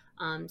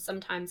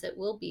 Sometimes it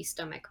will be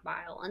stomach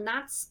bile, and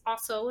that's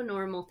also a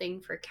normal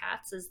thing for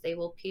cats, is they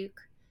will puke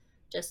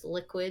just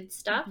liquid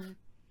stuff,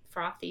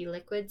 frothy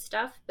liquid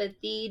stuff. But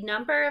the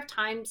number of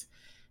times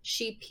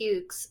she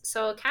pukes,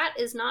 so a cat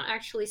is not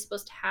actually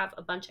supposed to have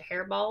a bunch of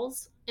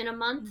hairballs in a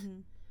month.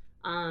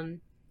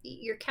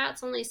 Your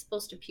cat's only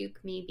supposed to puke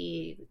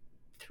maybe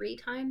 3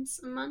 times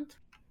a month,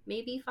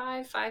 maybe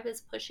 5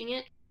 is pushing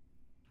it.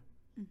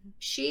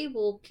 She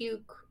will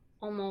puke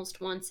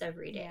almost once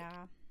every day.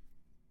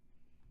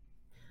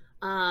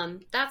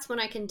 That's when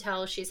I can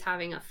tell she's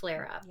having a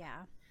flare-up.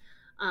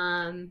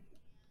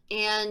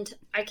 And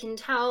I can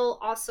tell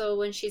also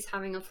when she's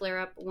having a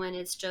flare-up when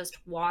it's just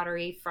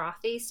watery,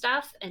 frothy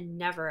stuff and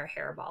never a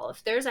hairball.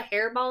 If there's a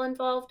hairball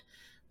involved,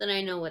 then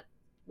I know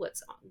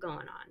what's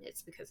going on.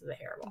 It's because of the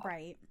hairball.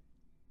 Right.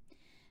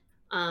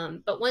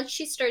 But once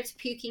she starts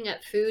puking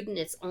up food and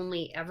it's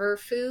only ever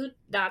food,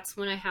 that's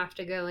when I have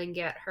to go and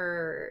get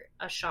her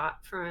a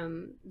shot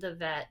from the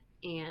vet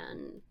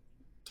and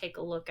take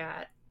a look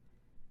at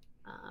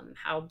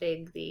how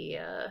big the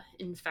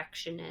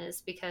infection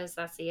is, because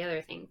that's the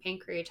other thing.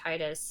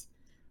 Pancreatitis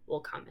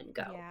will come and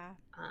go.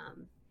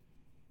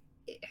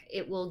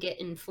 It will get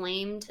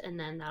inflamed, and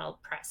then that'll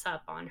press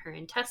up on her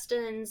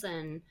intestines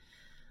and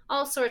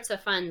all sorts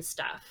of fun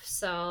stuff.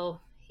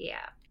 So,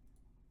 yeah.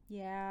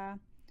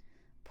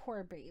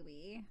 Poor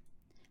baby.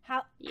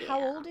 How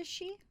old is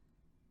she?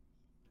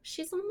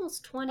 She's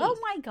almost 20. Oh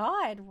my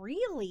god,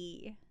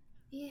 really?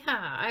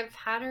 Yeah, I've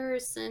had her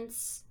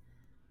since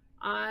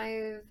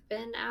I've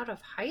been out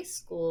of high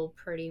school,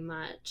 pretty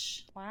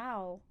much.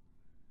 Wow.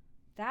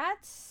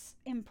 That's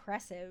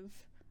impressive.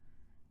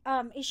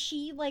 Is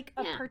she like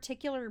a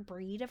particular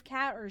breed of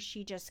cat, or is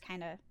she just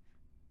kind of...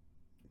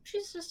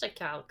 She's just a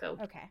calico.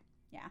 Okay,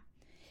 yeah.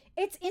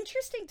 It's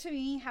interesting to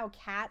me how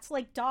cats,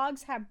 like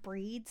dogs have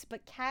breeds,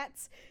 but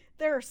cats,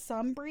 there are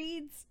some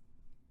breeds,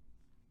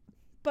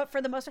 but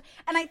for the most part,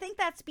 and I think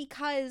that's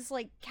because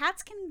like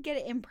cats can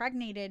get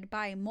impregnated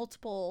by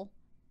multiple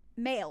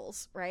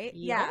males, right?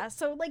 Yep. Yeah.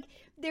 So like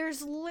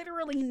there's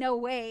literally no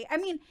way. I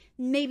mean,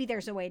 maybe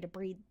there's a way to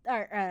breed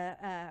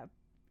or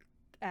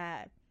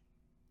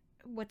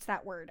what's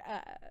that word?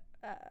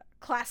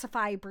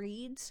 Classify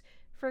breeds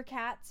for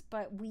cats,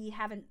 but we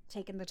haven't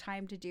taken the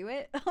time to do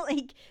it.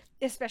 Like,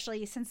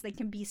 especially since they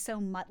can be so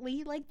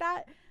muttly like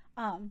that.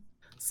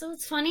 So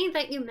it's funny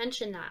that you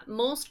mentioned that.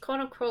 Most quote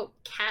unquote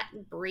cat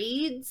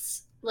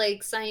breeds,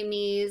 like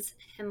Siamese,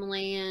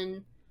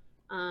 Himalayan,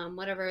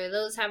 whatever,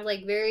 those have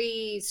like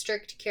very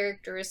strict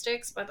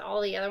characteristics, but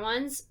all the other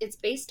ones, it's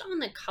based on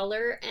the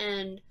color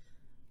and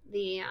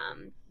the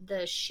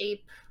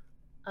shape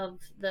of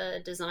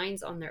the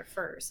designs on their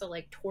fur. So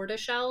like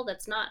tortoiseshell,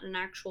 that's not an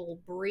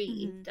actual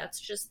breed. That's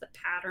just the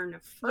pattern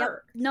of fur.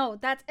 Yep. No,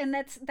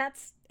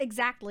 that's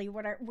exactly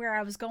where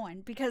I was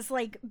going, because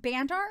like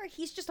Bandar,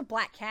 he's just a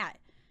black cat.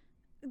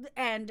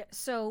 And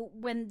so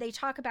when they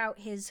talk about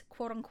his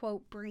quote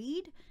unquote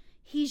breed,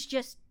 he's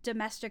just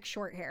domestic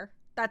short hair.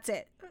 That's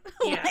it.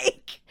 Yeah.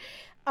 Like,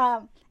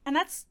 and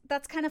that's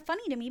kind of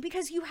funny to me,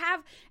 because you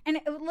have, and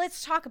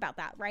let's talk about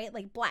that, right?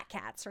 Like black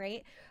cats,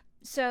 right?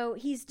 So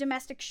he's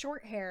domestic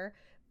short hair,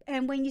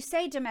 and when you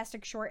say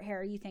domestic short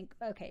hair, you think,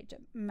 okay,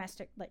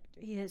 domestic, like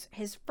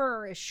his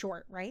fur is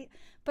short, right?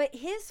 But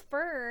his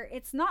fur,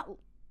 it's not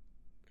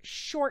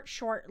short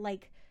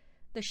like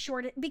the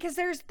short, because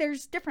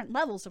there's different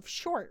levels of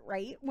short,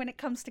 right? When it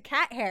comes to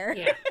cat hair.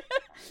 Yeah.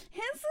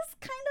 His is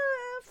kind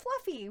of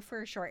fluffy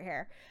for short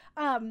hair.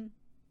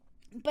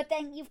 But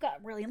then you've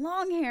got really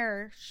long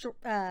hair,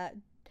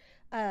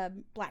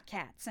 black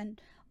cats and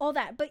all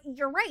that. But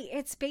you're right,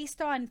 it's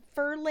based on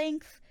fur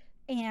length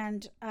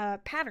and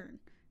pattern.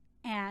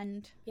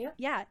 And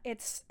yeah,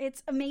 it's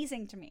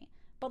amazing to me.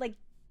 But like,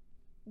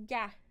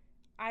 yeah,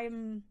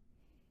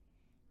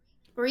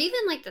 or even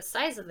like the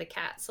size of the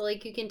cat. So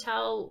like you can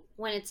tell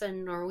when it's a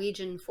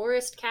Norwegian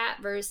forest cat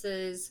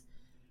versus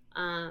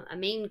a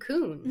Maine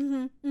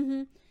Coon.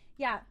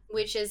 Yeah.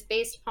 Which is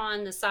based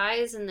upon the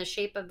size and the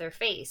shape of their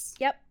face.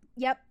 Yep.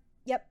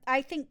 Yep,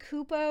 I think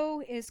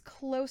Kupo is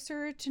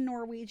closer to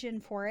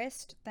Norwegian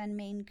forest than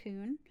Maine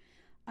Coon.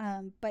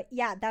 But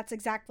yeah, that's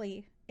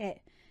exactly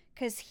it.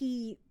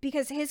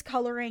 Because his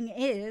coloring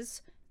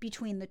is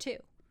between the two.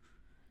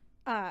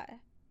 Uh,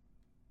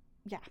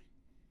 yeah,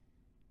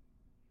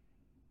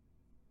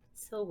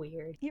 So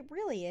weird. it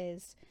really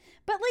is.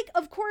 But like,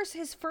 of course,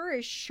 his fur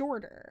is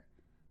shorter,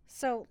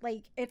 so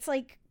like, it's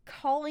like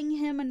calling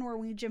him a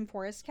Norwegian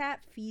forest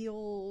cat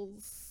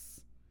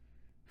feels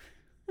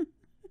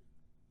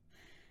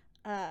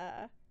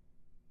uh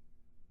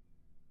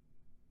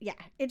yeah,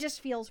 it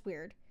just feels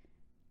weird.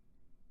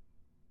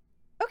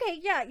 Okay,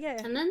 yeah,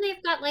 yeah. And then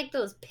they've got like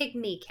those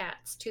pygmy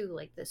cats too,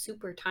 like the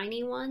super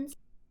tiny ones.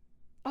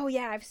 Oh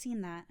yeah, I've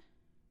seen that.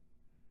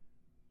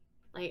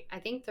 Like I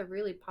think they're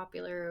really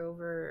popular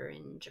over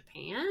in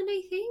Japan,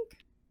 I think.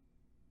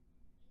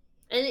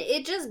 And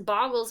it just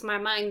boggles my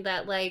mind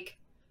that like,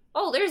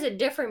 oh, there's a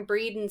different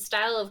breed and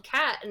style of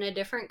cat in a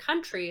different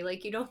country.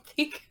 Like you don't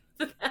think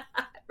of that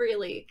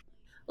really.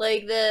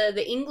 Like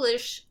the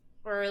English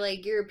or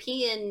like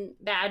European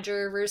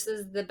badger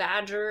versus the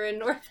badger in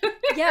North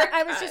Yeah,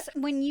 I was America. just,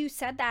 when you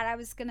said that, I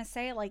was gonna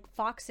say like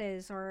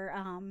foxes or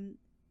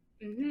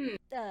Hmm.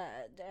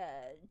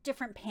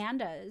 different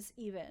pandas,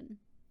 even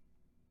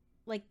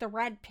like the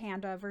red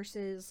panda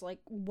versus like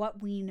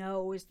what we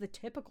know is the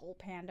typical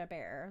panda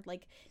bear.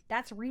 Like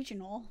that's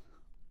regional.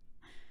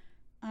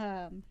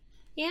 Um,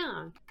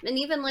 Yeah. And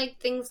even like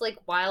things like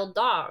wild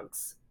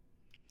dogs.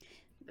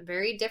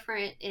 Very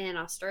different in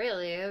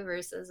Australia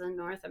versus in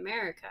North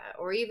America,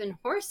 or even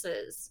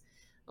horses,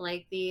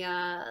 like the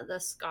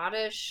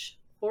Scottish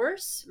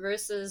horse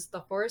versus the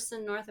horse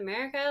in North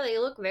America. They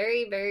look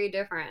very very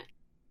different.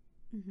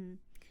 mhm.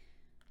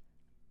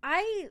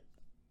 I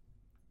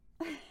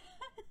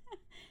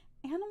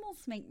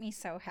animals make me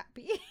so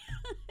happy.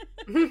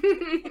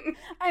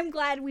 I'm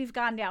glad we've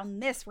gone down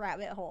this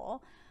rabbit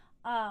hole.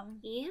 Um,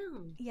 Yeah.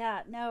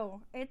 yeah,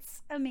 no,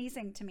 it's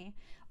amazing to me.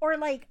 Or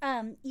like,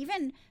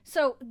 even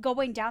so,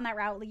 going down that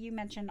route, like you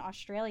mentioned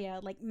Australia,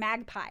 like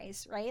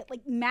magpies, right?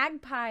 Like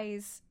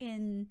magpies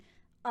in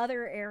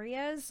other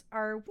areas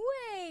are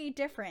way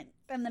different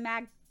than the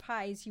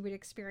magpies you would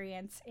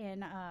experience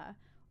in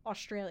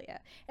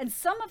Australia. And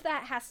some of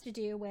that has to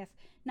do with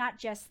not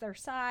just their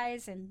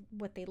size and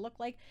what they look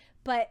like,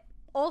 but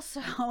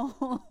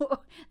also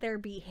their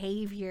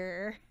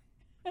behavior.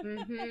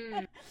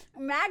 Hmm.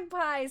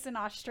 Magpies in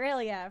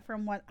Australia,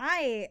 from what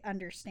I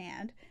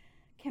understand,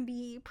 can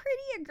be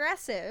pretty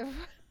aggressive.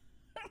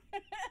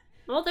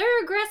 Well,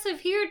 they're aggressive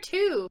here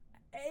too.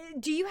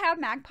 Do you have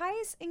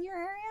magpies in your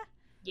area?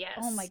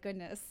 Oh my Yes.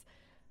 goodness.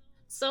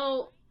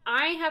 So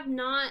I have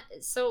not.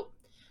 So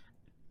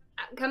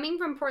coming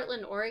from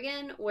Portland,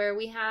 Oregon, where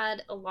we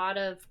had a lot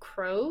of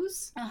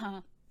crows, Uh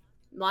huh.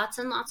 lots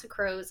and lots of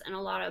crows, and a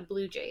lot of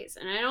blue jays.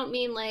 And I don't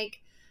mean like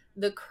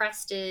the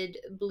crested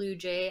blue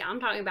jay. I'm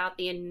talking about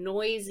the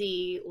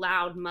noisy,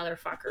 loud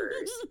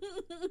motherfuckers.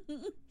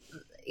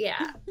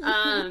 Yeah.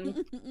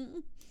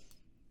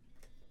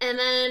 And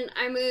then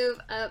I move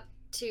up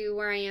to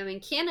where I am in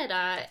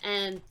Canada,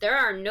 and there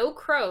are no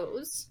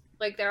crows.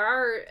 Like there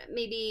are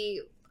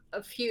maybe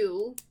a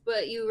few,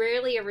 but you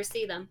rarely ever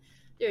see them.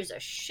 There's a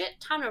shit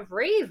ton of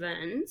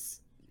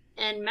ravens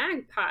and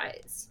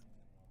magpies.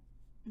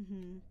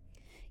 Mm-hmm.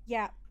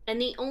 Yeah.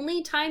 And the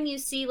only time you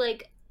see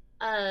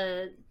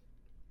a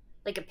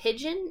like a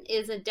pigeon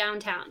is in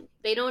downtown.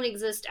 They don't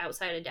exist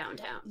outside of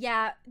downtown.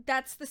 Yeah,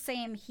 that's the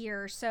same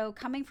here. So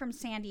coming from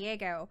San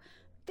Diego,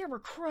 there were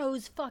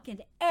crows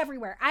fucking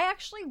everywhere. I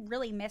actually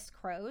really miss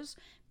crows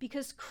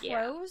because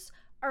Yeah. crows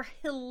are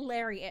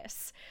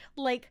hilarious.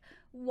 Like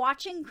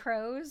watching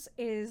crows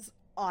is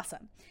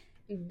awesome.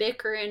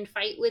 Bicker and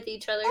fight with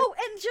each other. Oh,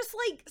 and just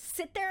like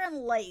sit there and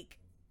like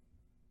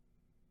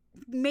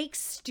make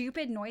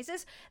stupid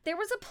noises. There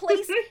was a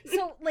place,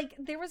 so like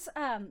there was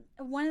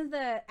one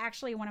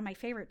of my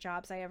favorite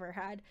jobs I ever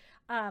had.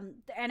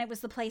 And it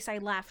was the place I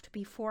left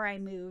before I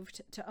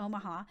moved to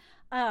Omaha.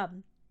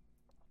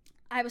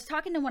 I was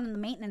talking to one of the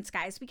maintenance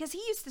guys because he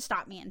used to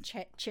stop me and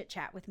chit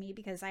chat with me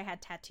because I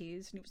had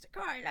tattoos, and he was like,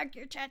 "Oh, I like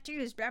your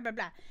tattoos, blah blah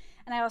blah,"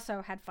 and I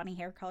also had funny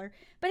hair color.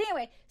 But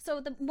anyway,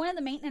 so one of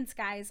the maintenance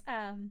guys,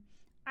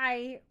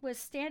 I was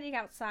standing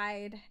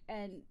outside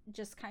and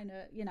just kind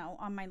of,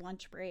 on my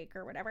lunch break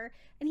or whatever,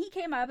 and he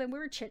came up and we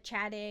were chit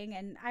chatting,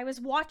 and I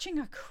was watching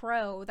a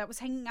crow that was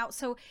hanging out.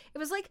 So it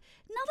was like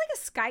not like a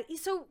sky.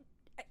 So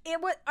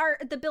it was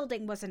the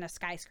building wasn't a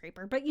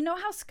skyscraper, but you know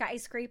how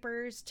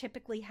skyscrapers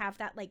typically have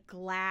that like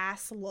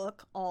glass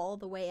look all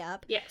the way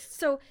up. Yes.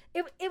 So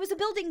it was a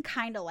building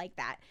kind of like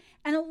that,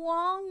 and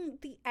along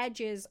the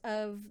edges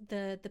of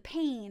the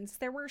panes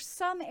there were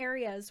some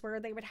areas where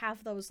they would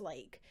have those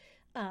like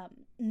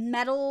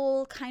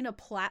metal kind of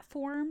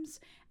platforms,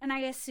 and I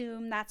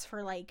assume that's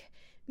for like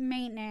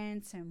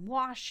maintenance and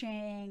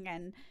washing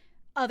and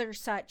other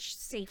such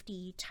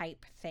safety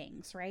type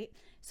things, right?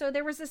 So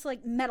there was this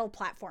like metal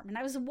platform, and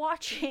I was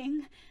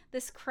watching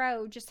this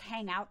crow just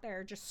hang out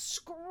there, just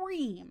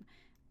scream.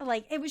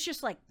 Like it was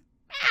just like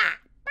bah,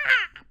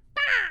 bah,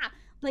 bah,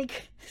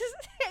 like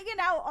hanging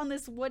out on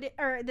this wood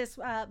or this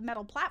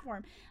metal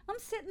platform. I'm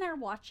sitting there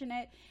watching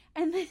it,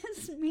 and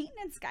this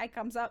maintenance guy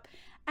comes up,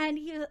 and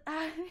he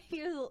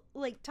was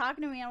like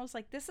talking to me. And I was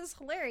like, "This is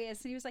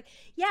hilarious." And he was like,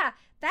 "Yeah,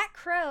 that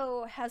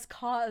crow has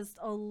caused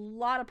a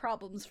lot of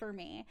problems for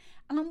me."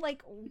 And I'm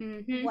like,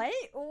 "What?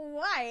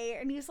 Why?"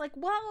 And he's like,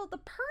 "Well, the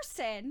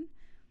person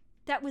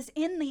that was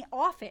in the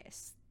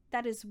office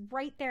that is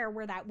right there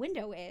where that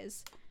window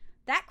is,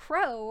 that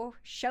crow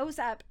shows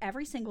up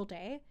every single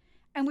day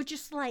and would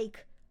just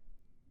like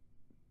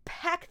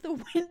peck the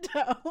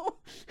window."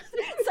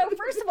 So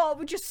first of all, it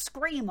would just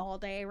scream all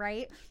day,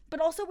 right?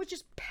 But also would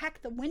just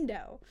peck the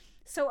window.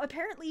 So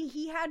apparently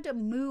he had to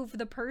move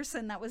the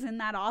person that was in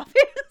that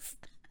office.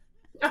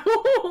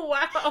 Oh,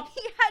 wow.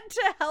 He had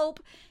to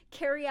help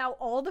carry out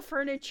all the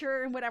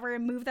furniture and whatever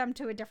and move them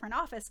to a different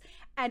office.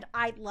 And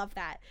I love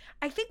that.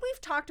 I think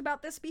we've talked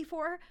about this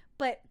before,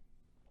 but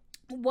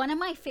one of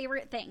my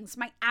favorite things,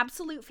 my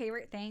absolute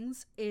favorite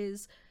things,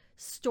 is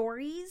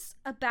stories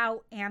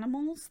about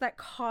animals that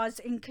cause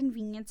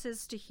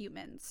inconveniences to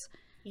humans.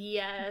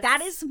 Yes.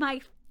 That is my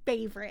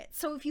favorite.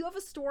 So if you have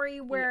a story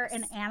where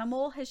an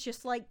animal has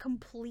just like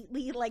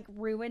completely like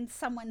ruined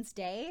someone's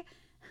day,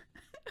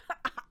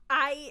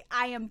 I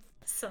am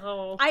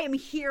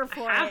here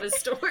for it. I have a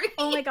story.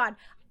 Oh my god.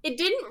 It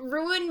didn't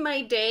ruin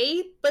my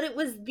day, but it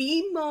was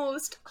the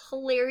most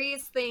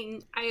hilarious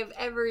thing I have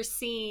ever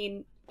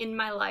seen in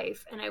my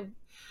life. And I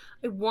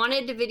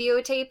wanted to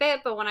videotape it,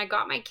 but when I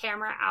got my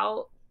camera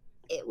out,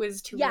 it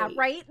was too late. Yeah,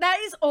 right? That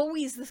is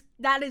always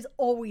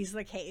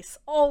the case.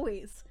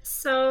 Always.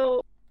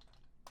 So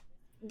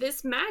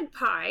this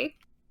magpie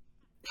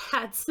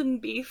had some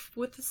beef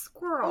with a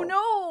squirrel. Oh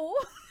no.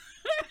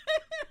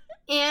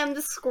 And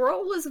the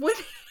squirrel was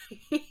with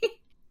me.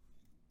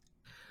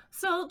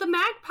 So the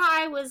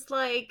magpie was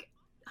like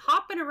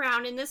hopping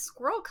around, and this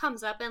squirrel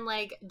comes up and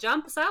like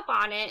jumps up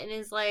on it and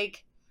is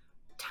like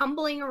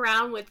tumbling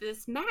around with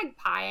this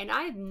magpie. And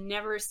I've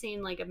never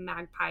seen like a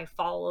magpie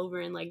fall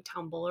over and like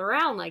tumble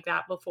around like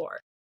that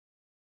before.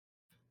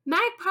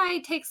 Magpie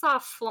takes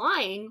off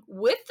flying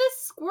with the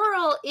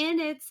squirrel in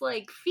its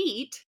like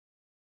feet.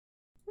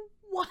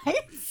 What?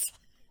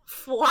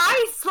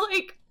 Flies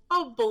like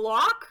a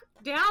block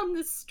down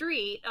the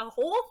street, a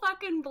whole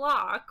fucking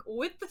block,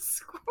 with the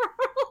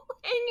squirrel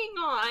hanging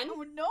on.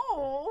 Oh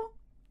no.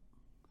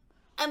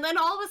 And then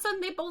all of a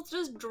sudden they both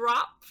just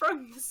drop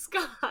from the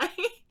sky,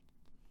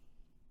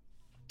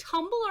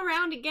 tumble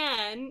around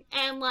again,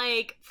 and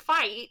like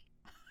fight.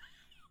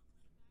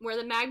 Where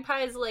the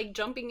magpie is like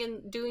jumping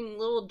and doing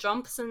little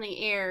jumps in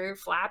the air,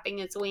 flapping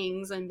its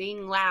wings and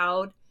being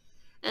loud.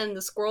 And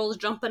the squirrel's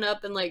jumping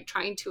up and like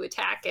trying to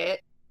attack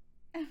it.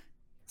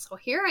 So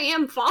here I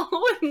am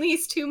following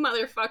these two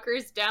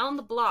motherfuckers down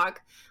the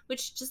block,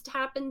 which just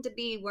happened to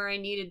be where I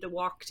needed to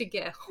walk to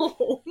get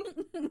home.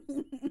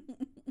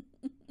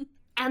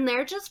 And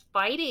they're just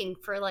fighting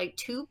for like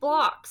 2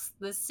 blocks.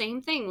 The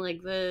same thing,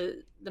 like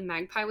the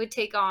magpie would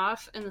take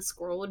off and the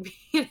squirrel would be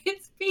at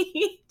its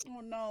feet.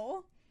 Oh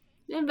no.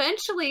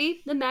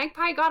 Eventually, the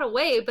magpie got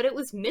away, but it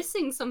was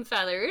missing some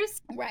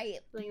feathers. Right.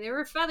 Like there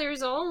were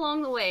feathers all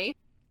along the way.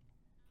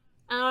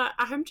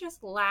 I'm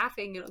just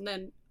laughing, and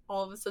then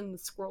all of a sudden the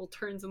squirrel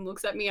turns and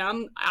looks at me.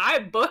 I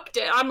booked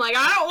it. I'm like,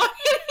 I don't want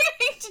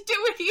anything to do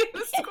with you,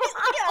 squirrel.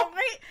 Yeah,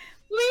 right.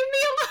 Leave me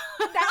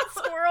alone. That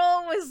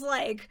squirrel was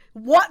like,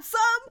 "Want some?"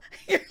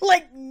 You're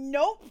like,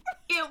 "Nope."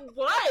 It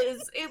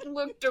was. It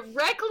looked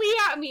directly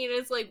at me and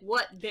it's like,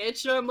 "What,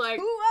 bitch?" And I'm like,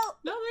 Who else?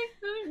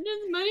 nothing.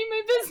 Just money,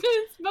 my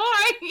business.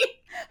 Bye.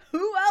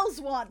 Who else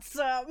wants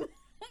some?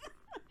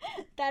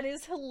 That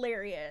is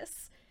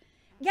hilarious.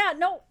 Yeah,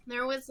 no.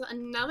 There was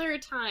another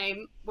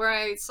time where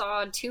I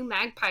saw 2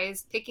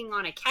 magpies picking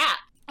on a cat.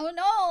 Oh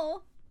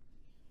no.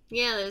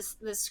 Yeah,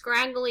 this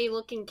scraggly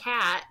looking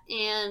cat,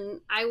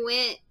 and I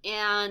went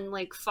and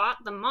like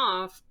fought them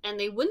off, and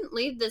they wouldn't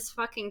leave this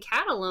fucking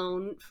cat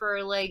alone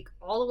for like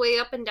all the way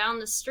up and down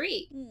the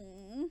street.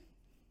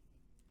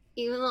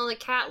 Even though the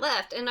cat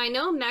left. And I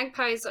know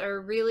magpies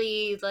are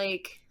really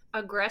like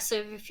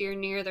aggressive if you're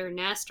near their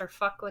nest or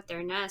fuck with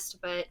their nest,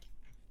 but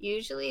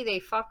usually they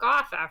fuck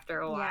off after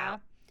a while.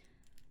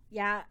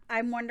 Yeah,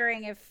 I'm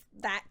wondering if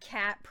that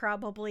cat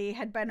probably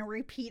had been a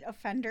repeat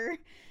offender.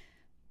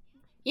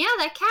 Yeah,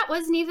 that cat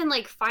wasn't even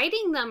like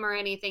fighting them or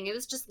anything. It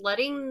was just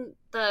letting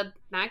the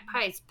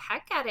magpies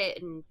peck at it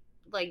and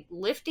like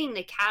lifting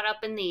the cat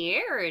up in the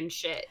air and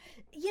shit.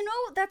 You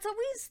know, that's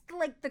always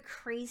like the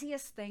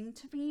craziest thing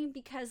to me,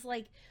 because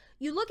like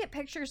you look at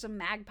pictures of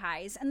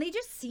magpies and they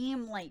just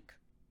seem like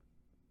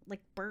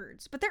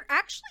birds, but they're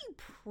actually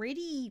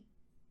pretty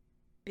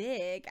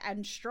big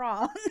and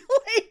strong.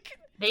 Like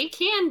they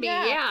can be,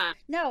 yeah.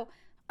 No,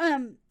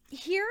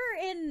 here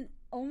in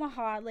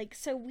Omaha, like,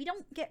 so we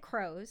don't get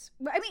crows.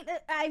 I mean,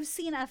 I've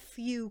seen a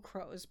few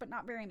crows, but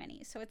not very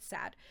many, so it's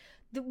sad.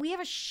 We have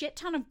a shit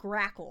ton of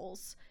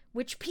grackles,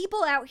 which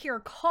people out here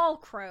call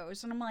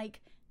crows, and I'm like,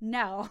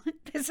 no,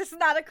 this is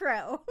not a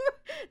crow.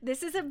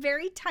 This is a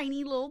very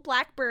tiny little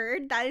black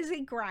bird. That is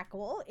a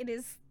grackle. It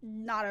is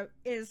not a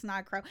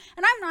crow.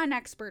 And I'm not an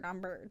expert on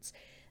birds,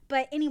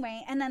 But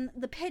anyway, and then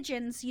the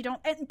pigeons,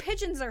 and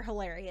pigeons are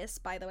hilarious,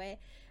 by the way.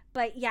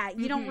 But yeah,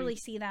 you don't really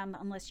see them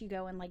unless you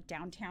go in like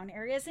downtown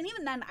areas. And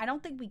even then, I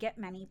don't think we get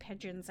many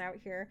pigeons out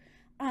here.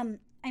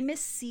 I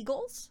miss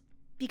seagulls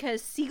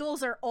because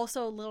seagulls are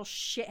also little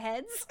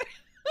shitheads.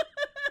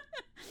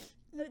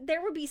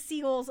 There would be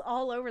seagulls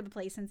all over the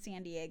place in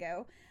San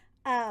Diego.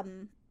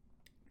 And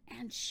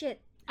shit.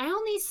 I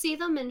only see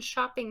them in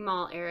shopping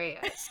mall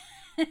areas.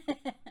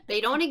 They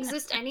don't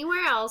exist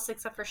anywhere else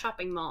except for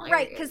shopping mall areas.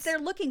 Right, because they're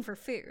looking for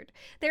food.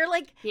 They're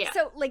like,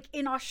 so like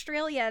in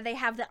Australia, they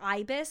have the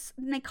ibis,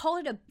 and they call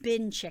it a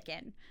bin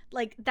chicken.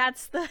 Like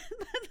that's they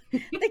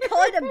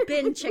call it a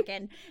bin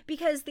chicken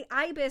because the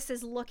ibis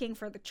is looking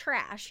for the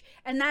trash.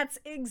 And that's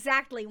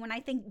exactly, when I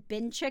think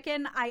bin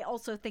chicken, I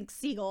also think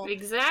seagull.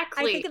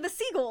 Exactly. I think of the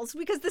seagulls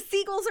because the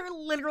seagulls are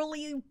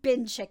literally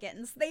bin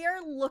chickens. They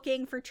are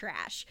looking for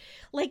trash.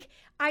 Like,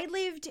 I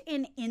lived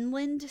in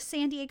inland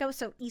San Diego,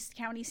 so East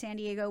County, San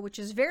Diego, which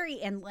is very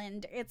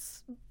inland.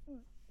 It's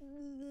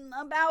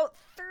about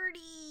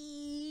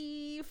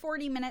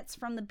 40 minutes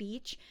from the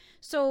beach.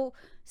 So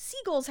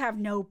seagulls have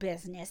no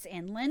business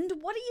inland.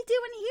 What are you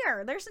doing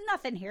here? There's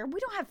nothing here. We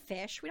don't have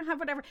fish. We don't have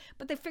whatever.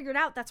 But they figured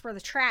out that's where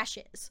the trash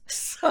is.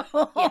 So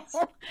yes.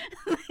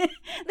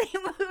 They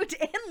moved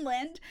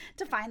inland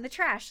to find the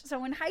trash.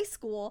 So in high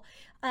school,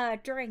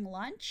 during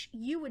lunch,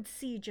 you would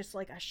see just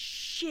like a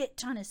shit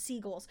ton of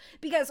seagulls.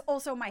 Because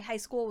also my high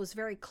school was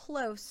very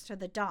close to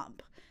the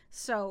dump.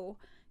 So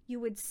you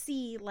would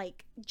see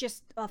like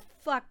just a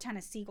fuck ton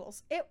of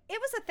seagulls. It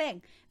was a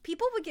thing.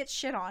 People would get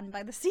shit on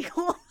by the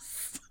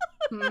seagulls.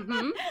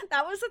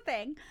 That was a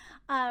thing.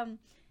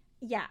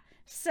 Yeah.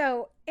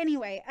 So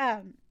anyway,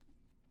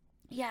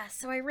 yeah,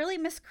 so I really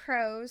miss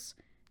crows.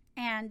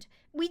 And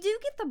we do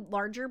get the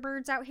larger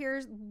birds out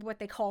here, what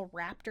they call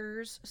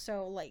raptors.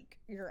 So like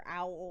your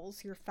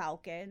owls, your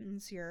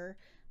falcons, your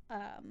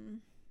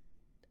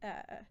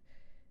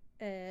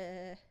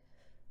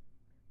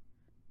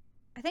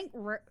I think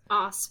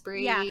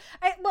osprey. Yeah.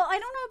 I don't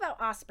know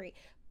about osprey,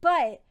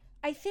 but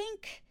I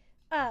think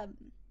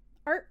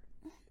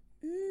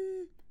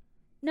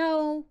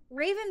no,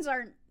 ravens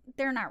aren't.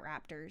 They're not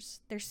raptors.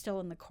 They're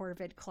still in the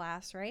corvid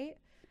class, right?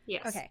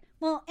 Yes. Okay.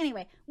 Well,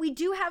 anyway, we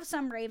do have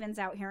some ravens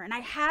out here, and I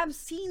have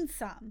seen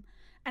some,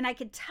 and I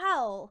could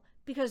tell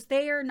because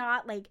they are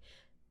not like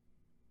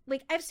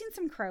I've seen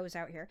some crows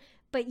out here,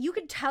 but you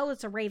could tell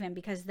it's a raven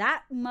because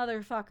that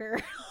motherfucker,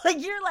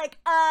 like, you're like,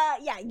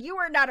 yeah, you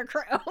are not a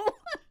crow.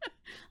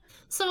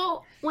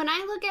 So when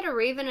I look at a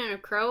raven and a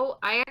crow,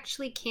 I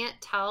actually can't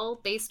tell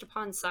based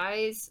upon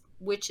size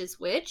which is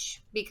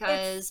which,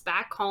 because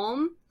back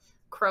home,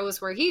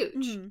 crows were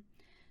huge. Mm-hmm.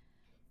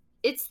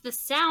 It's the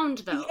sound,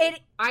 though.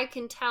 I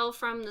can tell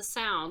from the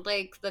sound,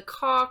 like the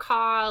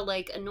caw-caw,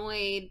 like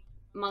annoyed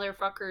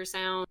motherfucker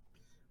sound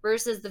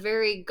versus the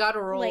very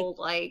guttural,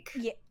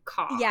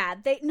 caw. Yeah,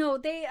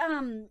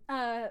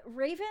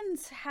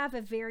 ravens have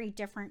a very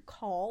different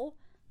call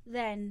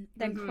than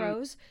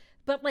crows.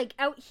 But like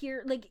out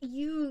here, like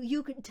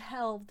you could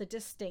tell the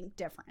distinct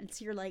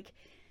difference. You're like,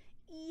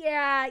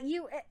 yeah,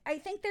 I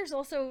think there's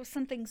also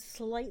something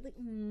slightly,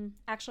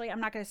 actually,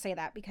 I'm not going to say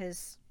that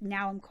because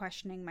now I'm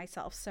questioning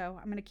myself. So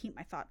I'm going to keep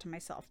my thought to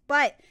myself.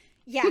 But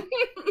yeah,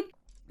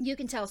 you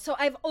can tell. So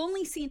I've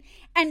only seen,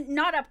 and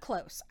not up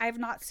close. I've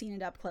not seen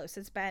it up close.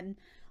 It's been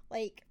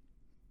like,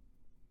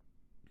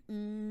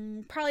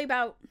 probably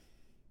about,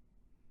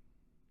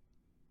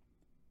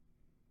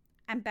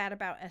 I'm bad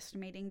about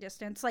estimating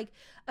distance, like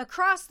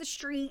across the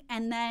street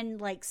and then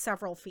like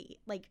several feet.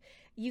 Like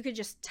you could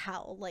just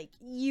tell, like,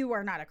 you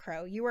are not a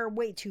crow. You are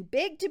way too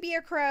big to be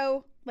a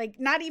crow. Like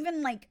not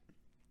even like,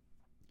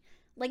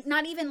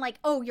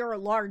 oh, you're a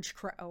large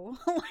crow.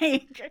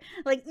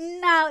 like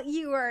no,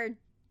 you are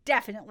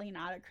definitely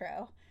not a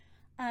crow.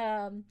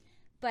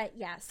 But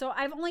yeah, so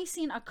I've only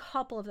seen a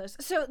couple of those.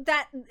 So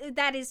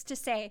that is to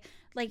say,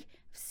 like,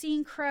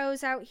 seeing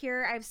crows out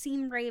here, I've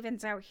seen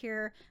ravens out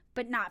here,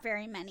 but not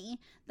very many.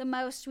 The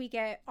most we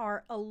get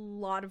are a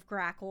lot of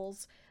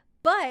grackles.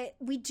 But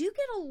we do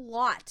get a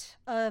lot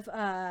of,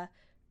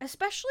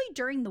 especially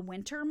during the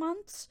winter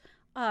months,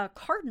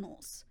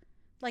 cardinals.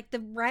 Like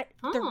the red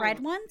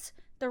ones,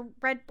 the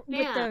red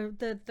with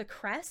the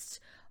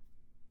crests.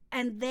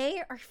 And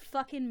they are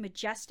fucking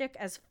majestic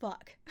as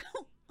fuck.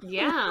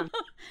 Yeah.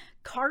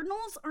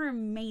 Cardinals are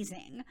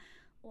amazing.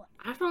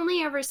 I've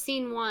only ever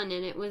seen one,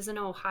 and it was in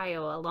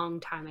Ohio a long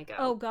time ago.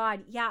 Oh,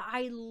 God. Yeah,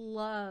 I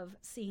love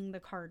seeing the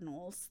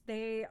cardinals.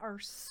 They are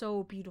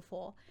so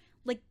beautiful.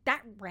 Like,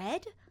 that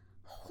red?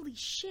 Holy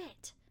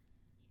shit.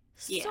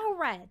 Yeah. So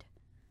red.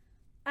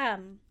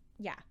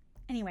 Yeah.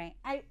 Anyway,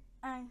 I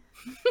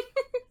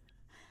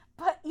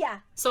but, yeah.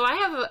 So I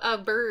have a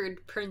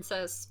bird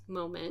princess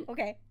moment.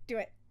 Okay, do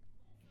it.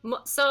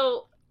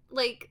 So,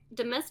 like,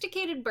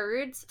 domesticated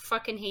birds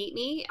fucking hate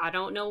me. I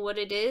don't know what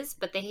it is,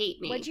 but they hate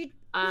me. What'd you...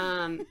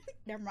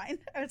 Never mind.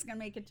 I was gonna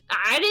make it...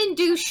 I didn't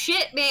do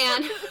shit,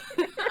 man.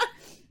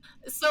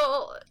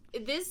 So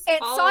this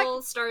It all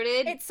saw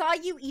started. it saw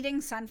you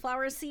eating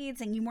sunflower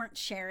seeds and you weren't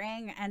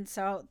sharing, and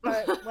so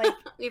like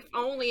If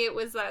only it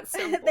was that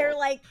simple. they're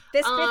like,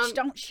 this bitch Um,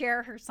 don't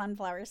share her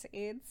sunflower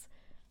seeds.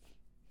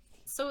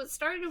 so it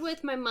started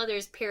with my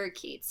mother's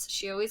parakeets.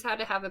 She always had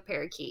to have a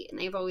parakeet, and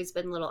they've always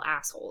been little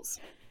assholes.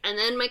 And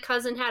then my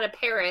cousin had a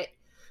parrot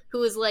who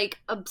was like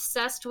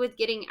obsessed with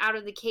getting out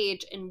of the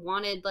cage and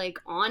wanted like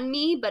on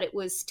me, but it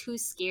was too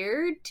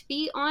scared to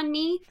be on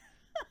me.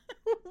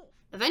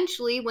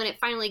 Eventually, when it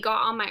finally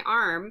got on my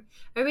arm,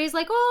 everybody's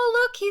like, "Oh,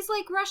 look, he's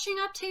like rushing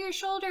up to your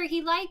shoulder.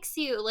 He likes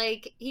you.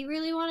 Like, he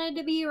really wanted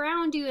to be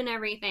around you and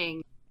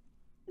everything."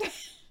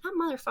 That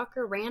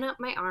motherfucker ran up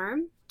my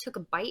arm, took a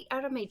bite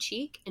out of my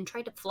cheek, and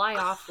tried to fly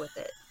off with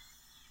it.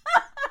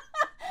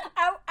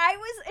 I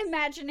was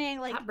imagining,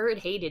 like, That bird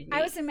hated me.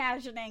 I was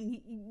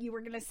imagining you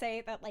were gonna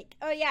say that, like,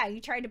 oh yeah,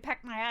 you tried to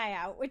peck my eye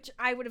out, which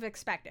I would have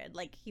expected.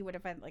 Like, he would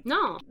have been like,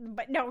 No.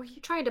 but no, He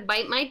tried to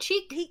bite my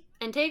cheek he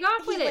and take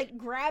off with he it. like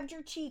grabbed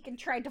your cheek and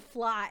tried to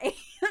fly.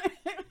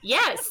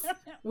 Yes,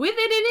 with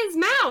it in his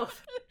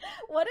mouth.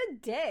 What a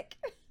dick.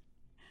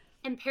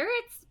 And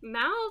parrots'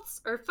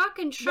 mouths are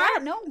fucking sharp.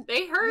 Yeah, no,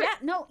 They hurt. yeah,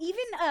 no.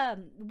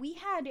 Even we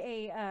had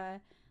a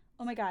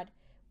oh my god,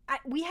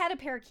 we had a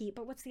parakeet,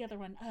 but what's the other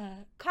one?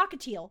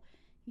 Cockatiel.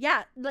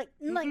 Yeah, like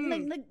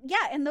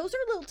yeah, and those are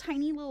little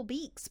tiny little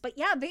beaks, but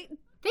yeah, they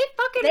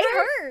fucking they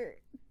hurt. hurt.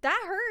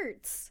 That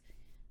hurts.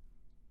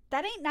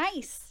 That ain't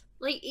nice.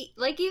 Like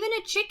even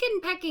a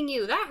chicken pecking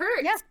you, that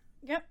hurts.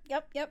 Yeah.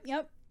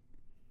 Yep.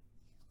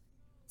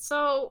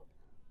 So,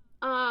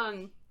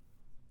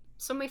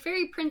 so my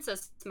fairy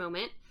princess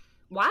moment.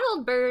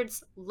 Wild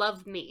birds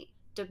love me.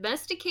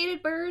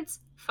 Domesticated birds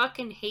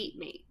fucking hate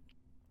me.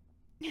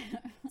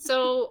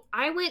 So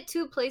I went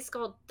to a place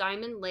called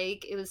Diamond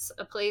Lake. It was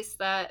a place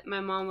that my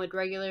mom would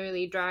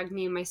regularly drag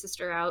me and my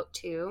sister out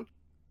to.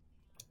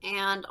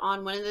 And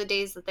on one of the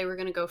days that they were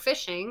going to go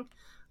fishing,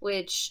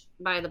 which,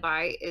 by the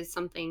by, is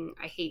something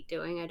I hate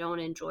doing. I don't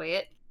enjoy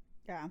it.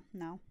 Yeah,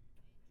 no.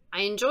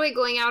 I enjoy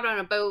going out on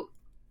a boat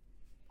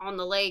on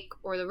the lake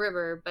or the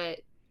river, but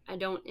I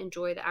don't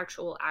enjoy the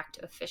actual act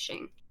of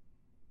fishing.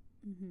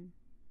 Mm-hmm.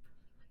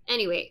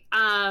 Anyway,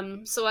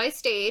 so I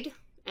stayed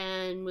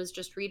and was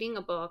just reading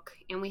a book,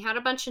 and we had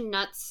a bunch of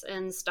nuts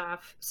and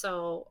stuff,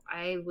 so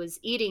I was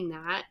eating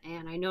that,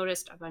 and I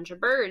noticed a bunch of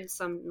birds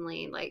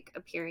suddenly like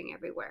appearing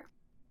everywhere.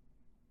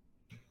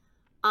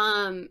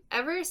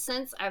 Ever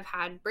since I've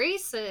had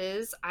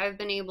braces, I've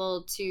been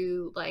able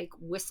to like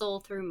whistle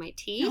through my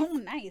teeth. Oh,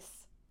 nice.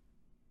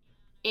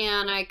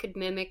 And I could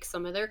mimic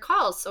some of their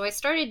calls. So I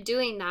started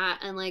doing that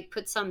and like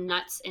put some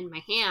nuts in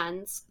my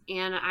hands,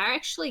 and I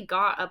actually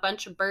got a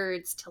bunch of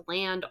birds to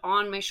land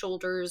on my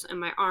shoulders and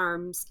my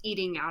arms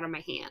eating out of my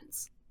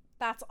hands.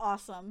 That's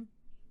awesome.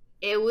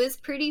 It was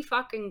pretty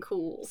fucking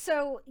cool.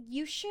 So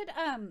you should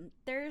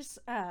there's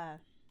an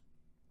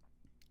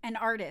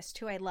artist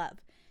who I love.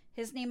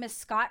 His name is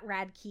Scott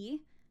Radke,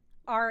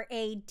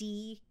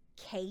 Radke.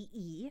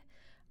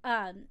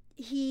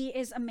 He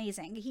is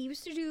amazing. He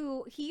used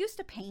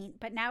to paint,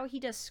 but now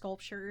he does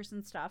sculptures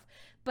and stuff.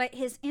 But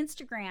his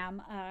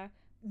Instagram,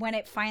 when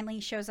it finally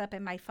shows up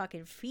in my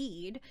fucking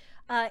feed,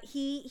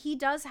 he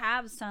does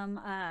have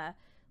some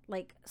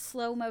like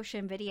slow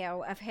motion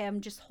video of him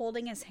just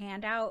holding his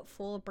hand out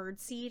full of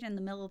birdseed in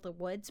the middle of the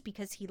woods,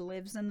 because he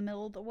lives in the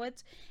middle of the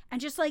woods,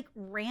 and just like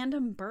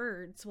random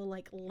birds will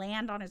like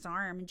land on his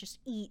arm and just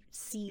eat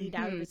seed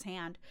out of his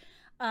hand.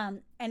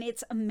 And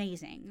it's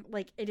amazing.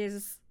 Like, it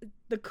is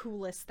the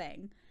coolest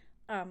thing.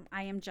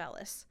 I am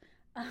jealous.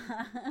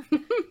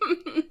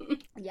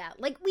 Yeah,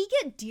 like, we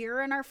get deer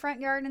in our front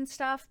yard and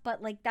stuff,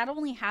 but like that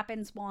only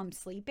happens while I'm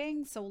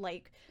sleeping. So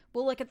like,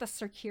 we'll look at the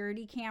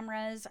security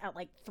cameras at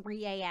like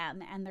 3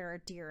 a.m. and there are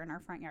deer in our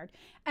front yard.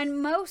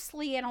 And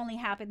mostly it only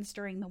happens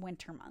during the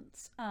winter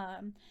months.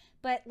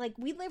 But like,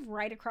 we live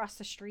right across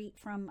the street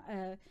from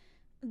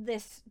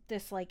this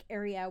like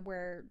area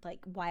where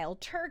like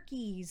wild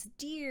turkeys,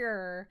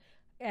 deer,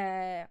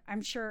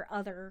 I'm sure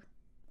other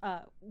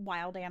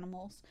wild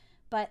animals,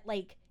 but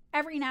like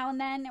every now and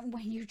then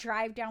when you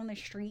drive down the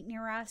street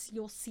near us,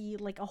 you'll see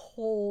like a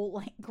whole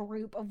like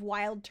group of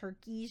wild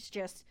turkeys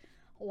just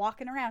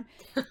walking around.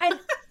 And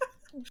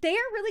they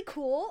are really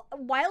cool.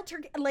 Wild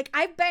turkey, like,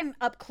 I've been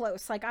up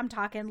close, like I'm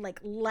talking like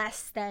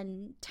less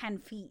than 10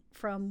 feet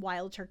from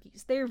wild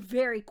turkeys. They're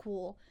very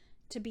cool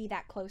to be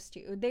that close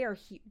to. They are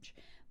huge,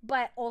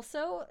 but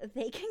also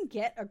they can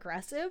get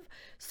aggressive.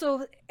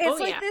 So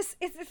it's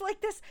it's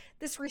like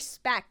this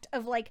respect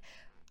of like,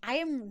 I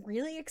am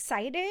really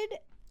excited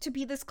to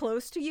be this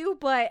close to you,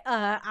 but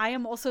I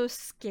am also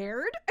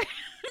scared.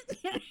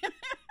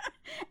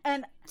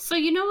 And so,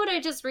 you know what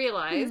I just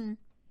realized?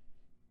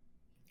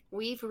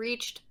 We've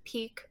reached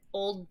peak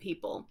old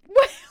people.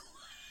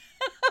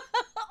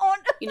 Oh,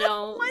 no. You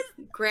know,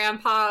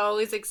 grandpa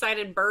always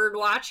excited bird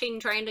watching,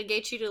 trying to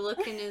get you to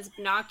look in his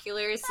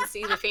binoculars to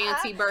see the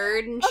fancy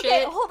bird and shit.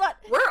 Okay, hold on.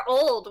 We're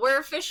old. We're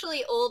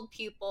officially old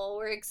people.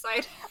 We're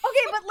excited.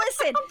 Okay, but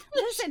listen.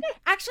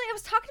 Actually, I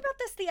was talking about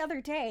this the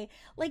other day.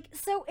 Like,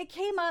 so it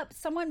came up,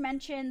 someone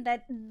mentioned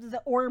that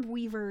the orb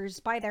weavers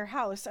by their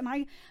house, and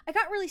I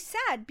got really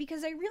sad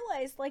because I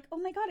realized, like, oh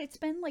my god, it's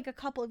been like a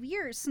couple of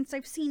years since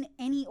I've seen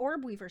any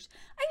orb weavers.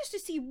 I used to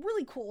see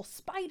really cool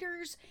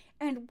spiders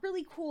and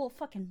really cool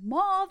fucking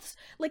moths.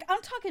 Like,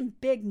 I'm talking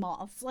big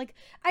moths. Like,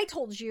 I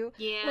told you.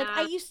 Yeah. Like,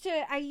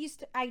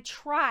 I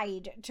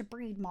tried to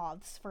breed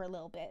moths for a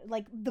little bit.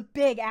 Like, the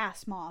big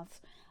ass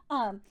moths.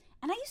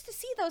 And I used to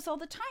see those all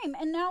the time.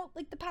 And now,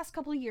 like, the past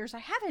couple of years, I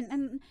haven't.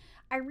 And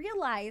I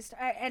realized,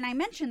 and I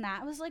mentioned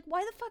that, I was like,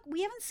 why the fuck?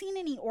 We haven't seen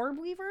any orb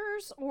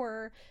weavers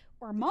or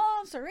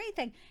moths or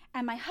anything.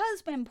 And my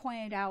husband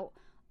pointed out,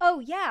 oh,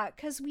 yeah,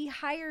 because we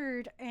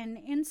hired an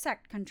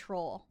insect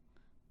control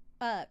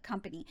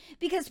company.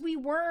 Because we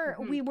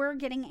were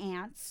getting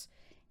ants.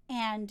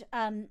 And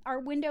our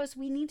windows,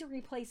 we need to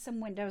replace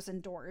some windows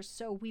and doors.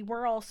 So we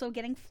were also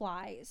getting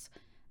flies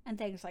and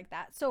things like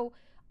that. So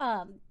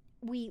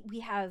we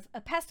have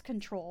a pest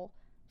control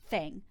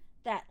thing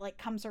that like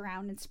comes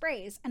around and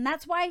sprays, and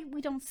that's why we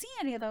don't see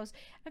any of those.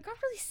 I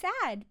got really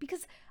sad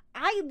because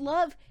I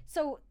love,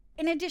 so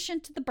in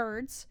addition to the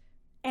birds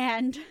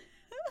and the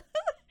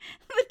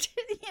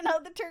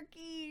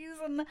turkeys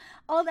and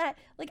all that,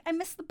 like, I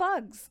miss the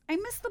bugs.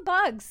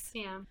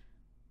 Yeah.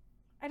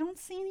 I don't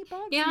see any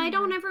bugs. Yeah, anymore. I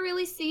don't ever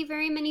really see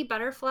very many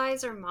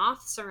butterflies or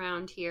moths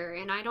around here,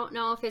 and I don't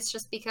know if it's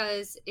just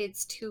because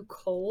it's too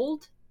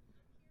cold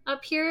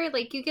up here.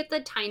 Like, you get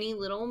the tiny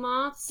little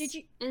moths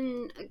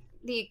and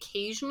the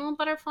occasional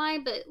butterfly,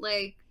 but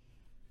like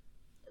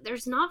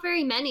there's not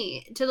very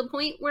many, to the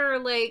point where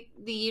like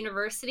the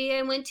university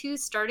I went to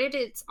started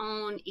its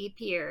own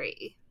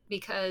apiary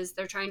because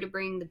they're trying to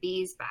bring the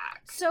bees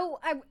back. So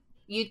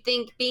you'd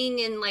think being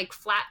in like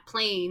flat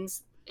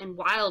plains and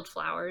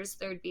wildflowers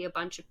there'd be a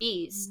bunch of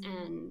bees,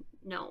 and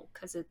no,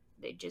 because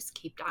they just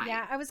keep dying.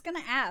 Yeah, I was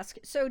gonna ask,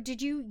 so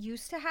did you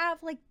used to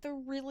have like the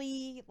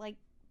really like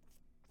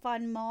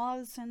fun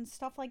moths and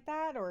stuff like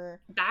that, or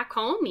back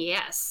home?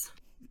 Yes,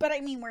 but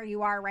I mean where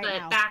you are right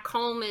now. But back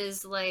home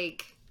is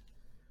like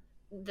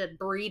the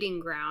breeding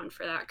ground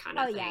for that kind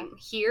of thing. Yeah.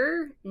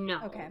 Here,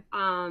 no. Okay.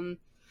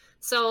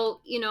 So,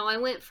 I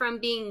went from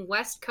being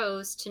West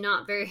Coast to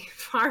not very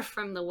far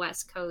from the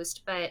West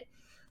Coast, but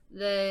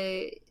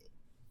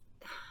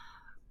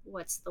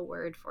what's the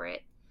word for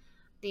it?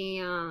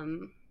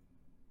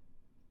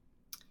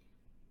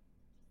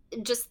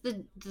 Just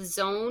the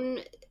zone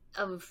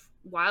of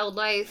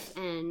wildlife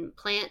and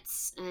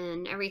plants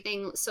and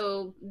everything.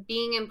 So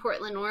being in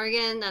Portland,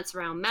 Oregon, that's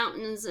around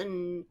mountains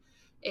and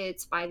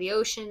it's by the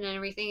ocean and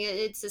everything.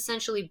 It's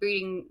essentially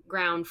breeding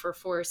ground for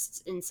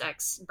forest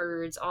insects,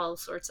 birds, all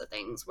sorts of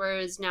things.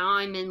 Whereas now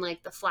I'm in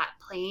like the flat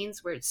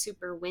plains where it's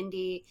super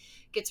windy,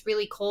 gets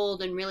really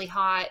cold and really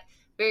hot,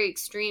 very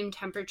extreme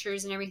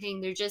temperatures and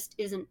everything. There just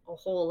isn't a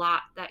whole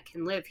lot that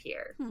can live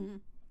here.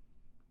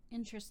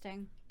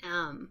 Interesting.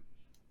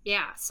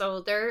 Yeah,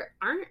 so there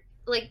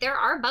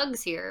are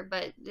bugs here,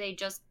 but they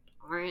just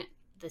aren't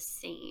the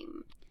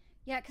same.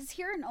 Yeah, because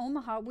here in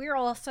Omaha, we're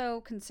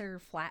also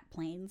considered flat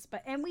plains,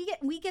 and we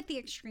get the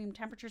extreme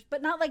temperatures,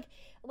 but not like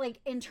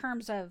in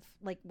terms of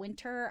like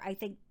winter. I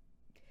think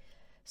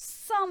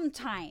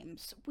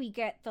sometimes we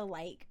get the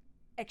like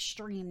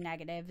extreme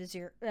negative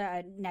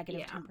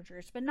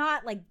temperatures, but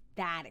not like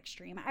that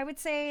extreme. I would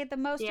say the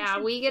most. Yeah,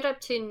 we get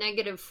up to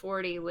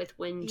 -40 with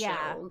wind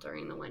chill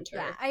during the winter.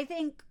 Yeah, I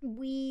think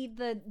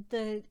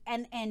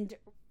and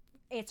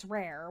it's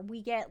rare.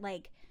 We get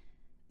like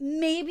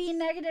maybe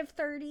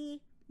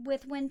 -30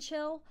 with wind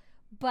chill,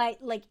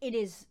 but like it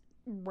is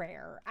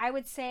rare. I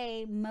would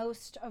say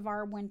most of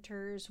our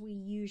winters we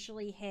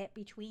usually hit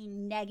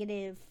between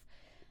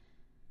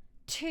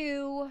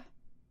 -2,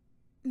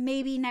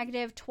 maybe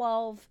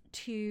 -12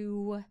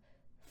 to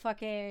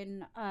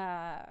fucking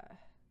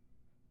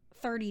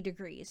 30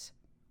 degrees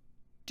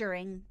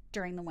during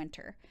the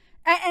winter.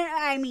 And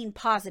I mean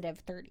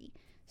 +30.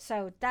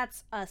 So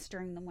that's us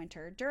during the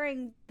winter.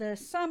 During the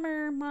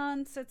summer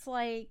months, it's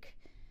like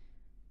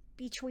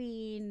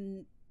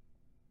between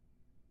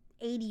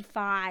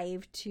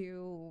 85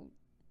 to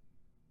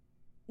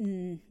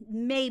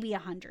maybe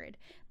 100.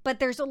 But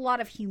there's a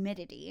lot of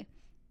humidity.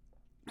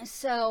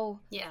 So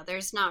yeah,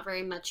 there's not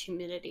very much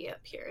humidity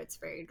up here. It's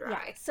very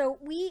dry. Yeah, so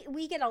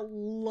we get a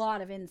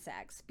lot of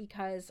insects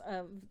because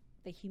of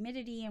the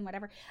humidity and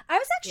whatever. I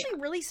was actually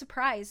really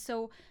surprised.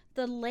 So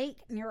the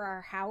lake near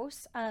our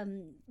house, a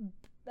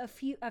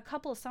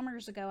couple of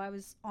summers ago, I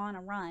was on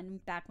a run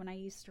back when I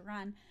used to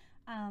run,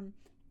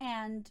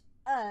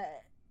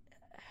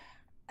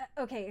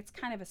 okay, it's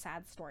kind of a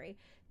sad story.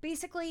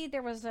 Basically,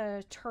 there was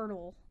a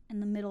turtle in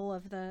the middle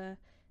of the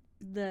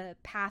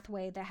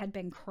pathway that had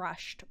been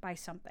crushed by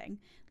something.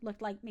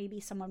 Looked like maybe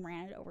someone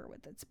ran it over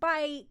with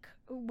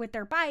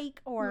their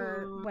bike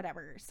or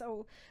whatever.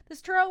 So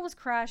this turtle was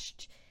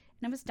crushed,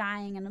 and it was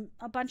dying, and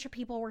a bunch of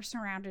people were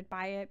surrounded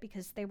by it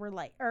because they were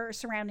like, or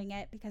surrounding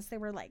it because they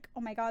were like,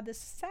 oh my god, this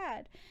is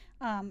sad,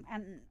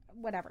 and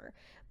whatever.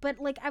 But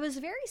like, I was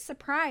very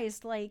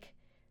surprised, like,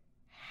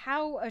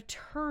 how a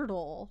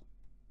turtle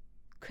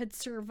could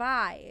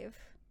survive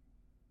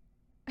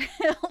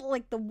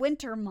like the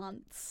winter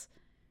months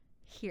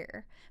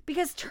here,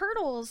 because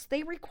turtles,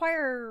 they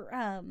require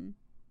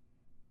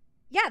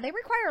they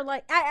require,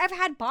 like, I've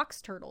had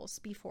box turtles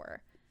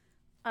before.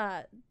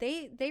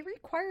 They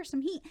require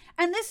some heat,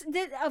 and this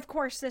of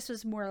course this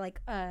was more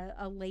like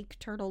a lake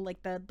turtle,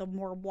 like the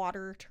more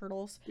water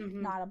turtles,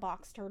 not a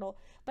box turtle.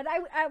 But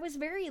I was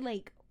very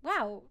like,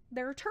 wow,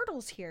 there are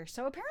turtles here.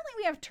 So apparently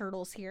we have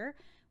turtles here.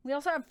 We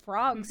also have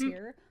frogs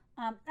here.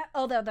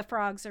 Although the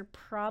frogs are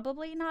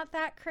probably not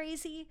that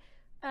crazy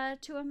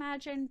to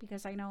imagine,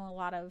 because I know a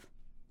lot of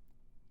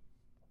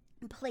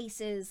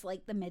places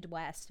like the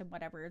Midwest and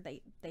whatever,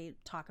 they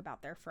talk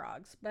about their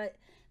frogs. But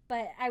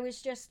I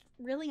was just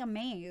really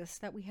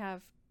amazed that we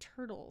have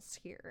turtles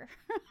here.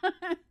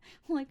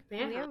 Like,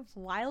 Yeah. we have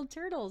wild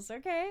turtles.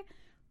 Okay,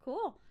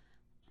 cool.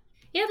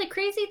 Yeah, the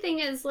crazy thing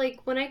is,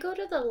 like, when I go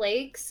to the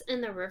lakes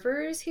and the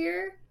rivers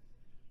here,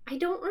 I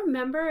don't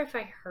remember if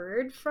I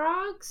heard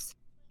frogs,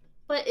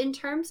 but in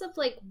terms of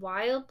like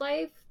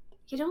wildlife,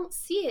 you don't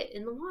see it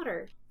in the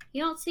water.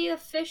 You don't see a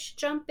fish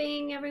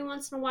jumping every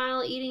once in a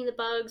while, eating the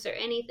bugs or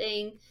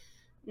anything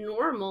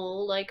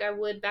normal like I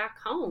would back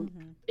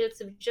home.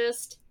 It's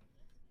just,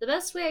 the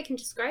best way I can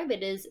describe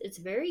it is it's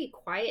very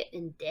quiet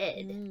and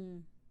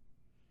dead.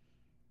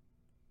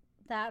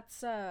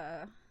 That's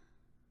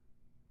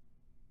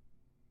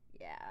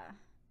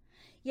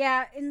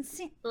yeah, in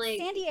Like,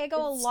 San Diego,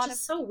 a it's lot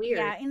just of so weird.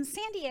 Yeah, in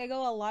San Diego,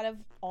 a lot of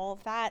all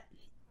of that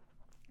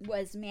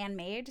was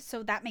man-made,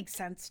 so that makes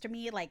sense to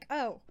me. Like,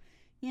 oh,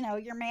 you know,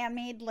 your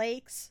man-made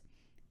lakes,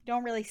 you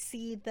don't really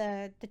see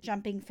the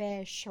jumping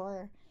fish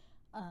or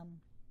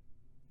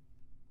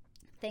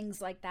things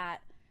like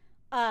that.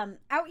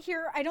 Out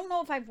here, I don't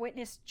know if I've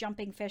witnessed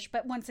jumping fish,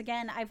 but once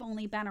again, I've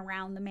only been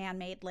around the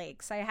man-made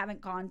lakes. I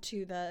haven't gone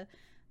to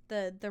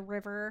the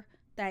river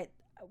that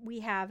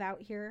we have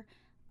out here,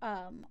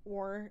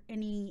 or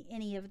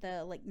any of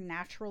the like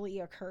naturally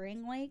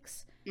occurring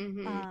lakes.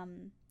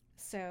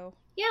 So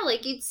yeah,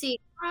 like you'd see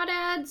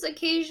crawdads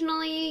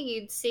occasionally,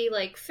 you'd see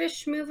like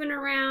fish moving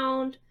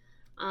around.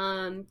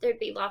 There'd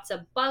be lots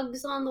of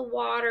bugs on the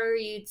water.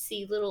 You'd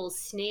see little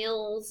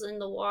snails in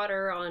the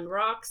water on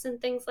rocks and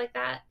things like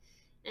that.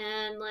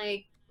 And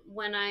like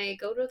when I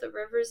go to the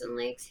rivers and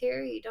lakes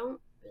here, you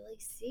don't really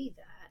see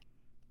that.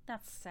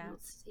 that's sad. You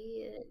don't see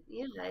it.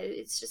 Yeah,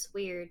 it's just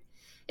weird.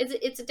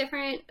 It's a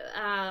different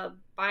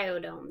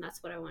biodome.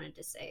 That's what I wanted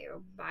to say,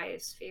 or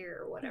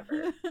biosphere, or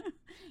whatever.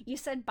 You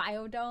said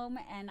biodome,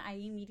 and I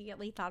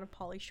immediately thought of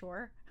Pauly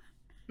Shore.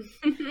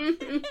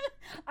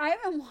 I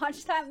haven't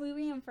watched that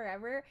movie in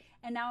forever,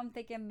 and now I'm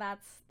thinking that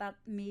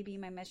may be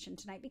my mission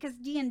tonight, because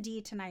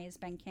D&D tonight has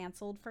been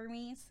canceled for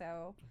me.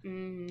 So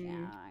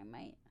yeah, I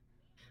might.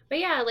 But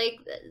yeah,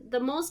 like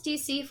the most you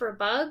see for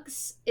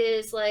bugs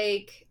is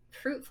like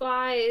fruit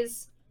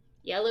flies,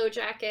 yellow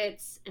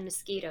jackets, and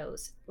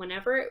mosquitoes.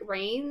 Whenever it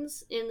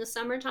rains in the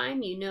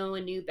summertime, you know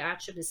a new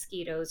batch of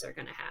mosquitoes are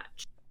gonna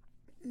hatch.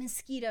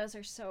 Mosquitoes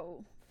are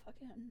so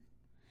fucking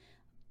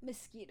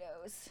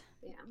mosquitoes.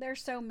 Yeah, they're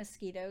so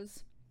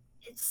mosquitoes.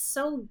 It's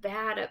so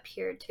bad up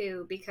here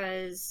too,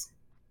 because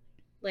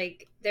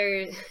like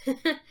there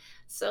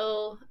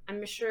so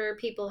I'm sure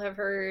people have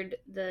heard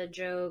the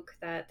joke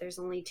that there's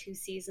only 2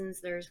 seasons.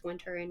 There's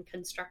winter and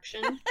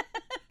construction.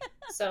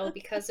 So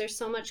because there's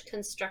so much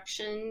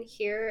construction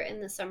here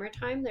in the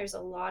summertime, there's a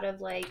lot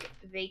of like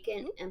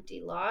vacant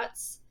empty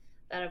lots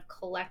that have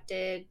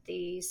collected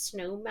the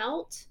snow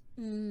melt.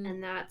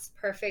 And that's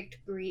perfect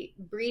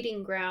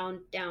breeding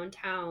ground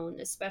downtown,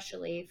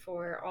 especially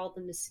for all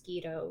the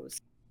mosquitoes.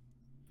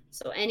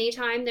 So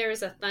anytime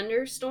there's a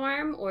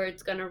thunderstorm or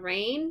it's going to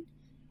rain,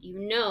 you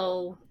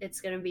know it's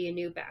going to be a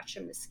new batch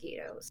of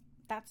mosquitoes.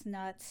 That's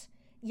nuts.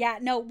 Yeah,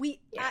 no,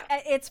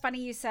 it's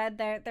funny you said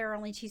that there are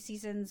only 2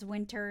 seasons,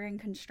 winter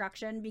and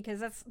construction,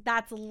 because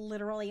that's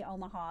literally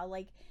Omaha.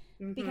 Like,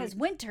 because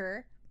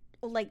winter,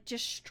 like,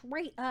 just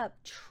straight up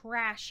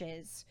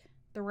trashes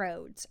the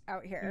roads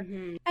out here.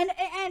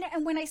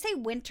 And when I say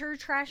winter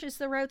trashes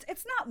the roads,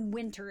 it's not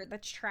winter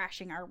that's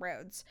trashing our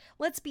roads.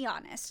 Let's be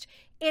honest.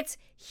 It's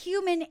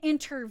human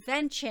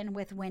intervention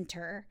with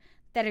winter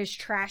that is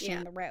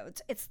trashing the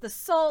roads. It's the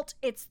salt,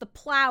 it's the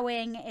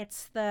plowing,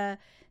 it's the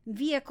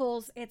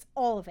vehicles, it's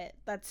all of it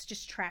that's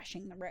just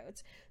trashing the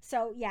roads.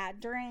 So yeah,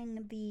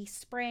 during the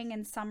spring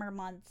and summer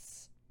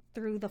months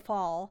through the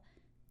fall,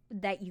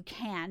 that you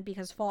can,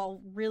 because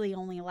fall really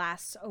only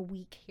lasts a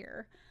week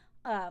here,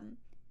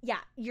 yeah,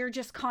 you're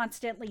just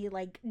constantly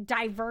like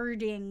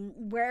diverting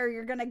where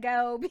you're gonna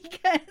go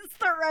because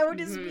the road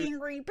is being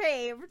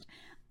repaved.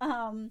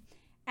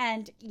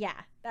 And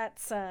yeah,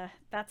 that's a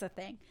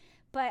thing.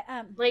 But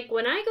like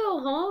when I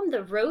go home,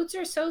 the roads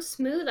are so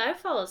smooth I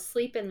fall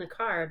asleep in the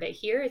car, but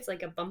here it's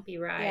like a bumpy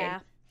ride.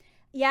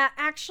 Yeah,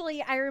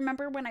 actually, I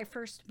remember when I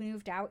first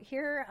moved out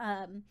here,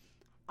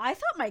 I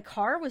thought my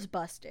car was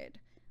busted.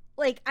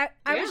 Like,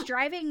 I was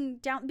driving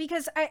down,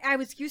 because I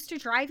was used to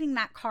driving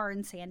that car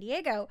in San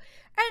Diego,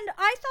 and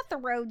I thought the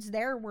roads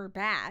there were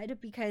bad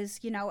because,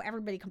 you know,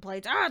 everybody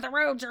complains, oh, the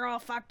roads are all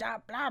fucked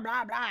up, blah,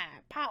 blah, blah,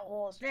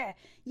 potholes,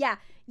 yeah.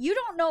 You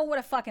don't know what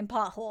a fucking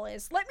pothole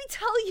is. Let me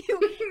tell you,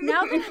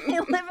 now that I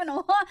live in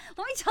Ohio,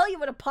 let me tell you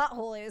what a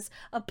pothole is.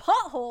 A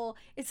pothole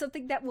is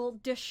something that will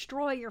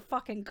destroy your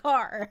fucking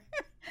car.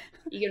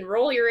 You can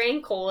roll your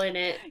ankle in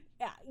it.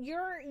 Yeah,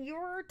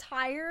 your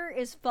tire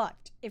is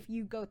fucked if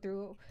you go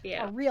through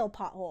a real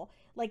pothole.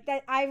 Like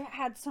that, I've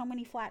had so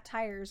many flat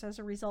tires as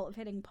a result of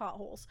hitting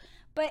potholes.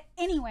 But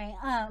anyway,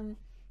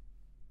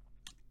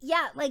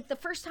 yeah, like the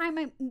first time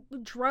I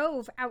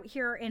drove out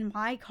here in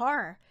my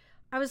car,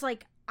 I was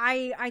like,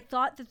 I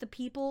thought that the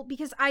people,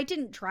 because I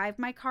didn't drive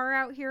my car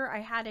out here, I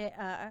had it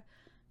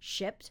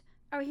shipped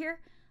out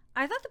here.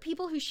 I thought the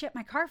people who shipped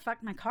my car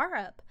fucked my car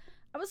up.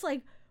 I was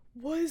like,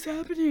 what is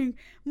happening?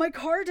 My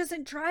car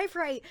doesn't drive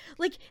right.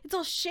 Like, it's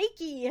all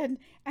shaky and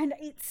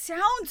it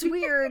sounds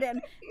weird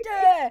and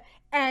duh.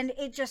 And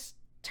it just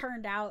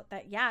turned out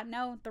that, yeah,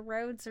 no, the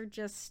roads are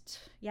just,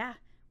 yeah.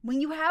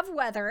 When you have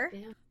weather,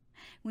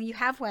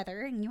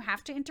 and you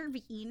have to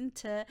intervene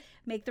to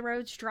make the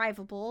roads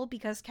drivable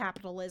because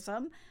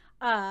capitalism,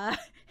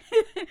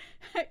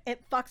 it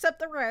fucks up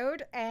the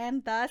road,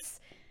 and thus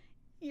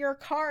your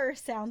car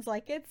sounds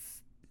like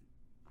it's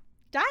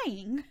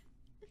dying.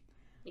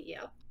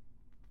 Yep.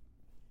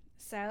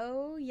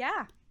 So,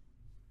 yeah.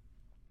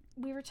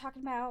 We were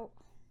talking about...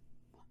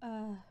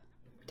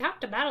 We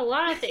talked about a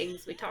lot of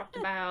things. We talked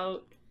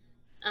about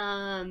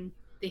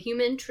the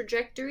human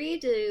trajectory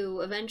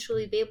to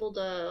eventually be able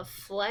to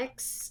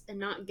flex and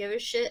not give a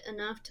shit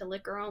enough to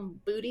lick our own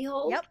booty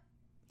hole. Yep.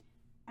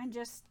 And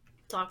just...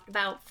 Talked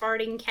about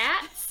farting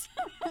cats.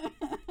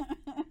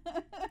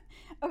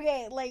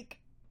 Okay, like...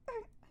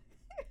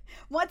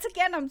 Once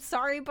again, I'm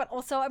sorry, but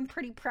also I'm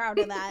pretty proud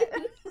of that.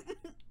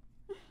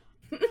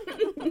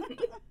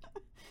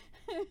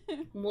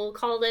 We'll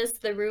call this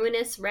the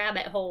Ruinous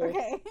Rabbit Hole.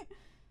 Okay.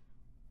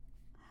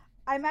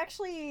 I'm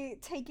actually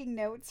taking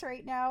notes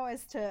right now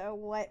as to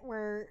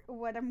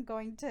what I'm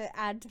going to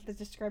add to the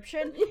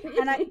description.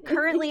 And I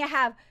currently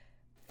have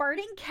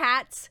farting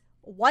cats,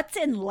 what's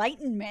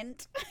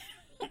enlightenment?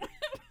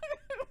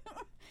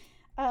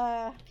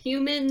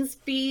 Humans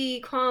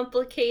be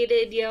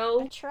complicated, yo.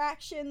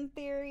 Attraction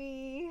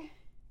theory.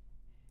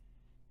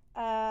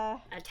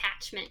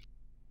 Attachment.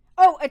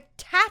 Oh,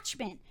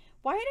 attachment.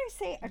 Why did I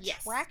say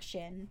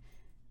attraction?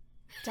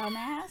 Yes.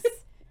 Dumbass.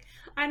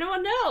 I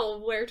don't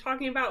know. We're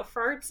talking about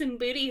farts and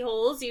booty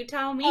holes. You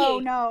tell me. Oh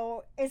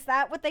no. Is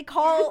that what they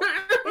call...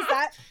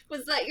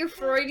 Was that your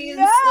Freudian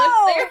slip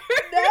there?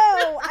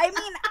 No. I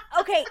mean,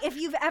 okay, if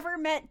you've ever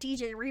met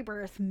DJ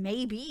Rebirth,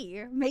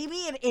 maybe. Maybe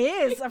it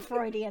is a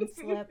Freudian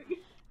slip.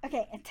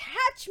 Okay,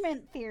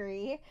 attachment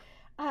theory.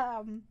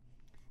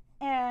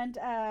 And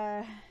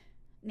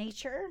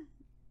nature.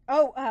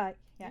 Oh,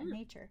 yeah,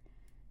 nature.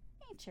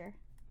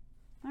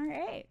 All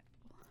right.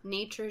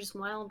 Nature's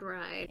wild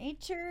ride.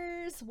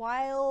 Nature's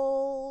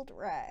wild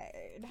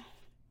ride.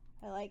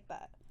 I like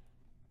that.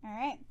 All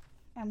right.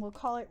 And we'll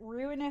call it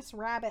Ruinous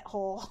Rabbit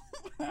Hole.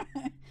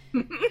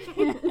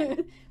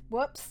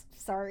 Whoops.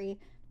 Sorry.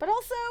 But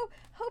also,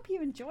 hope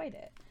you enjoyed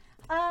it.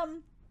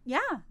 Yeah.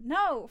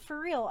 No, for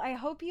real. I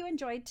hope you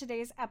enjoyed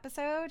today's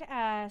episode.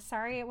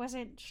 Sorry it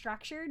wasn't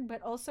structured,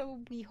 but also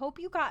we hope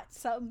you got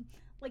some,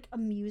 like,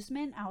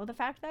 amusement out of the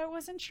fact that it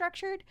wasn't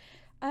structured.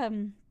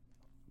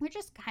 We're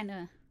just kind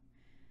of...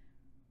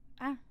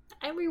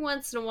 Every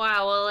once in a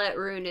while, we'll let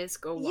Ruinous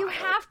go wild. You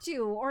have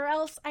to, or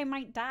else I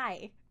might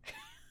die.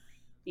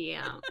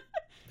 Yeah.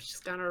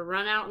 Just gotta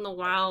run out in the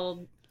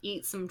wild,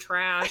 eat some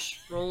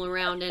trash, roll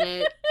around in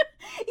it,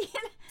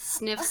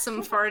 sniff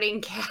some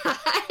farting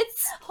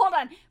cats. Hold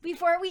on,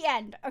 before we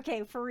end.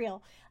 Okay, for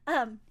real.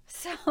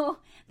 So,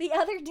 the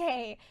other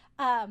day,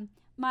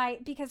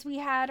 because we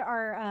had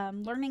our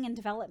learning and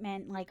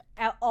development, like,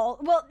 well,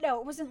 no,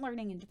 it wasn't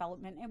learning and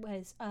development, it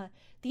was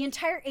the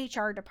entire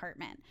HR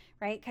department,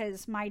 right?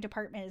 Because my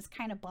department is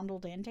kind of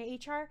bundled into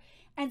HR,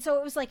 and so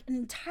it was like an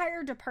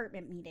entire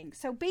department meeting.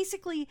 So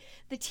basically,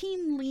 the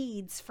team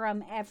leads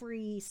from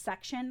every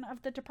section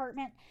of the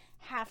department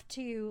have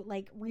to,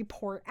 like,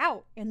 report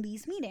out in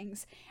these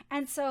meetings.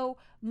 And so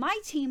my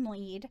team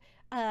lead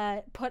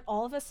put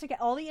all of us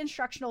together, all the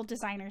instructional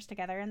designers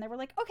together, and they were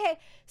like, okay,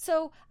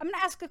 so I'm going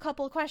to ask a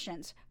couple of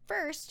questions.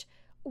 First,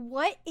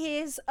 what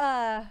is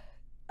a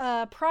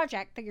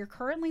project that you're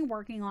currently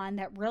working on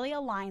that really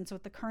aligns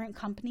with the current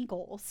company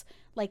goals?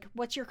 Like,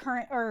 what's your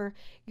current, or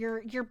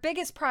your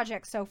biggest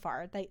project so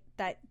far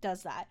that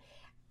does that?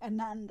 And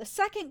then the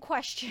second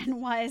question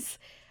was,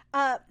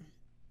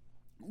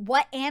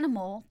 what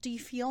animal do you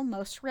feel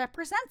most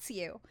represents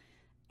you?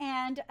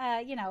 And,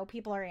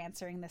 people are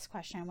answering this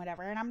question,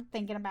 whatever. And I'm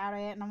thinking about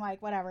it, and I'm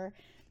like, whatever.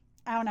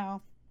 I don't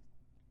know.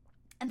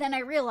 And then I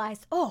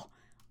realized, oh,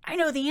 I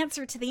know the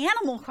answer to the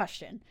animal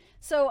question.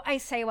 So I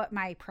say what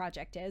my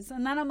project is.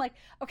 And then I'm like,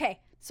 okay,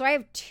 so I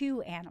have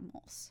two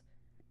animals.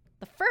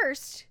 The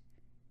first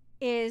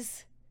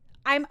is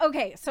I'm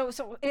okay.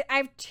 I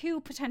have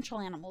two potential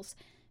animals.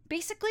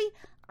 Basically,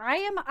 I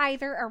am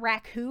either a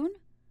raccoon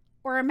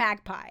or a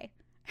magpie.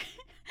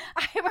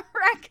 I am a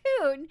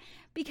raccoon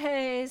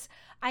because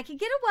I can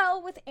get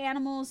well with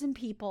animals and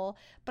people,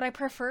 but I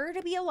prefer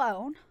to be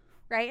alone,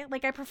 right?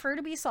 Like, I prefer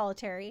to be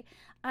solitary.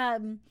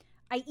 I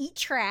eat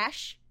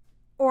trash,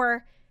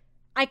 or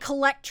I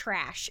collect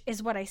trash,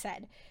 is what I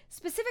said.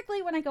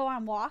 Specifically, when I go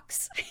on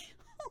walks,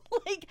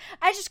 like,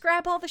 I just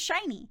grab all the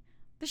shiny.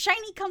 The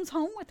shiny comes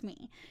home with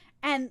me.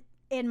 And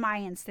in my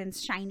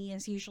instance, shiny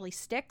is usually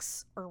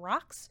sticks or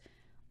rocks.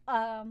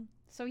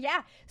 So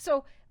yeah.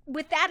 So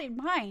with that in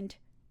mind,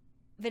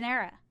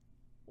 Venera,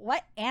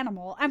 what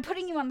animal? I'm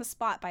putting you on the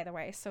spot, by the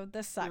way, so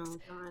this sucks. Oh,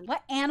 God.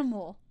 What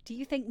animal do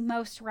you think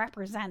most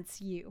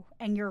represents you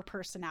and your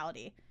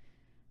personality?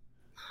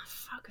 Oh,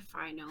 fuck if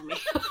I know, me.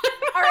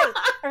 All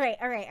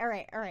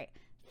right.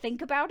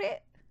 Think about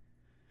it,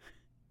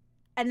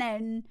 and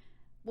then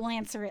we'll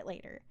answer it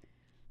later.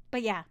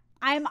 But yeah,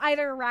 I'm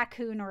either a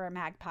raccoon or a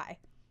magpie.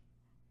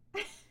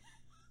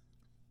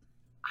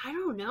 I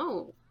don't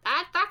know.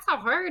 That's a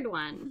hard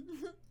one.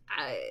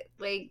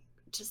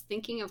 Just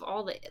thinking of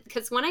all the,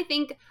 because when I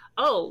think,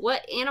 oh,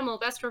 what animal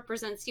best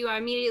represents you, I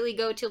immediately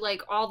go to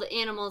like all the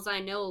animals I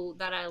know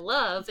that I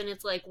love, and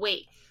it's like,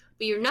 wait,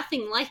 but you're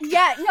nothing like that.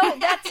 Yeah, no,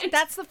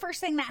 that's the first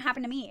thing that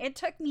happened to me. It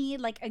took me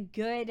like a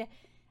good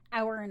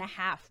hour and a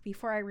half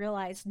before I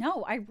realized,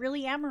 no, I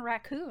really am a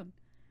raccoon.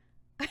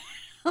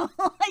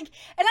 Like,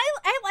 and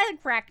I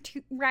like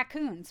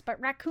raccoons, but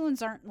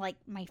raccoons aren't like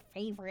my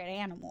favorite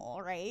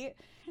animal, right?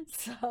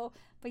 So,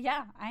 but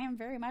yeah, I am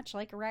very much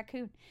like a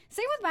raccoon.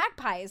 Same with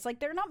magpies. Like,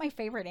 they're not my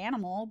favorite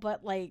animal,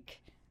 but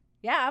like,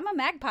 yeah, I'm a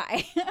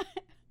magpie.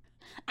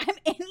 I'm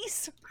any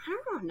sort I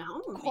don't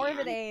know,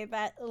 corvidae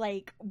that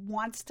like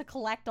wants to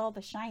collect all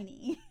the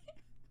shiny.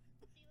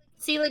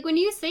 See, like, when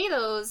you say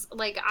those,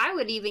 like, I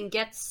would even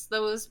guess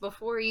those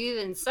before you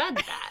even said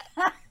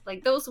that.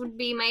 Like, those would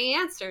be my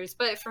answers.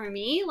 But for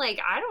me, like,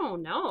 I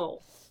don't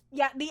know.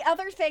 Yeah, the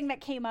other thing that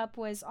came up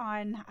was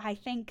on, I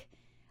don't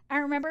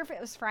remember if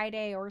it was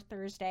Friday or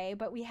Thursday,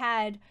 but we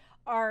had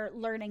our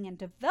learning and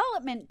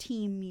development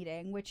team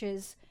meeting, which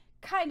is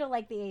kind of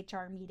like the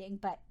HR meeting,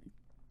 but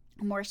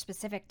more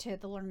specific to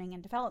the learning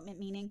and development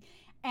meeting.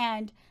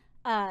 And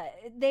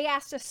they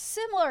asked a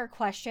similar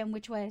question,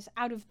 which was,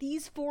 out of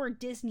these 4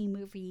 Disney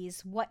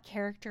movies, what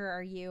character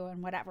are you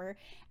and whatever?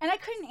 And I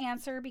couldn't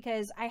answer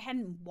because I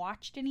hadn't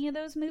watched any of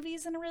those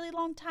movies in a really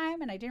long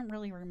time and I didn't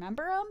really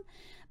remember them.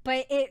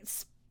 But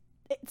it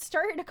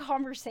started a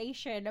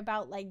conversation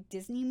about like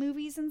Disney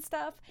movies and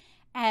stuff,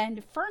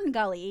 and Fern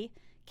Gully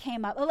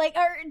came up, like,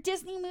 or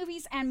Disney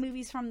movies and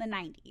movies from the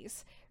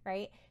 90s,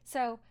 right?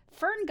 So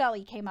Fern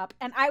Gully came up,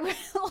 and I was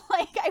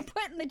like, I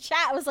put in the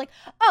chat, I was like,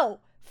 oh,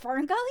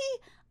 Fern Gully?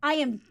 I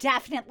am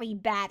definitely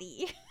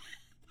Batty.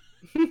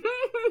 And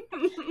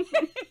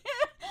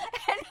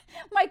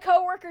my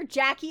coworker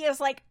Jackie is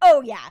like,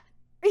 oh yeah,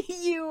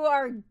 you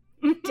are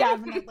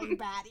definitely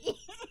Batty.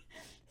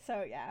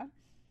 So yeah,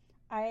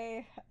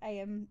 I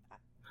am.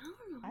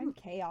 I'm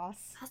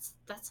chaos.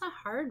 That's a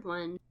hard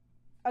one.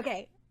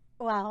 Okay,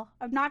 well,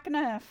 I'm not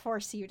gonna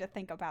force you to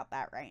think about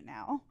that right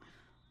now.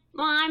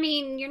 Well, I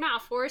mean, you're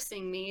not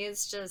forcing me.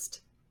 It's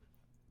just,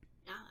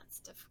 yeah, that's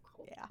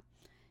difficult. Yeah.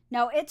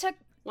 No, it took.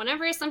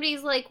 Whenever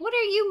somebody's like, "What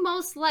are you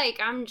most like?"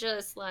 I'm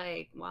just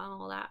like,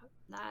 well,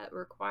 that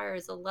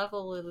requires a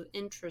level of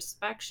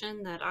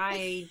introspection that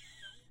I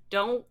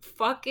don't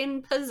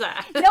fucking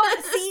possess. No,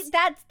 see,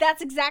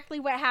 that's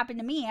exactly what happened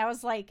to me. I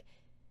was like,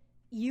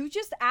 you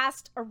just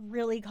asked a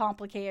really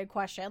complicated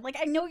question. Like,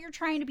 I know you're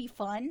trying to be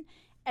fun,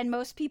 and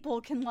most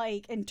people can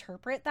like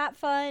interpret that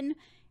fun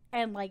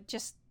and like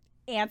just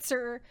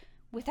answer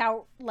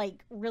without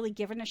like really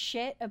giving a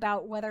shit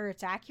about whether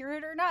it's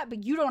accurate or not,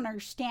 but you don't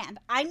understand.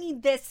 I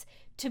need this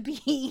to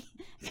be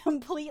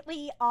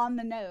completely on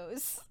the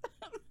nose.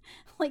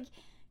 Like,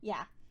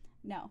 yeah,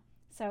 no.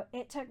 So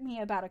it took me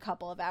about a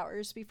couple of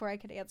hours before I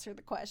could answer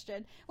the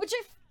question, which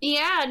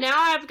yeah, now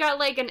I've got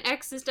like an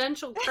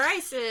existential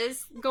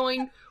crisis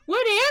going,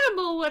 what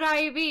animal would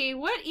I be?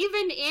 What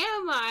even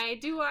am I?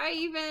 Do I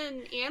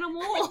even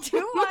animal? Do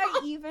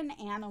I even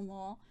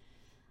animal?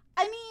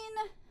 I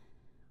mean,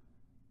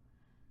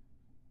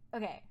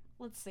 okay,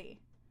 let's see.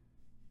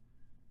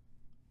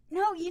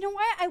 No, you know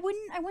what? I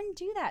wouldn't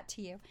do that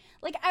to you.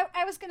 Like,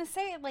 I was gonna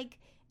say, like,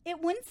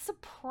 it wouldn't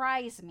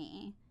surprise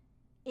me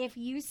if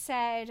you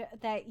said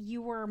that you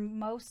were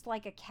most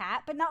like a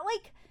cat, but not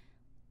like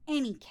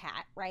any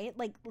cat, right?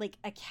 Like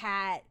a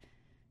cat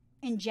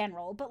in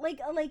general, but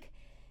like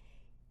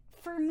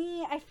for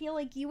me, I feel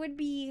like you would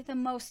be the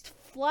most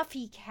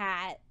fluffy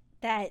cat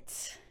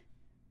that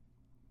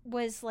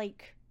was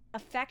like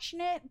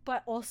affectionate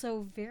but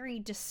also very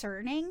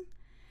discerning.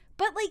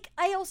 But like,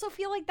 I also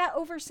feel like that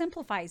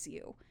oversimplifies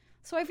you.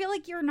 So I feel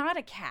like you're not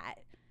a cat.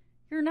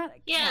 You're not a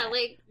cat. Yeah,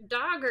 like,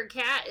 dog or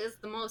cat is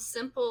the most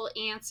simple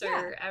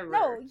answer ever.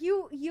 No,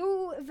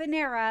 you,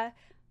 Venera,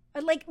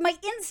 like, my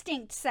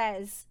instinct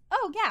says,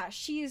 oh yeah,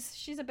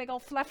 she's a big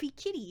old fluffy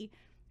kitty.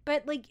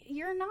 But like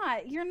you're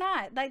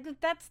not. Like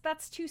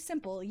that's too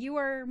simple. You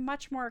are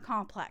much more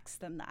complex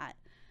than that.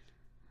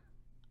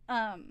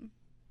 Um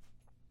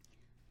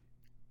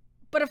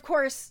but of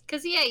course,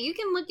 Because, yeah, you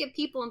can look at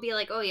people and be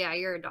like, oh, yeah,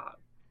 you're a dog.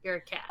 You're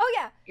a cat. oh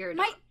yeah, You're a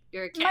my dog.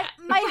 You're a cat.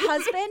 my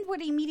husband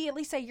would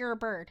immediately say you're a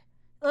bird.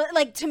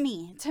 Like to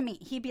me.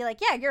 He'd be like,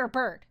 "Yeah, you're a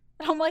bird."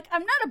 And I'm like,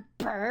 "I'm not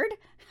a bird.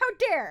 How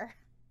dare?"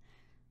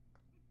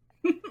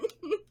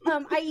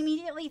 I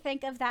immediately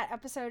think of that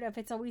episode of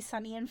It's Always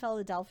Sunny in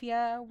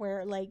Philadelphia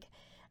where like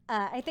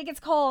I think it's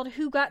called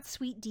Who Got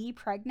Sweet D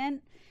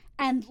Pregnant,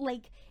 and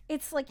like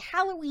it's like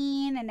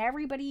Halloween and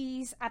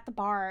everybody's at the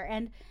bar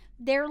and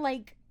they're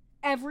like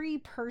every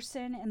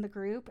person in the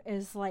group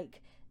is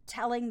like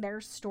telling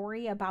their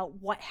story about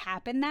what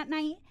happened that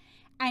night,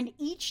 and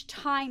each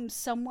time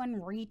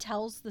someone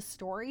retells the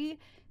story,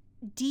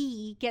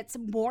 D gets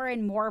more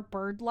and more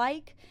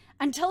bird-like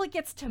until it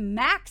gets to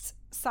Mac's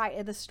side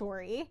of the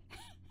story.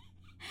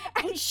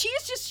 And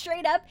she's just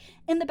straight up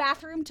in the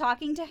bathroom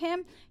talking to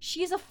him.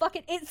 She's a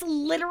fucking, it's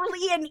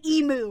literally an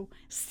emu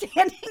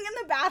standing in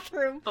the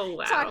bathroom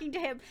talking to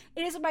him.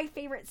 It is my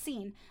favorite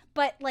scene.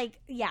 But like,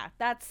 yeah,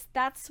 that's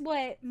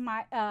what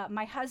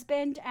my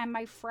husband and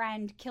my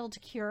friend Kill to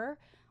Cure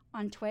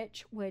on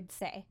Twitch would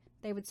say.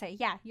 They would say,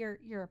 "Yeah,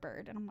 you're a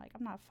bird," and I'm like,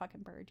 "I'm not a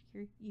fucking bird.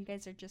 You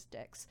guys are just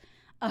dicks."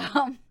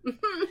 But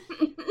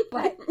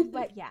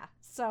yeah,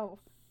 so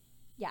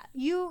yeah,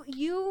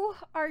 you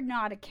are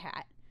not a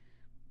cat,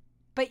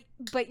 but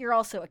you're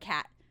also a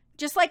cat.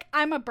 Just like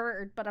I'm a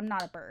bird, but I'm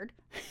not a bird.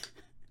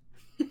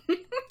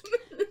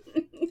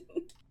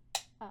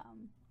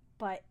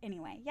 But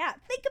anyway, yeah,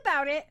 think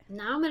about it.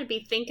 Now I'm going to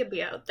be thinking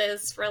about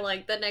this for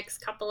like the next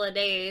couple of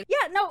days.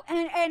 Yeah, no,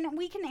 and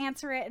we can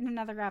answer it in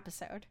another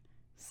episode.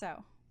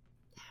 So.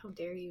 How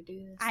dare you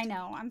do this? I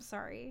know, I'm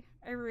sorry.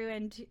 I have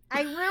ruined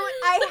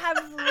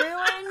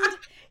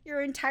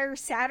your entire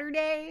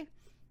Saturday.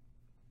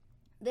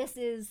 This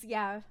is,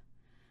 yeah.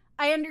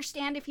 I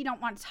understand if you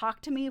don't want to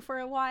talk to me for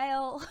a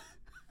while.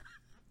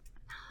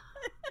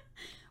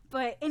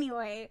 But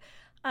anyway,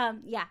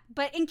 yeah.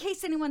 But in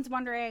case anyone's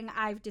wondering,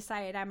 I've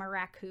decided I'm a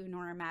raccoon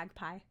or a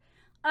magpie.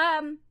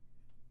 Yeah.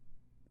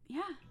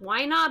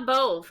 Why not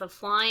both? A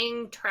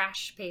flying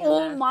trash panda.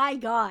 Oh my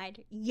god.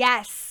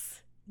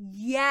 Yes.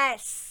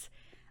 Yes.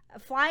 A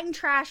flying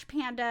trash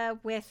panda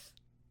with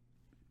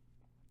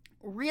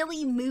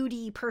really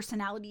moody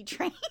personality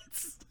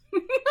traits.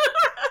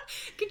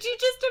 Could you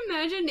just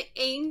imagine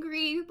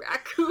angry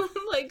raccoon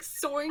like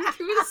soaring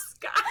through the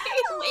sky,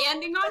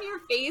 landing on your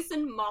face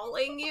and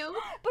mauling you?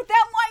 But then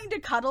wanting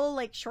to cuddle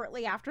like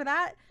shortly after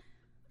that.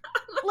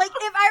 Like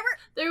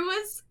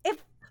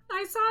if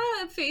I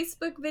saw a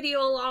Facebook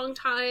video a long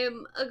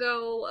time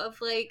ago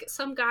of like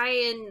some guy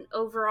in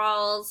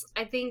overalls.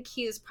 I think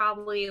he was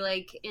probably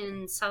like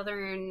in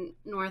southern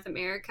North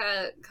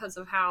America because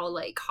of how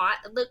like hot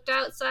it looked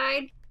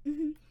outside.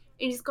 Mm-hmm. And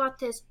he's got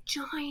this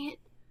giant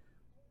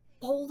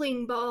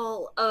bowling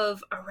ball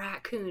of a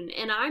raccoon.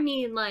 And I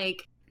mean,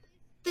 like,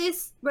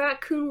 this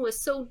raccoon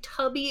was so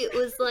tubby, it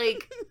was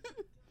like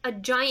a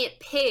giant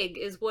pig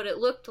is what it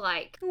looked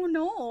like. Oh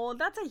no,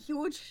 that's a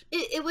huge...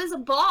 It was a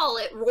ball.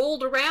 It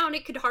rolled around.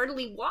 It could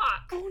hardly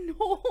walk. Oh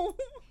no.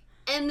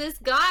 And this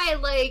guy,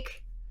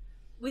 like,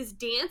 was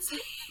dancing.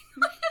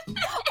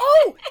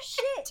 Oh,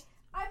 shit.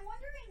 I'm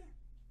wondering...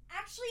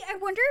 Actually, I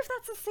wonder if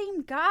that's the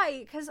same guy,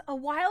 because a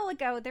while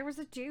ago, there was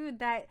a dude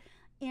that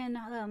in,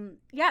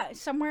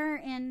 somewhere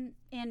in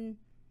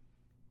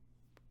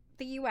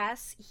the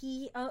U.S.,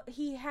 he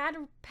had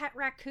a pet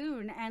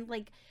raccoon, and,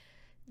 like,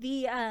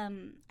 the,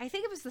 I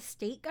think it was the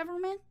state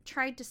government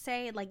tried to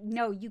say, like,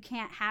 no, you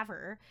can't have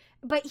her.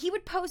 But he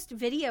would post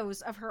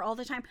videos of her all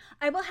the time.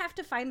 I will have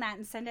to find that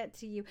and send it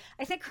to you.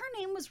 I think her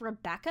name was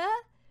Rebecca,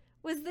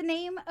 was the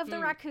name of the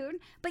raccoon.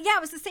 But yeah,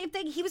 it was the same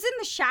thing. He was in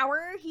the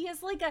shower. He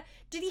has, like,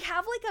 did he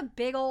have, like, a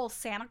big old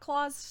Santa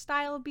Claus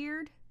style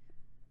beard?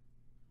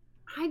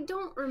 I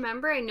don't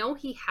remember. I know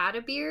he had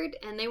a beard,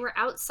 and they were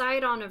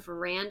outside on a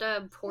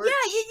veranda porch.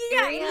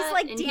 Yeah. Area, and he's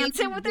like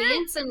dancing with her.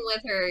 Dancing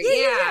with her.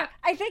 Yeah.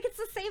 I think it's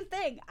the same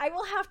thing. I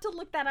will have to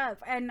look that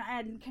up and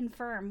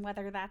confirm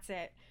whether that's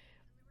it.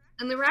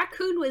 And the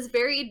raccoon was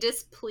very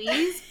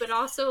displeased, but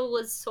also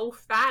was so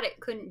fat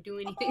it couldn't do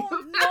anything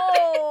about it.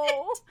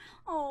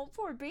 Oh,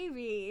 poor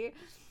baby.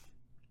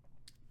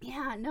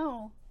 Yeah,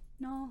 no.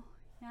 Yeah.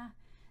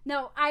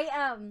 No,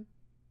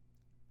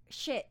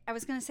 shit, I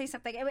was gonna say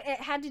something.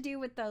 It had to do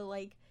with the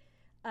like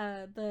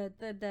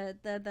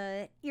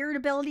the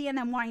irritability and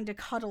then wanting to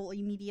cuddle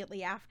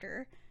immediately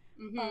after.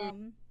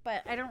 Mm-hmm.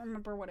 But I don't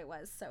remember what it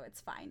was, so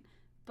it's fine.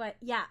 But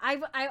yeah,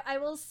 I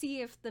will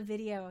see if the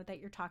video that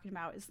you're talking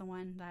about is the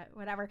one that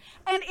whatever.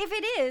 And if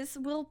it is,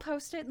 we'll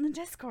post it in the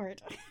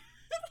Discord.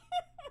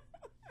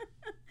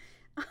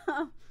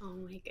 Oh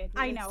my goodness.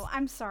 I know,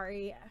 I'm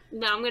sorry.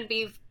 Now I'm gonna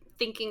be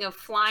thinking of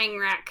flying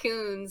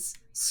raccoons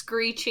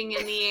screeching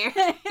in the air.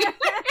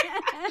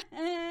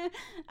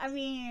 I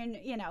mean,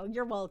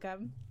 you're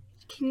welcome.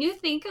 Can you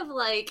think of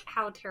like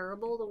how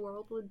terrible the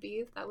world would be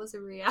if that was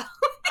a reality?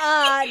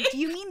 Do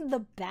you mean the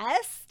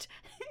best?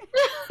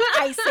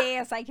 I say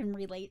as I can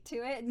relate to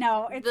it.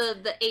 No, it's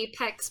the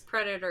apex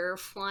predator,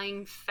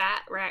 flying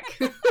fat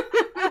raccoon.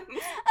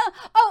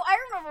 oh, I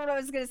remember what I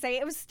was gonna say.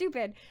 It was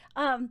stupid.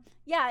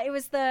 Yeah, it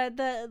was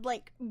the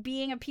like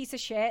being a piece of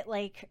shit,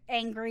 like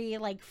angry,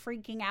 like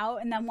freaking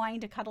out, and then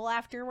wanting to cuddle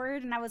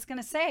afterward. And I was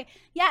gonna say,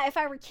 yeah, if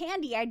I were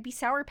Candy, I'd be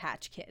Sour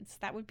Patch Kids.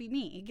 That would be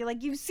me.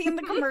 Like, you've seen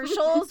the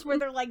commercials where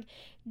they're like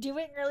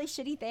doing really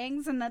shitty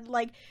things, and then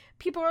like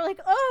people are like,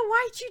 oh,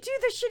 why'd you do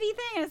the shitty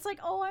thing? And it's like,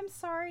 oh, I'm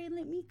sorry,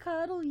 let me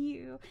cuddle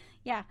you.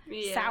 Yeah.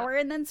 Sour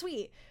and then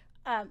sweet.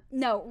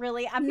 No,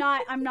 really, I'm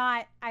not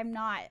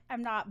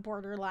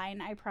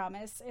borderline, I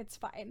promise. It's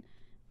fine.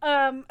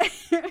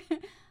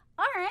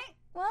 All right.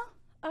 Well,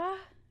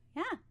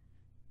 yeah.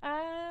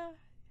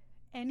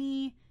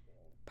 Any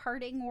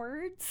parting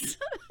words?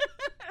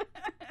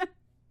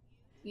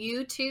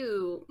 You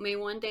too may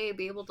one day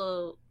be able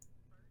to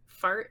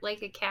fart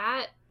like a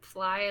cat,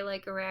 fly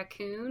like a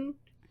raccoon,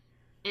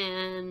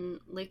 and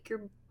lick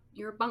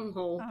your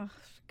bunghole. Oh,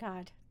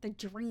 God. The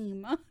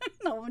dream.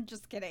 No, I'm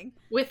just kidding.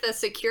 With a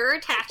secure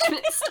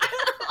attachment style.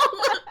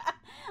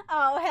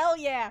 Oh, hell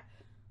yeah.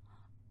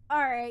 All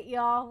right,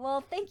 y'all.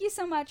 Well, thank you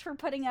so much for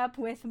putting up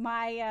with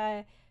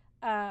my,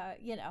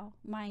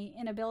 my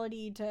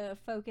inability to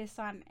focus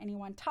on any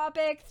one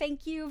topic.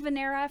 Thank you,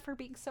 Venera, for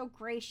being so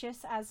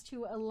gracious as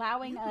to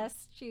allowing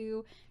us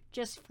to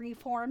just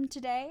freeform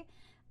today.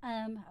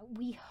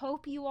 We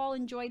hope you all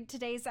enjoyed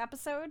today's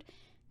episode,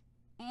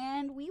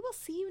 and we will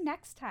see you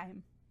next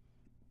time.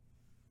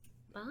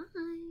 Bye.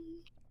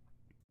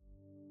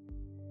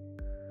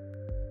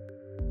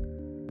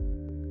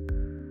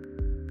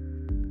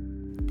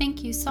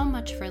 Thank you so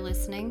much for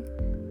listening.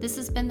 This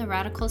has been the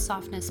Radical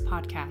Softness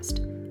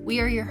Podcast.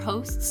 We are your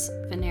hosts,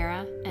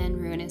 Venera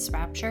and Ruinous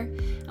Rapture,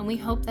 and we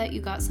hope that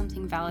you got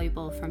something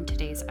valuable from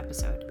today's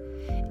episode.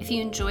 If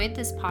you enjoyed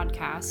this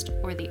podcast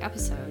or the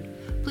episode,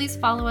 please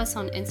follow us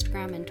on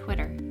Instagram and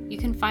Twitter. You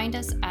can find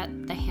us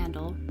at the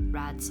handle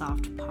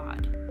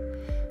RadSoftPod.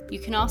 You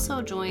can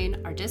also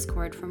join our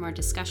Discord for more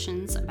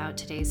discussions about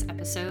today's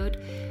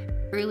episode,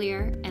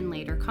 earlier and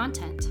later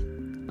content.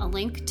 A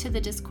link to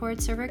the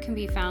Discord server can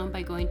be found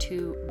by going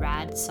to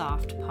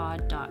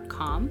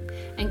radsoftpod.com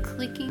and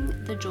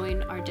clicking the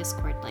Join Our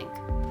Discord link.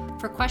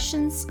 For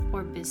questions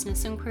or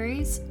business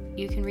inquiries,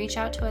 you can reach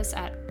out to us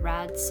at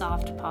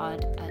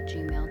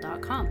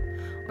radsoftpod@gmail.com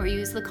or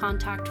use the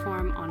contact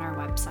form on our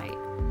website.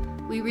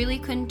 We really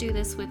couldn't do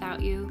this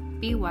without you.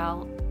 Be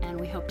well, and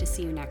we hope to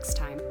see you next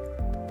time.